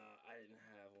 I didn't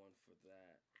have one for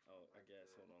that. Oh, I guess.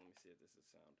 Hold on. Let me see if this is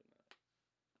sound or not.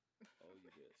 Oh, you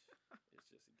bitch. It's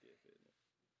just a GIF, isn't it?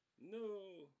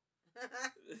 No.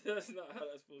 That's not how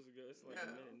that's supposed to go. It's like a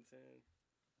No. minute and 10.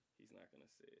 He's not going to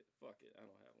say it. Fuck it. I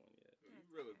don't have one yet. Yo, you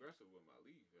real aggressive with my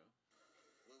leave, yo.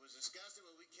 We was disgusted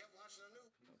when we kept watching the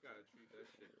news. You gotta treat that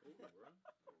shit cool, bro.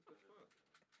 What the fuck?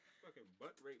 Fucking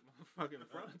butt rape motherfucking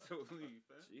fronto leave,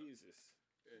 fam. Jesus.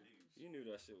 Yeah. You knew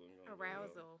that shit wasn't going to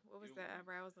Arousal. What was You- the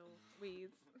arousal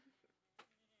weeds?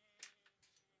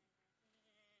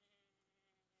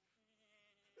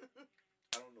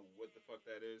 I don't know what the fuck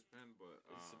that is, Pen, but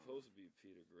It's supposed to be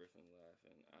Peter Griffin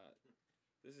laughing.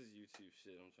 This is YouTube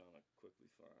shit I'm trying to quickly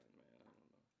find, man. I don't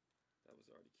know. That was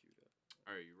already queued up.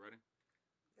 All right, you ready?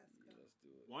 Let's go. Yeah, let's do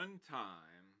it. One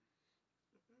time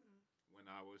Mm-mm. when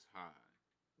I was high,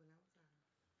 When I was out.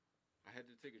 I had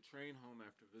to take a train home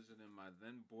after visiting my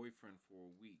then boyfriend for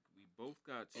a week. We both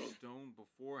got stoned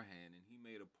beforehand, and he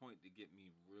made a point to get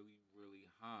me really, really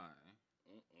high,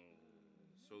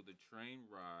 so the train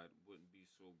ride wouldn't be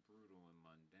so brutal and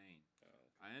mundane.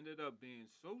 I ended up being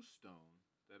so stoned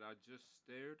that I just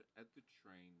stared at the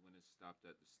train when it stopped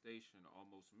at the station,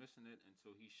 almost missing it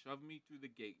until he shoved me through the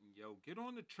gate and yelled, "Get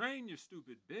on the train, you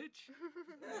stupid bitch!"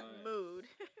 Mood.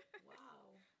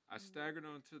 Wow. I staggered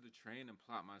onto the train and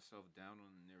plopped myself down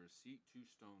on the nearest seat, too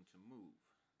stoned to move.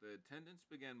 The attendants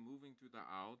began moving through the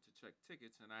aisle to check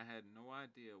tickets, and I had no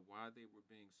idea why they were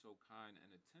being so kind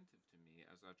and attentive to me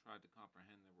as I tried to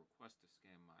comprehend their request to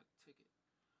scan my ticket.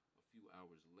 A few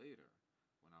hours later,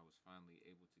 when I was finally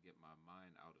able to get my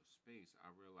mind out of space,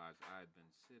 I realized I had been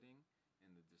sitting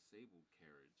in the disabled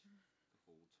carriage the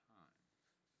whole time.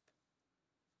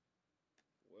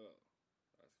 Well,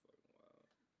 that's fucking wild.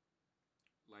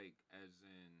 Like, as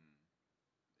in,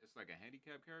 it's like a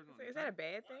handicap carriage on So the is that a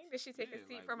train? bad thing? Did she take a Yeah,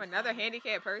 seat like, from what- another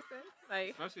handicapped person?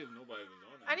 Like, Especially if nobody was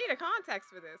on it. I need a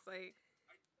context for this. Like,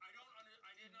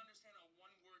 I didn't understand a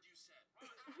one word you said.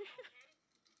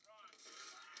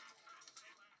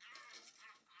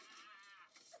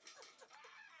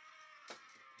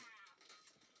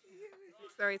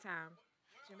 story time.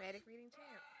 Dramatic reading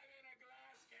champ.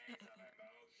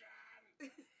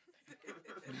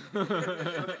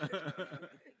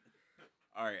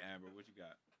 All right, Amber, what you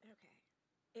got? Okay.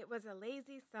 It was a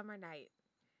lazy summer night.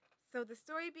 So the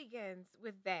story begins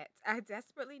with that I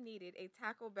desperately needed a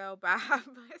Taco Bell Baja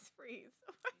Blast Freeze.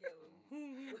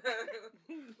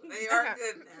 They are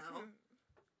good now.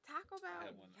 Taco I Bell?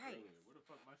 had one earlier. Yikes. Where the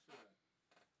fuck my shit at?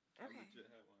 I Okay. legit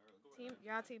had one earlier. Go Team, ahead.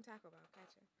 y'all team Taco Bell.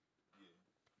 Gotcha.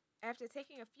 Yeah. After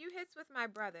taking a few hits with my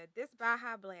brother, this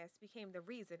Baja Blast became the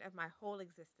reason of my whole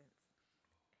existence.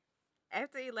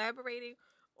 After elaborating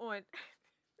on,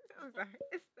 I'm sorry,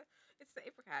 it's the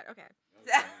apricot. Okay.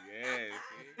 Yeah.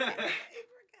 see?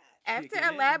 After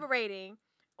Chicken elaborating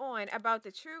on about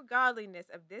the true godliness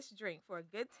of this drink for a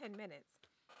good 10 minutes,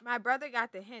 My brother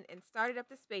got the hint and started up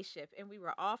the spaceship, and we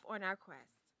were off on our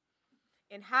quest.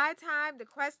 In high time, the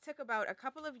quest took about a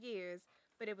couple of years,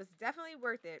 but it was definitely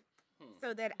worth it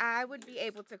so that I would be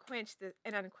able to quench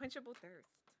an unquenchable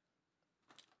thirst.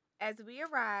 As we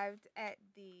arrived at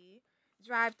the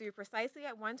drive-through precisely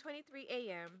at 1:23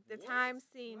 a.m., the time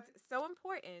seemed so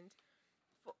important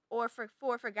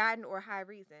for forgotten or high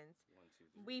reasons. 1, 2,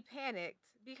 3. We panicked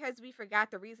because we forgot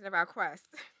the reason of our quest.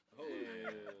 Oh,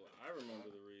 I remember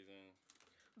the reason.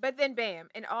 But then, bam,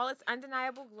 in all its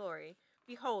undeniable glory,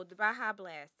 behold the Baja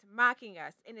Blast, mocking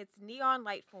us in its neon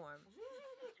light form.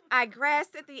 I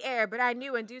grasped at the air, but I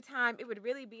knew in due time it would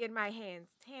really be in my hands,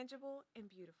 tangible and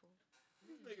beautiful.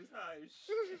 Niggas high as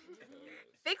shit.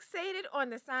 Fixated on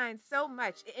the sign so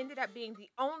much, it ended up being the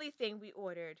only thing we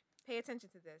ordered. Pay attention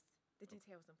to this. The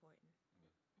detail is important.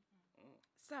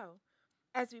 So,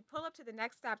 as we pull up to the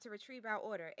next stop to retrieve our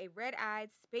order, a red-eyed,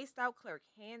 spaced-out clerk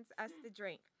hands us the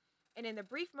drink. And in the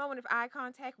brief moment of eye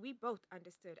contact, we both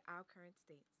understood our current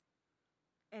states.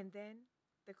 And then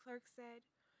the clerk said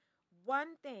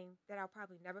one thing that I'll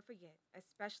probably never forget,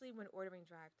 especially when ordering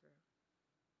drive-thru.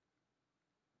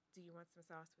 Do you want some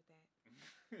sauce with that?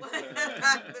 But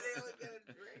they only got a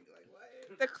drink. Like,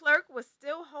 what? The clerk was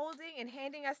still holding and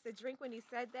handing us the drink when he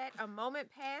said that. A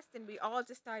moment passed and we all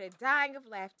just started dying of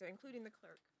laughter, including the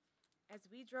clerk. As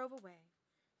we drove away.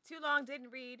 Too long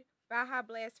didn't read. Baja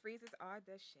Blast freezes are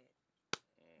the shit.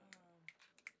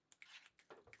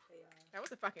 They are. That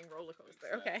was a fucking roller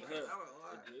coaster. Okay.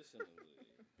 Additionally.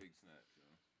 Big snaps, yo.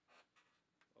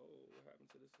 Oh, what happened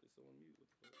to this? It's on mute.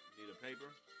 What the fuck? Need a paper?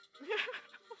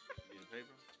 Need a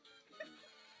paper?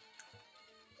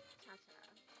 Cha-cha.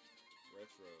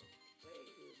 Retro. Wait.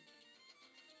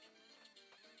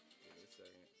 Give it a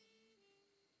second.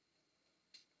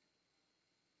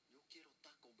 Yo quiero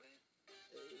Taco Bell.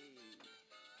 Hey.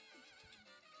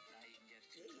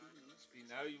 See,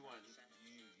 now you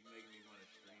making me want to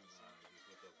streamline. Just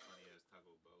look up funny ass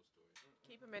Taco Bell story.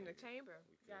 Keep them in the chamber.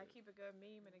 We You gotta could. keep a good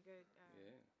meme and a good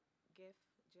Yeah, gif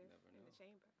Never in the know.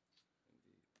 chamber.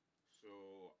 indeed.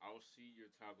 So I'll see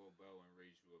your Taco Bell and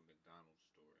raise you a McDonald's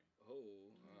story.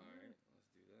 Oh, alright.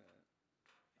 Let's do that.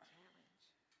 Challenge.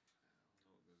 I don't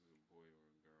know if this is a boy or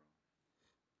a girl.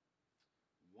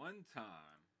 One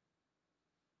time,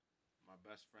 my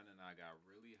best friend and I got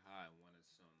really high and wanted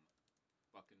some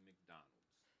fucking McDonald's.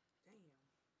 Damn.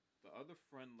 The other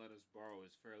friend let us borrow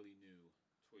his fairly new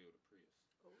Toyota Prius.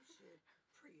 Oh shit.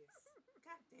 Prius.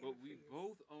 Goddamn. But we Prius.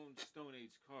 both owned Stone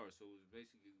Age cars, so it was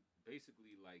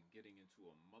basically like getting into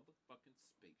a motherfucking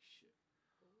spaceship.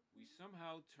 We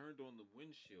somehow turned on the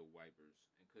windshield wipers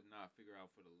and could not figure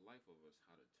out for the life of us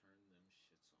how to turn them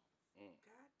shits off.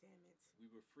 God damn it. We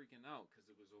were freaking out because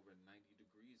it was over 90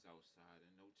 degrees outside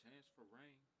and no chance for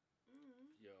rain.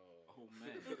 Mm-hmm. Yo. Oh,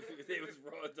 man. They was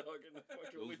raw dogging the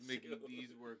fucking Those Mickey windshield.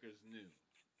 D's workers knew.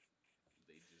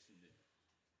 They just knew.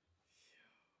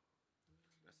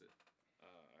 That's it.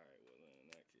 Alright, well then in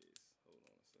that case, hold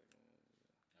on a second.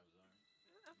 That was all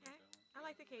right. Okay. I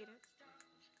like the cadence.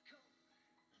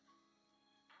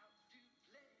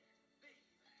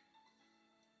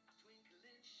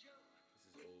 This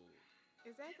is old.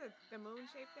 Is that the moon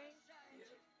shape thing?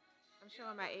 I'm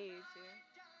showing my age, yeah.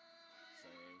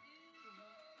 Same.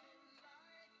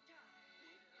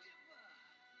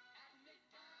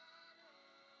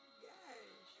 Yes.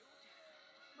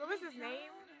 What was his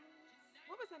name?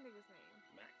 What was that nigga's name?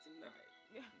 Mac tonight.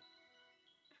 Yeah.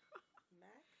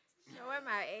 Mac. Showing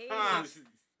my age. Ah. 80s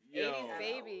Yo.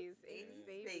 babies. 80s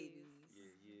 80s babies.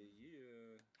 babies.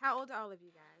 Yeah. How old are all of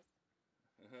you guys?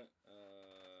 37.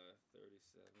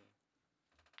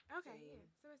 Okay, Same. yeah.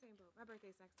 So we're same boat. My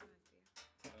birthday's next month, yeah.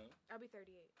 Huh? I'll be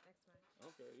 38 next month.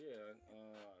 Okay, yeah.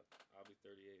 I'll be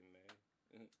 38 in May.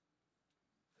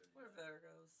 We're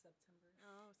Virgos, September.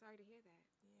 Oh, sorry to hear that.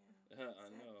 Yeah. I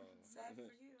know. Sad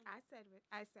for you. I said it.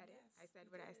 I said it. Yes, I said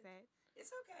you what I did. said.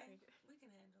 It's okay. We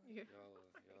can handle it. Yeah. Y'all are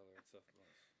a tough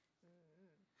bunch.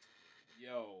 Mm-hmm.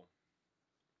 Yo.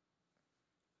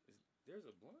 There's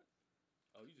a blunt?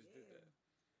 Oh, you just did Yeah. that.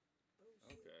 Oh,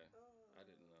 shit. Okay. Oh. I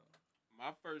didn't know.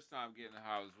 My first time getting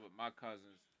high was with my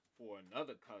cousins for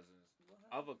another cousin's What?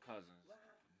 other cousins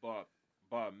What?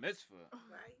 bar mitzvah,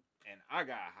 Right? and I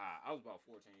got high. I was about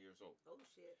 14 years old. Oh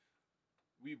shit.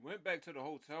 We went back to the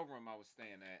hotel room I was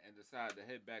staying at and decided to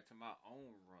head back to my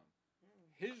own room.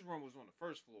 His room was on the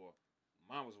first floor,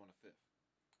 mine was on the fifth.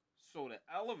 So the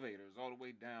elevator is all the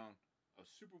way down a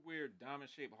super weird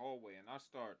diamond-shaped hallway, and I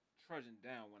start trudging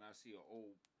down when I see an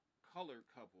old colored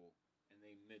couple in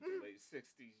they mid to late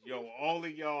 60s. Yo, all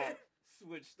of y'all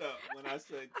switched up when I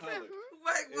said I said, color.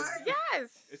 Wait, what? yes.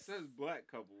 It says black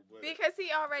couple, but Because he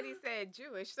already said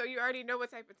Jewish, so you already know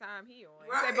what type of time he on.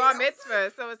 He Right, said bar I was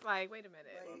mitzvah, so it's like, wait a minute.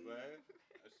 my bad.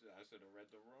 I should have read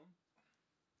the room.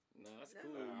 No, that's No.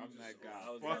 cool. I'm You that just- guy. I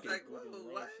was Fuck just it. Googling Whoa,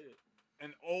 wrong what? shit.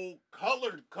 An old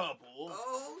colored couple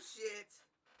Oh shit.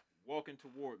 walking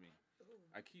toward me. Ooh.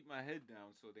 I keep my head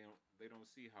down so they don't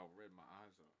see how red my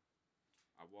eyes are.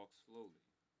 I walk slowly,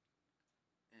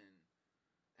 and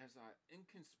as I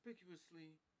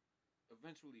inconspicuously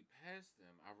eventually pass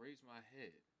them, I raise my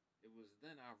head. It was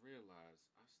then I realized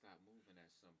I stopped moving at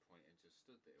some point and just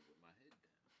stood there with my head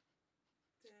down.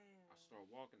 Damn. I start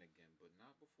walking again, but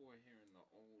not before hearing the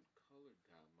old colored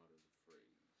guy mutter the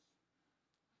phrase,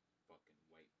 "Fucking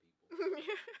white people."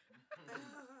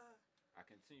 I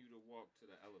continue to walk to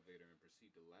the elevator and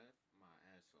proceed to laugh my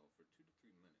ass off for 2 to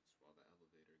 3 minutes while the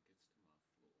elevator gets to my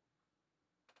floor.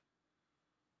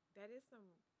 That is some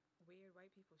weird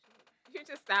white people shit. You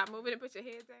just stop moving and put your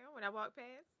head down when I walk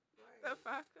past. The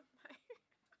fuck? I'm like,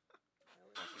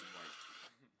 Fucking white.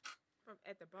 from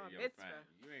at the bar Hey, yo, mitzvah. fam,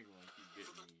 you ain't gonna keep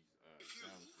getting these If you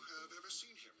sounds. have ever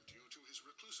seen him due to his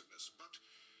reclusiveness, but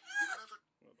you never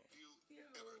feel Yo,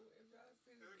 ever. if y'all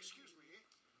see this. Excuse me.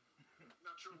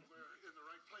 Not sure we're in the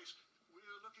right place.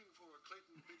 We're looking for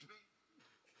Clayton Bigsby.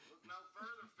 Look no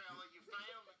further, fella. You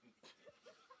found me.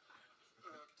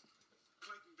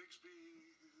 Clayton Bigsby,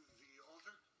 the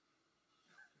author.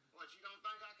 What, you don't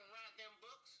think I can write them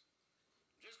books?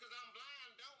 Just because I'm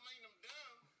blind don't mean I'm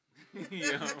dumb.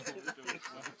 Yo, what the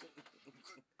fuck?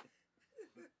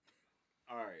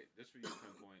 Alright, this for you,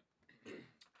 Pinpoint.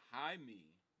 High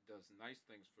me does nice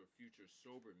things for future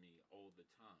sober me all the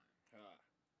time.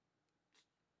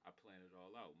 I plan it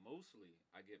all out. Mostly,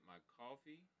 I get my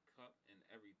coffee, cup, and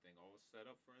everything all set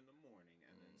up for in the morning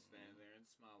and then stand there and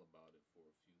smile about it for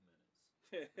a few minutes.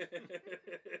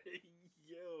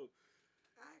 Yo,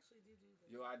 I actually do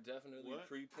that. yo, I definitely What?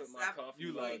 pre-put I my stopped coffee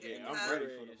You mug like in it. the I'm cup. ready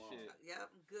tray for and tomorrow. shit. Yep,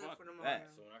 I'm good Fuck for the that. morning.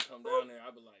 So when I come down there,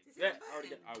 I'll be like, Just "Yeah, hit the I already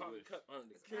got button. the I coffee wish. cup under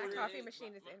the My My Keurig." coffee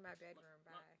machine is in my bedroom.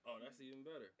 Bye. Oh, that's even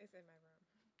better. It's in my room.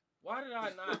 Why did I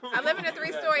not? I live in a do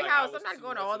that? 3-story Like, I house. was I'm not too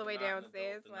going much all of the way an adult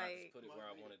downstairs, to not just like- put it where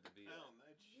I wanted to be. Yeah,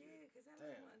 because I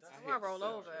Damn, don't want that's I to. want to hit roll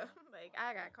sucks, over. yo. Like, I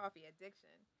got coffee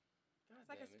addiction. God It's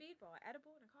like a damn it. speedball.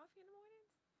 Edible and a coffee in the mornings?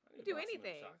 I need do to buy some of them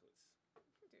anything. chocolates.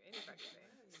 You can do any fucking thing.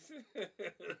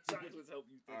 Chocolates help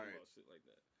you think Alright. about shit like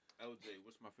that. LJ,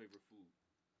 what's my favorite food?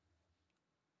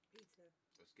 Pizza.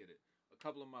 Let's get it. A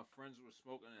couple of my friends were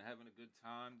smoking and having a good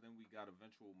time. Then we got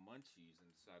eventual munchies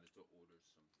and decided to order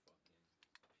some fucking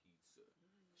pizza.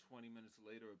 20 minutes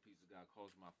later, a pizza guy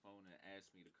calls my phone and asks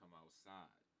me to come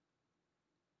outside.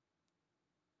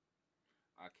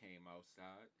 I came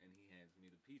outside and he hands me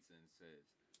the pizza and says,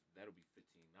 "That'll be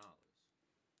 $15."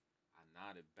 I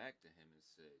nodded back to him and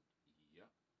said,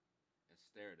 "Yup," and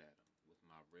stared at him with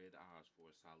my red eyes for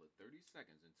a solid 30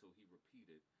 seconds until he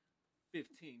repeated,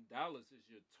 $15 is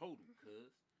your total,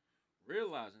 cuz.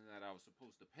 Realizing that I was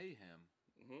supposed to pay him,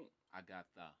 I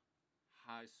got the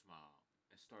high smile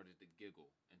and started to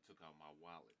giggle and took out my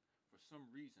wallet. For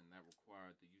some reason, that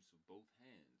required the use of both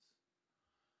hands,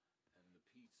 and the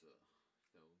pizza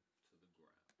fell to the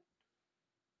ground.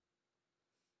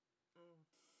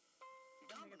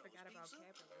 Nigga forgot about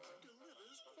capitalism.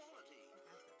 delivers quality.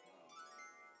 That's a pig.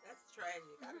 That's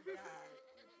tragic. I'd have died.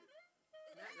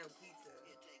 Not no pizza.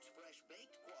 It takes fresh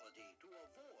baked quality to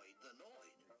avoid the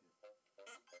Noid.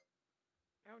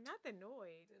 Oh, not the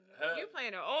Noid. Huh. You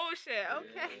playing the old shit.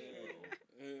 Okay.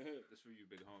 Yeah. This for you,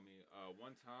 big homie.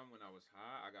 One time when I was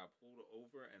high, I got pulled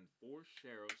over and 4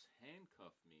 sheriffs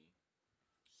handcuffed me,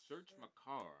 searched my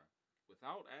car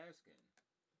without asking,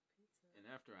 and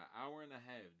after an hour and a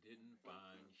half, didn't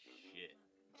find shit.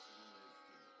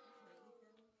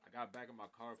 I got back in my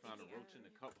car, found a roach in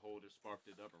the cup holder, sparked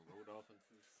it up, and rode off into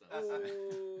the sunset.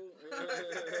 Oh,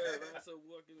 that's a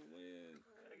fucking win.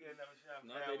 I get another shot.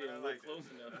 Not they didn't look close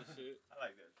enough and shit. I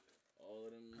like that shit. All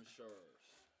of them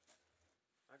sheriffs.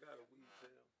 I got a weed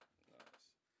sale.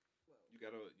 Nice. You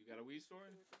got a weed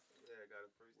story? Yeah, I got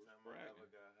a first time I bragging? ever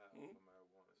got high Mhm. off of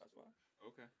marijuana. That's store. fine.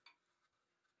 Okay.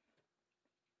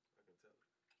 I can tell it.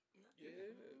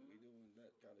 Yeah, we doing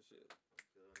that kind of shit. I'm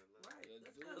feeling the love. Right. Let's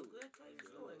Let's do go. it. Good I'm crazy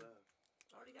feeling story. the love.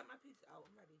 Already got my pizza out.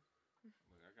 I'm ready.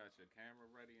 Look, I got your camera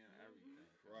ready and everything.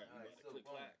 Right, you Alright, about to so click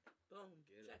boom. clack. Boom.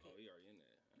 Get it. Check Oh, it. he already in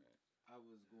there. All right. I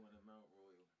was going to Mount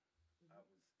Royal. I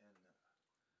was in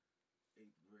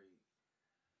 8th grade.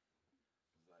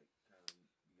 It was like kind of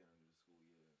beginning of the school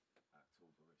year,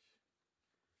 Octoberish.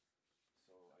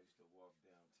 So I used to walk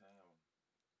downtown.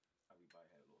 Everybody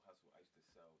had a little hustle. I used to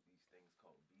sell these things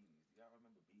called beaties. Do y'all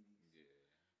remember beaties? Yeah.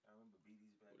 I remember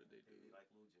BDs back What in did the they day, do? like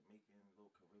little Jamaican,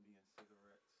 little Caribbean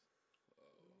cigarettes. So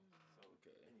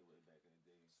Okay. anyway, back in the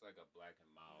day, It's like a black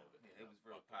and mild. yeah, and it a was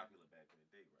real fucking popular back in the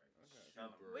day, right? Okay. Tell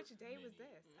 'em. super Which day was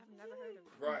mini. this? I've never heard of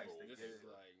it. Right. They This did. is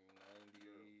like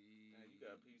 90. Man, you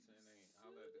got pizza and ain't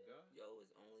holla at the guy? Yo,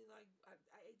 it's only like I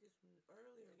ate this from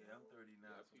earlier. Yeah, I'm yo. 39,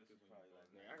 Yeah, so this because is when probably you like.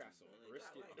 Man, I got some Only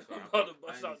brisket. got, like, I'm about to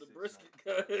bust out the 96, brisket,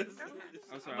 cuz.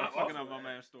 I'm sorry, not I'm fucking up offering my that.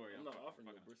 man's story. I'm not offering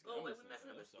you a brisket. Go I'm away, listening we messing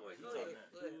to up that. the story. I'm Go sorry. ahead, You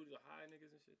talking go about ahead. food, the high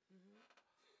niggas and shit.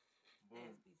 Boom.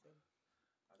 Ass pizza.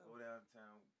 I go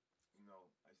downtown, you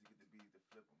know, I used to get the beat to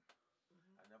flip them.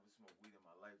 Mhm. I never smoked weed in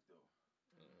my life though.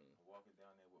 Mm-hmm. I'm walking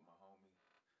down there with my homie.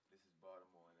 This is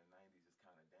Baltimore in the 90s. It's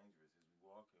kind of dangerous as we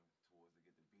walking towards to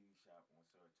get the beanie shop on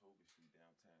Saratoga Street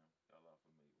downtown. Y'all are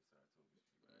familiar with Saratoga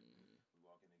Street, right? Mm-hmm. We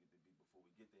walking to get the beat. Before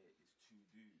we get there, it's two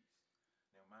dudes.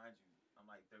 Now, mind you, I'm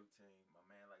like 13. My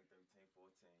man like 13,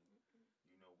 14.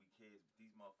 You know, we kids. But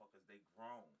these motherfuckers, they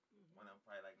grown. Mhm. One of them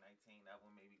probably like 19. That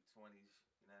one maybe 20s.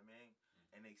 You know what I mean?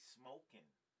 And they smoking.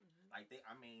 Mhm. Like they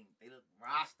look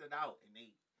rostered out and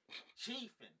they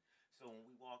chiefing. So when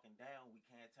we walking down, we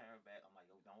can't turn back. I'm like,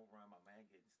 yo, don't run. My man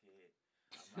getting scared.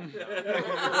 I'm like, yo.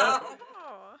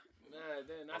 Oh. Nah,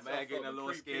 then My that's man getting a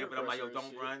little scared, but I'm like, yo,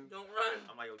 don't run. Don't run.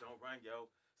 I'm like, yo, don't run, yo.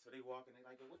 So they walking, they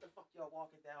like, yo, what the fuck y'all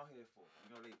walking down here for?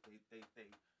 You know, they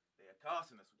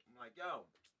accosting us. I'm like, yo.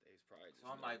 They's probably just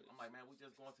So I'm like, man, we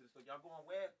just going to the store. Y'all going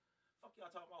where? Fuck y'all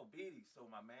talking about beaties. So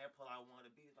my man pull out one of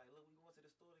the beaties, like, look, we going to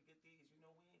the store to get these. You know,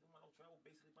 we ain't doing no trouble,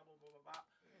 basically, blah, blah, blah, blah, blah.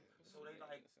 So they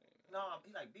like, no, he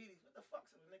like, beaties, what the fuck?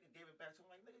 So the nigga gave it back to him,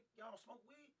 like, nigga, y'all don't smoke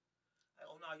weed? Like,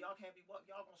 oh, no, y'all can't be, what?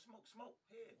 Y'all gonna smoke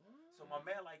here. So my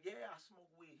man like, yeah, I smoke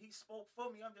weed. He spoke for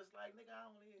me. I'm just like, nigga, I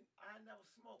never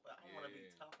smoke, but I want to be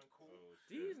Yeah. tough and cool. Oh,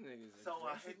 These shit. niggas. So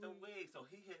I hit the aggressively weed, so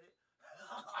he hit it.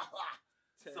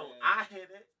 So tag. I hit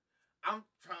it. I'm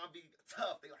trying to be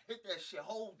tough. They like, hit that shit,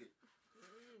 hold it.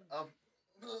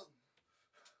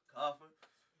 Coughing.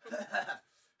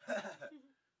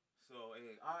 So,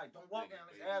 hey, all right, don't walk down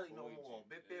this alley no more.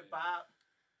 Bip, bip, bop.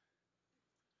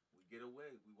 We get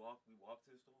away. We walk to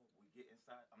the store. We get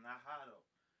inside. I'm not high though.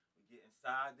 We get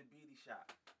inside the beanie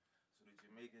shop. So the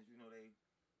Jamaicans, you know, they,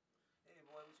 hey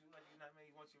boy, what you want? You know what I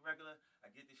mean? You want your regular?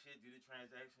 I get the shit, do the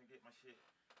transaction, get my shit.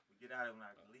 We get out of it. When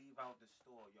I leave out the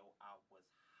store, yo, I was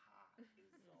high as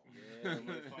all. Yeah,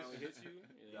 when it finally hits you.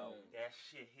 Yo, Yeah. that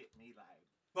shit hit me like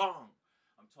boom.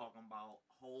 I'm talking about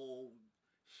whole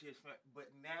shit.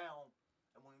 But now,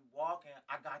 and when we walking,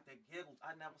 I got the giggles.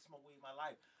 I never smoked weed in my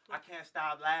life. I can't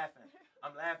stop laughing.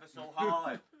 I'm laughing so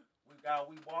hard.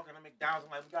 We walking to McDonald's.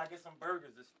 I'm like, we gotta get some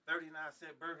burgers. It's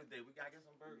 39-cent burger day. We gotta get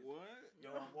some burgers. What?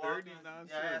 Yo, I'm walking.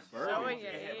 39-cent Yes, burger. Oh, yo,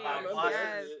 yeah, hit yeah, by yeah.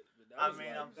 buses. Yes. I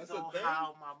mean, I'm that's so a thing? high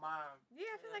on my mind.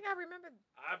 Yeah, I feel like I remember.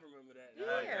 I remember that.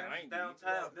 Yeah. I ain't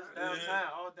Downtown. This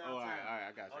downtown. All downtown. Oh, all right,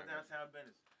 I got you. All I got you. downtown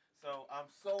business. So I'm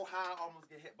so high, I almost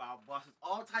get hit by buses.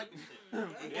 All type of shit.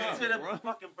 We Yeah, get to the bro.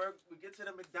 fucking burger. We get to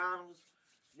the McDonald's.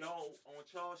 Yo, on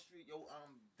Charles Street. Yo,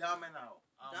 I'm dumbing out.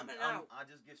 Dumbing out. I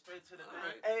just get straight to the All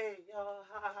thing. right. Hey, yo,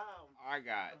 hi. I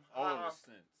got all the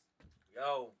sense.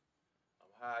 Yo, I'm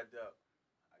highed up.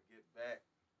 I get back.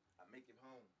 I make it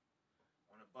home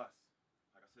on a bus.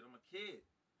 Like I said, I'm a kid.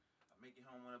 I make it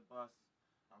home on a bus.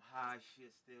 I'm high as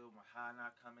shit still. My high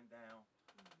not coming down.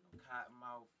 I'm cotton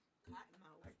mouth.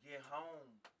 Cottonmouth. I get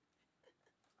home.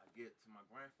 I get to my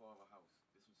grandfather's house.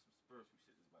 This was some spiritual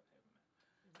shit that's about to happen now.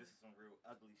 This is some real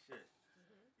ugly shit.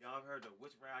 Y'all have heard the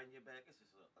witch ride in your back? It's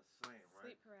just a slam,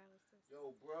 right? Sleep paralysis.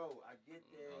 Yo, bro, I get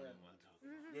I don't there. even want to talk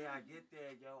about it. Yeah, I get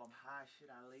there, yo. I'm high as shit.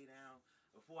 I lay down.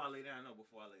 Before I lay down,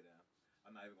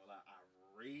 I'm not even gonna lie. I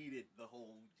raided the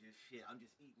whole just shit. I'm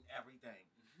just eating everything.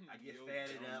 I get Yo,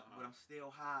 fatted dumb up, but I'm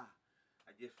still high.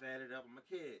 I get fatted up. I'm a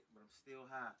kid, but I'm still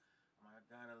high. I'm like, I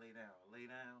gotta lay down. I lay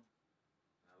down.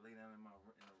 And I lay down in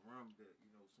a room that,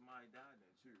 you know, somebody died in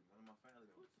too. One of my family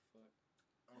members. What the fuck?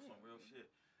 On some real shit.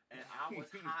 And I was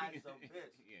high as a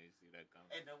bitch. Yeah, you see that coming.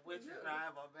 And the witch is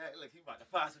not in my back. Look, he about to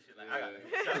find some shit. Like, I got to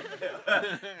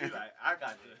Yeah. He's like, I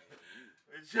got to.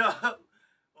 Yo.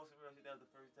 On some real shit, that was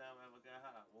the first time I ever got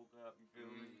high. I woke up, you feel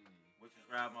me? Witch was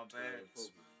riding my back.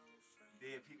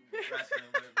 Dead people was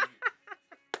wrestling with me.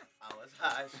 I was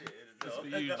high as shit. That's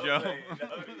for you, Joe.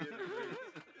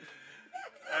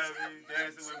 I mean,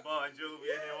 dancing with Bon Jovi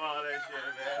and all that shit,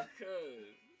 man.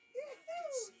 Cuz,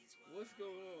 what's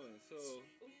going on? So,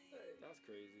 that's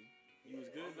crazy. You was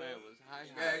good, Man man. was high.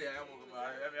 Yeah, I'm talking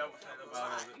about it. I mean, I was thinking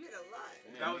about it. You hit a lot.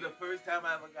 That was the first time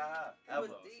I ever got high. It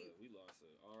was Ever. deep. We lost a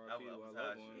That RIP to was our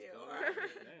high loved ones. shit. cuz. Yeah, alright.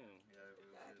 Damn. Yeah,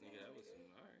 Nigga, that was some,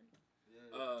 alright.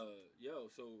 yeah. Yo,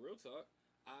 so real talk.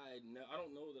 I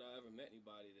don't know that I ever met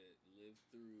anybody that lived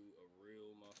through a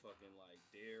real motherfucking like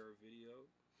dare video.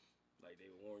 Like they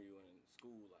warn you in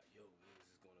school, like, yo, niggas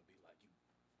is gonna be like,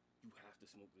 you have to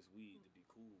smoke this weed to be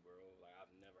cool, bro. Like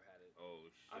I've never had it. Oh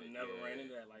shit. I've never yeah. ran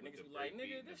into that. Like With niggas the be like, breakbeat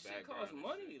nigga, in the this shit costs background and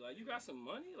money. shit. Like you got some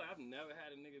money. Like I've never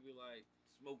had a nigga be like,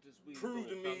 Smoke this weed. prove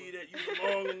to little me fella. that you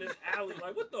belong in this alley.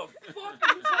 Like what the fuck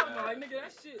are you talking about? Like nigga,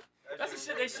 that shit. That's the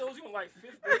shit they showed you in like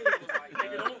 5th grade. It was like,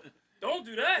 nigga, don't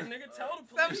do that, nigga. Tell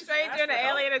the Some police. stranger ask in an for help.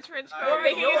 alley in a trench coat Alright,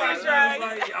 making Yo, you I do was drugs.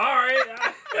 like, all right.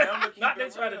 I'ma keep Not they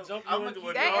it try to real. jump you I'ma into keep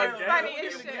a it That yard is real. gang. funny Look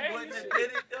as at the shit. gang Wouldn't shit. have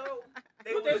did it though.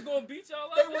 What they was gonna beat y'all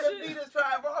They up would and have shit? beat us,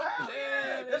 try, bro. Hell Yeah,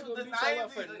 yeah. they This was was the gonna beat y'all up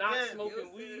 90s for again. not smoking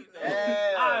weed. Though.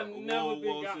 Yeah. I've never been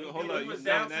Whoa, got. so, beat hold up. on, We you was saying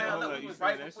that? downtown, Hold look, on, we you was saying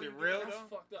right that before shit you real get That's though?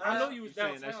 fucked up. Huh? I know you You was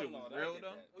saying downtown. that shit and all was that. I real get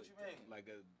though? that. What you mean? Like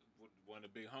one of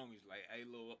the big homies, like, hey,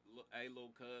 little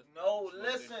cuz. No, smoke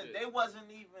this listen, shit. they wasn't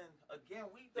even. Again,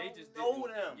 we They don't just know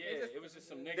didn't. them. Yeah, it was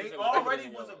just some niggas. They that was already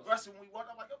bigger than was y'all. aggressive when we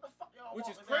walked. I'm like, yo, the fuck y'all Which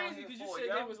is walking down crazy here because you for,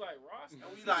 said yo? they was like Ross. And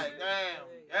we like, damn.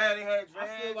 Yeah, they had dreads.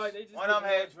 I feel like they just One of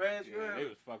them had didn't dreads. Yeah, Yeah, they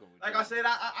was fucking with like you. I said,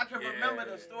 I can remember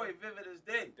the Yeah. story vivid as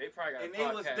day. They probably got And a they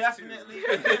was podcast, definitely.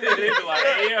 too. they be like,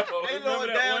 hey, yo, They remember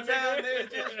know that one downtown nigga?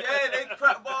 niggas just they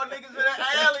crap ball niggas in that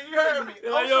alley. You heard me?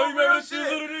 They're like, I'm yo, so you remember real the two shit.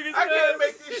 little niggas? I can't man?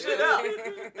 make this shit up.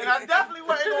 And I definitely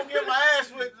wasn't gonna get my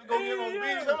ass whipped to go get on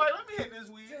beats. I'm like, let me hit this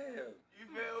weed. Damn. You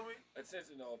feel me?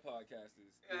 Attention to all podcasters.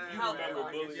 Yeah, If you yeah, remember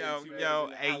yeah. bullying Yo, two yo, niggas in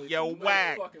the hey, alley, yo, for no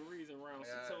whack. fucking reason around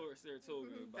Yeah.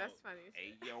 Saratoga about That's funny.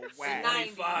 Hey, yo, The whack.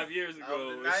 25 years ago. Oh,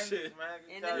 the and 90s, shit. man.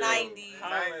 In Tell the you, 90s.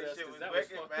 Holler at us, shit 'cause was that was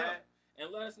wicked, fucked man. up. And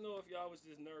let us know if y'all was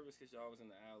just nervous because y'all was in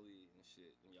the alley and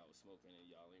shit and y'all was smoking and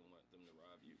y'all didn't want them to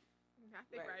rob you. I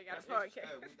think Right. I got a That's podcast.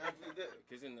 Yeah, we definitely did.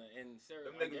 Because in Sarah,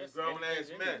 Them I niggas guess was grown ass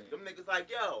anything's men. anything. Them niggas like,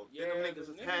 yo. Yeah, Then them niggas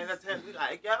them was paying niggas- attention. We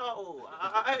like, yo,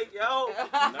 alright, yo.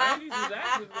 90s was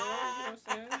active, bro. You know what I'm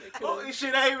saying? They Oh, could've- this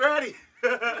shit ain't ready. You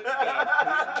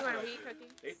want a weed cookie?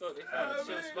 They thought they found a Oh,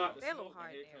 chill man. spot to They're a little smoke, and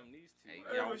hard here now. come these two. Hey,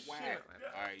 Oh, yo, shit. whack.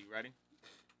 All right, you ready?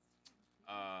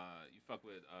 You fuck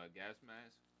with gas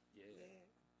mask? Yeah.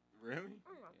 Really?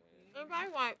 Anybody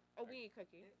want a weed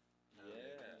cookie?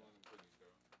 Yeah.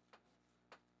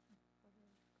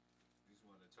 You just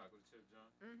want a chocolate chip, John?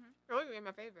 Mm-hmm. Those are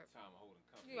my favorite. Tom Holding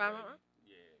Company. You got baby. one?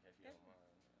 Yeah, if you don't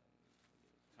mind.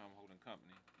 Tom Holding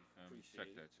Company. You feel me?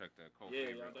 Appreciate it. Check that. Yeah,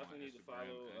 favorite y'all on definitely need to Instagram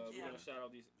follow. and We're Yeah. gonna shout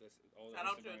out all the Shout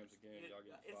out to Instagrams again. your Y'all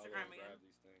get to follow Instagram and again. grab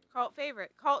these things. Cult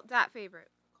favorite. Cult dot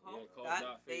favorite. Yeah, call Dot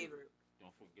dot favorite.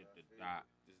 Don't forget the dot.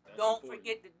 That's Don't important.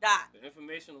 forget the dot. The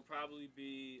information will probably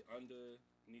be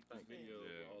underneath this video Yeah.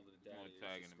 with all of the You wanna data.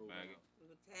 tag in the bag. We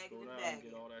will tag Scroll in the down bag. and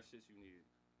get all that shit you need.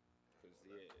 Cause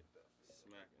yeah,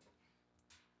 smacking.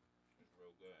 It's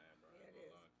real good, Amber. Yeah, it I ain't is.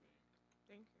 gonna lie to you.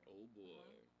 Thank you. Oh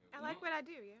boy. I like what I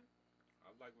do, yeah. I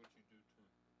like what you do too.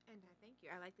 And I thank you.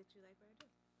 I like that you like what I do.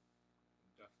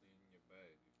 Definitely in your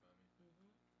bag. You feel me?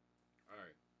 Mhm. All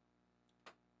right.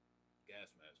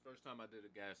 Gas mask. First time I did a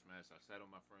gas mask, I sat on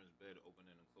my friend's bed, opened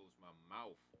it and closed my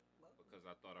mouth because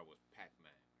I thought I was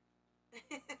Pac-Man.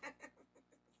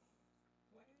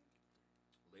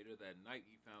 Later that night,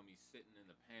 he found me sitting in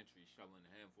the pantry shoveling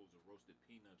handfuls of roasted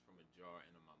peanuts from a jar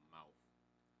into my mouth.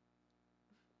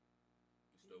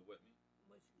 You still with me?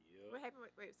 Yeah. What happened?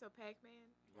 Wait, so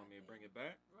Pac-Man? You want me to bring it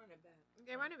back? Run it back.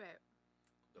 Okay, run it back.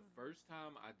 The first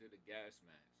time I did a gas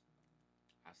mask,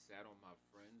 I sat on my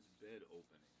friend's bed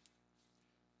opening.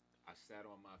 I sat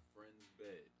on my friend's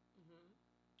bed,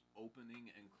 opening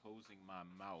and closing my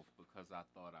mouth because I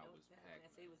thought I was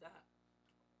Pac-Man. Pac-Man. He was out.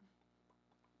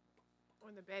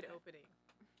 On the bed opening.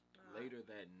 Later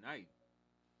that night,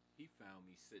 he found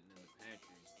me sitting in the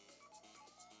pantry.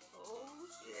 Oh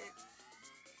shit.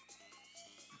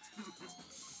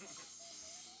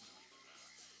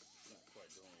 Not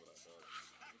quite doing what I thought.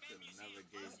 Should never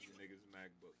gave you niggas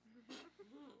MacBook.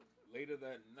 Later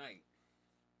that night,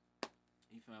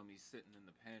 he found me sitting in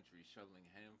the pantry shoveling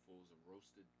handfuls of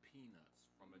roasted peanuts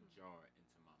from a jar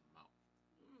into my mouth.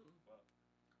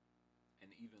 And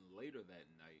even later that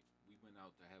night, we went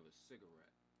out to have a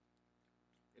cigarette.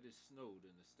 It had snowed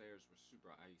and the stairs were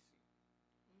super icy.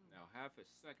 Now, half a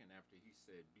second after he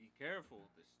said, "Be careful,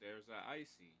 the stairs are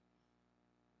icy,"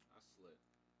 I slip,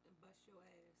 And bust your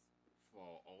ass.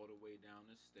 fall all the way down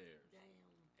the stairs,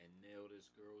 Damn. and nail this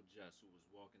girl Jess who was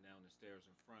walking down the stairs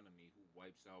in front of me, who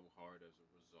wipes out hard as a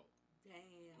result.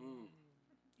 Damn.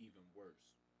 Even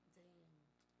worse, Damn.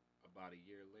 about a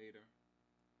year later,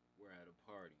 we're at a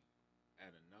party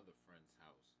at another friend's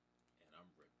house, and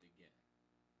I'm ripped again.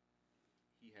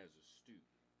 He has a stoop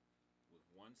with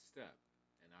one step,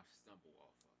 and I stumble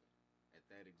off of it. At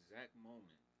that exact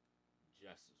moment,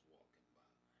 Jess is walking by,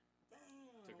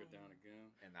 Damn. Took her down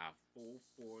again. and I full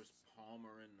force palm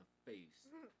her in the face,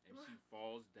 and she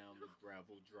falls down the gravel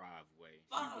horrible driveway.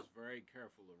 She was very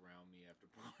careful around me after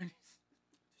parties.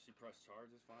 Did she press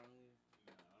charges finally?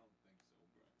 Nah, I don't think so,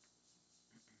 bro.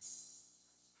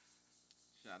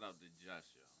 Shout out to Josh,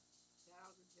 y'all. Shout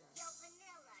out to Josh. Yo,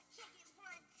 Vanilla, kick it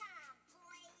one time,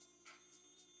 boy.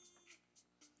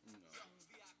 You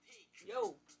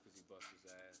know, Yo. because he bust his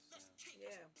ass.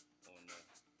 Yeah.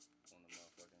 On the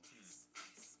motherfucking.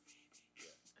 Yeah.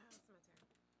 Oh, it's my turn.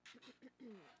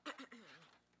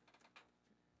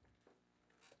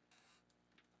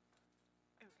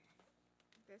 Okay.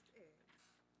 This is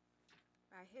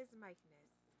by His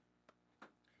Mikeness.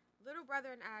 Little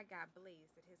brother and I got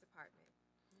blazed at his apartment.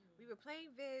 We were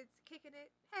playing vids, kicking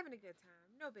it, having a good time.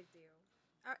 No big deal.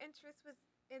 Our interest was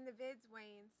in the vids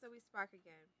wane, so we spark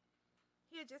again.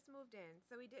 He had just moved in,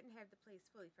 so he didn't have the place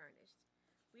fully furnished.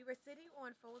 We were sitting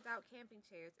on fold-out camping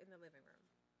chairs in the living room,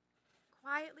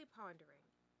 quietly pondering.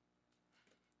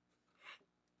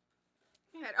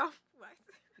 At all, what?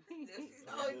 She's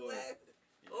always boy. laughing.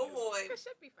 Oh boy. It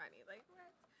should be funny. Like,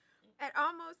 what? At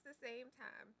almost the same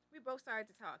time, we both started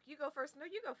to talk. You go first. No,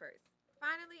 you go first.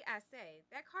 Finally, I say,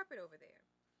 that carpet over there.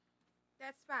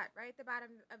 That spot right at the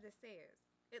bottom of the stairs.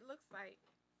 It looks like.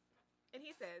 And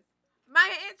he says,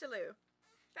 Maya Angelou.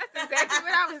 That's exactly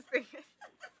what I was thinking.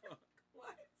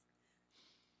 What?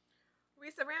 We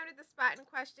surrounded the spot in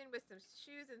question with some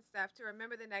shoes and stuff to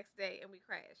remember the next day, and we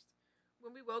crashed.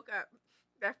 When we woke up,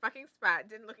 that fucking spot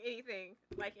didn't look anything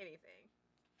like anything.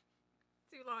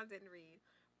 Too long didn't read.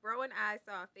 Bro and I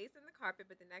saw a face in the carpet,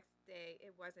 but the next day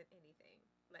it wasn't anything.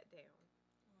 Let down.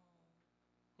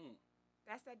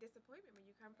 That's that disappointment when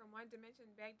you come from one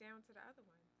dimension back down to the other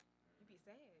one. You be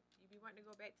sad. You be wanting to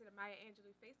go back to the Maya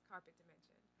Angelou face carpet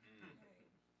dimension.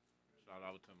 Shout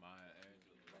out to Maya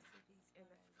Angelou. Rest in peace. And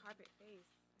the carpet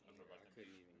face. I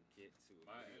couldn't even get to it.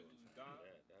 Maya Angelou died?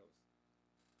 That was.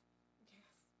 Yes.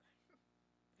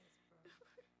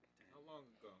 How long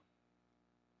ago?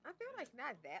 I feel like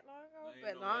not that long ago, Ain't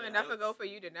but no long way. enough ago for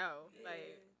you to know. Yeah.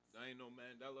 Like, There ain't no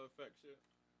Mandela effect shit.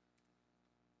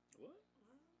 What?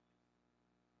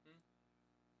 no.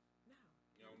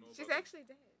 You don't know She's about actually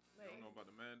dead. You Like, don't know about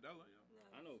the Mandela, yo? No.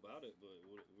 I know about it, but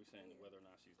we're saying whether or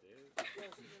not she's dead.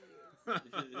 Yeah, she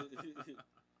really is.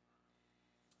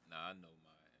 Nah, I know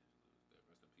Maya Angelou is dead.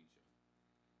 Rest in peace, yo.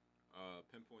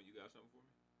 Pinpoint, you got something for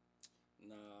me?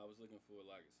 Nah, I was looking for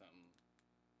like some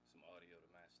audio to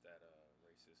match that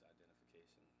racist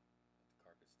identification of the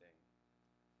carpet stain,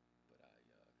 but I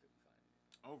couldn't find it.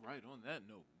 All right, on that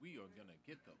note, we are going to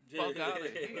get the Yeah. fuck out of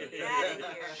here. Get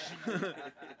outta here.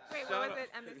 wait, what was it?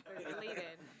 I missed the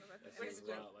lead-in. What was it? It was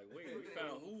wild. Like, wait, we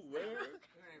found who? Where?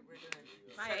 Alright, we're gonna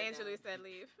Maya shut it Angelou down. said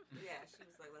leave. Yeah, she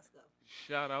was like, let's go.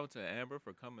 Shout out to Amber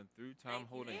for coming through. Tom Thank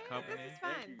you. Holding Yeah, Company. this is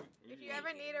fun. Thank you. If you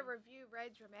ever need a review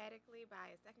read dramatically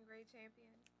by a second grade champion,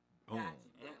 Boom. Got you.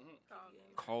 Yeah. Mhm. call Yeah.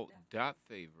 me. Cult dot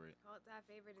favorite. Cult dot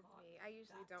favorite is me. I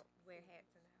usually don't wear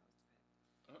hats in the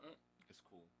house, It's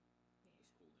cool. but It's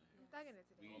cool in I'm here. thugging it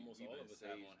today. Almost We've all been of us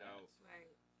have on saged out hats.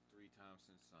 Right. 3 times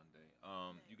since Sunday.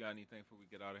 You got anything before we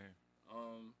get out of here?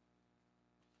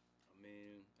 I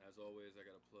mean, as always, I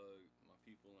gotta plug my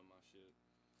people and my shit.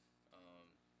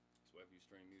 So wherever you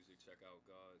stream music, check out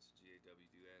Gods,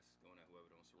 GAWDS, going at Whoever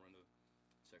Don't Surrender.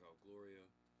 Check out Gloria.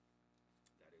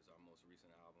 That is our most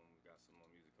recent album. We got some more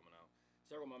music coming out.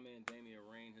 Check out my man Damian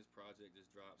Rain. His project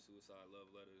just dropped, Suicide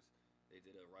Love Letters. They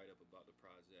did a write-up about the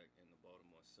project in the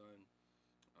Baltimore Sun.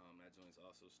 That joint's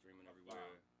also streaming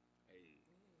everywhere. Hey,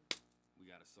 we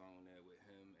got a song on there with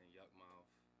him and Yuckmouth.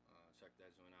 Check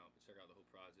that joint out. But check out the whole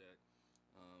project.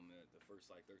 The first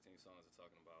like 13 songs are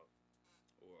talking about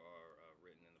or are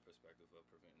written in the perspective of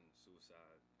preventing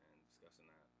suicide and discussing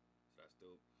that. So that's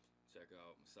dope. Check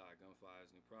out Messiah Gunfire's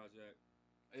new project.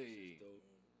 Hey. Shit's dope.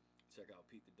 Check out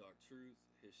Pete the Dark Truth.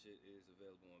 His shit is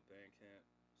available on Bandcamp.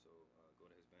 So go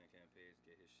to his Bandcamp page,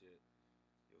 get his shit.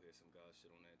 You'll hear some God shit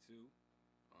on there too.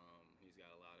 He's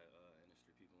got a lot of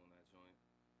industry people on that joint.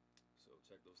 So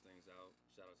check those things out.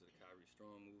 Shout out to the Kyrie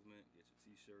Strong movement. Get your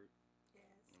t-shirt. Yes.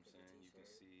 You know what I'm get saying? the You can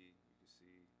t-shirt.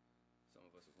 see some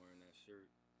of us are wearing that shirt.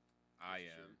 I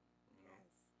This am. shirt, you know? Yes.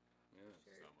 Yeah.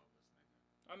 Sure. Some of us,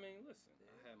 nigga. I mean, listen,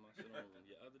 I had my shit on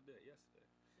the other day, yesterday.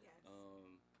 Yes.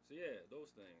 So yeah,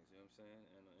 those things, you know what I'm saying?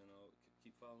 And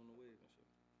keep following the wave and shit.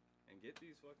 And get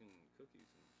these fucking cookies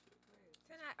and shit. Right.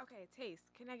 Tonight, okay, taste.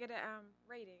 Can I get a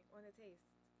rating on the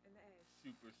taste and the edge?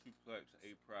 Super suplex,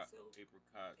 apricot, So-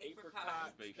 apricot,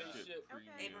 Apricot. spaceship, Spaceship.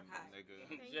 premium, Apricot. nigga.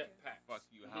 Thank you. Jetpack. Fuck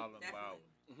you, hollering about.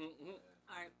 Definitely.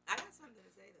 All right, I got something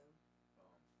to say though.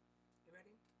 You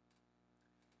ready?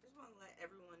 Just want to let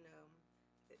everyone know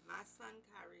that my son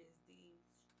Kyrie is the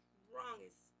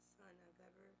strongest son I've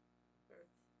ever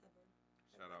birthed, ever.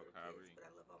 Shout out I've ever Kyrie. Kids, but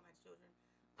I love all my children.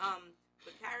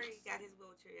 But Kyrie got his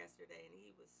wheelchair yesterday, and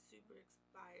he was super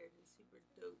inspired and super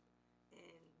dope,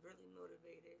 and really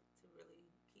motivated to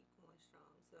really keep going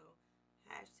strong. So,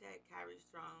 hashtag Kyrie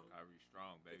Strong. Kyrie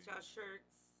Strong, baby. Get y'all shirts.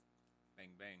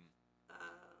 Bang bang.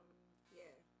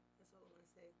 Yeah, that's all I want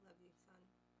to say. Love you, son.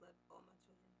 Love all my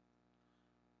children.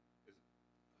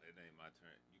 It ain't my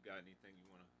turn. You got anything you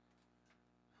wanna?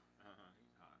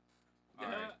 He's hot. Yeah.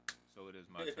 All right. So it is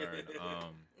my turn.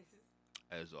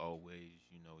 As always,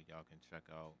 you know, y'all can check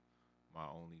out my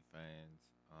OnlyFans.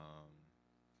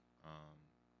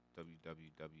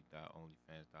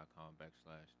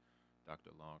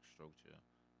 www.onlyfans.com/Dr. Longstrocher.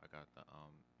 I got the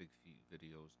big feet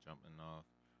videos jumping off.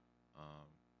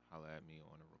 Holla at me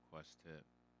on a request tip.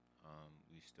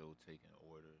 We still taking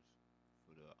orders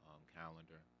for the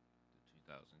calendar, the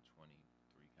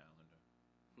 2023 calendar.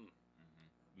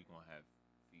 We gonna have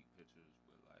feet pictures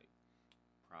with like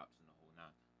props and the whole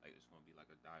nine. Like it's gonna be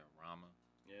like a diorama.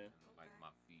 Yeah. And like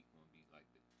my feet gonna be like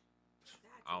the. Gotcha.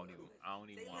 I don't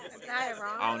even want. A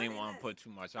diorama? I don't even want to put too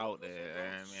much out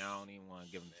there. I mean, I don't even want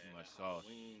to give them too much sauce.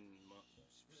 Halloween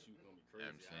shoot gonna be crazy.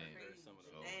 I'm saying. I heard some of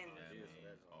So, those Man. ideas for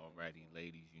that. already,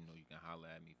 ladies, you know you can holler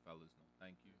at me, fellas. No,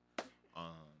 thank you.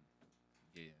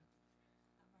 Yeah.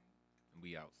 And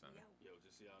we out, son. Yo. Yo,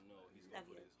 just so y'all know, he's Love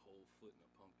gonna put you. his whole foot in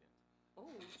a pumpkin.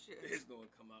 Oh shit. It's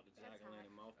gonna come out the That's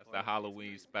jack-o'-lantern mouth. That's part. the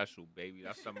Halloween special, baby.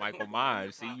 That's the Michael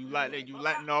Myers. See, you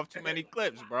letting off too many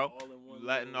clips, bro. All in You one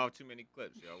letting little- off too many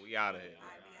clips, yo. We out of here.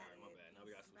 Alright,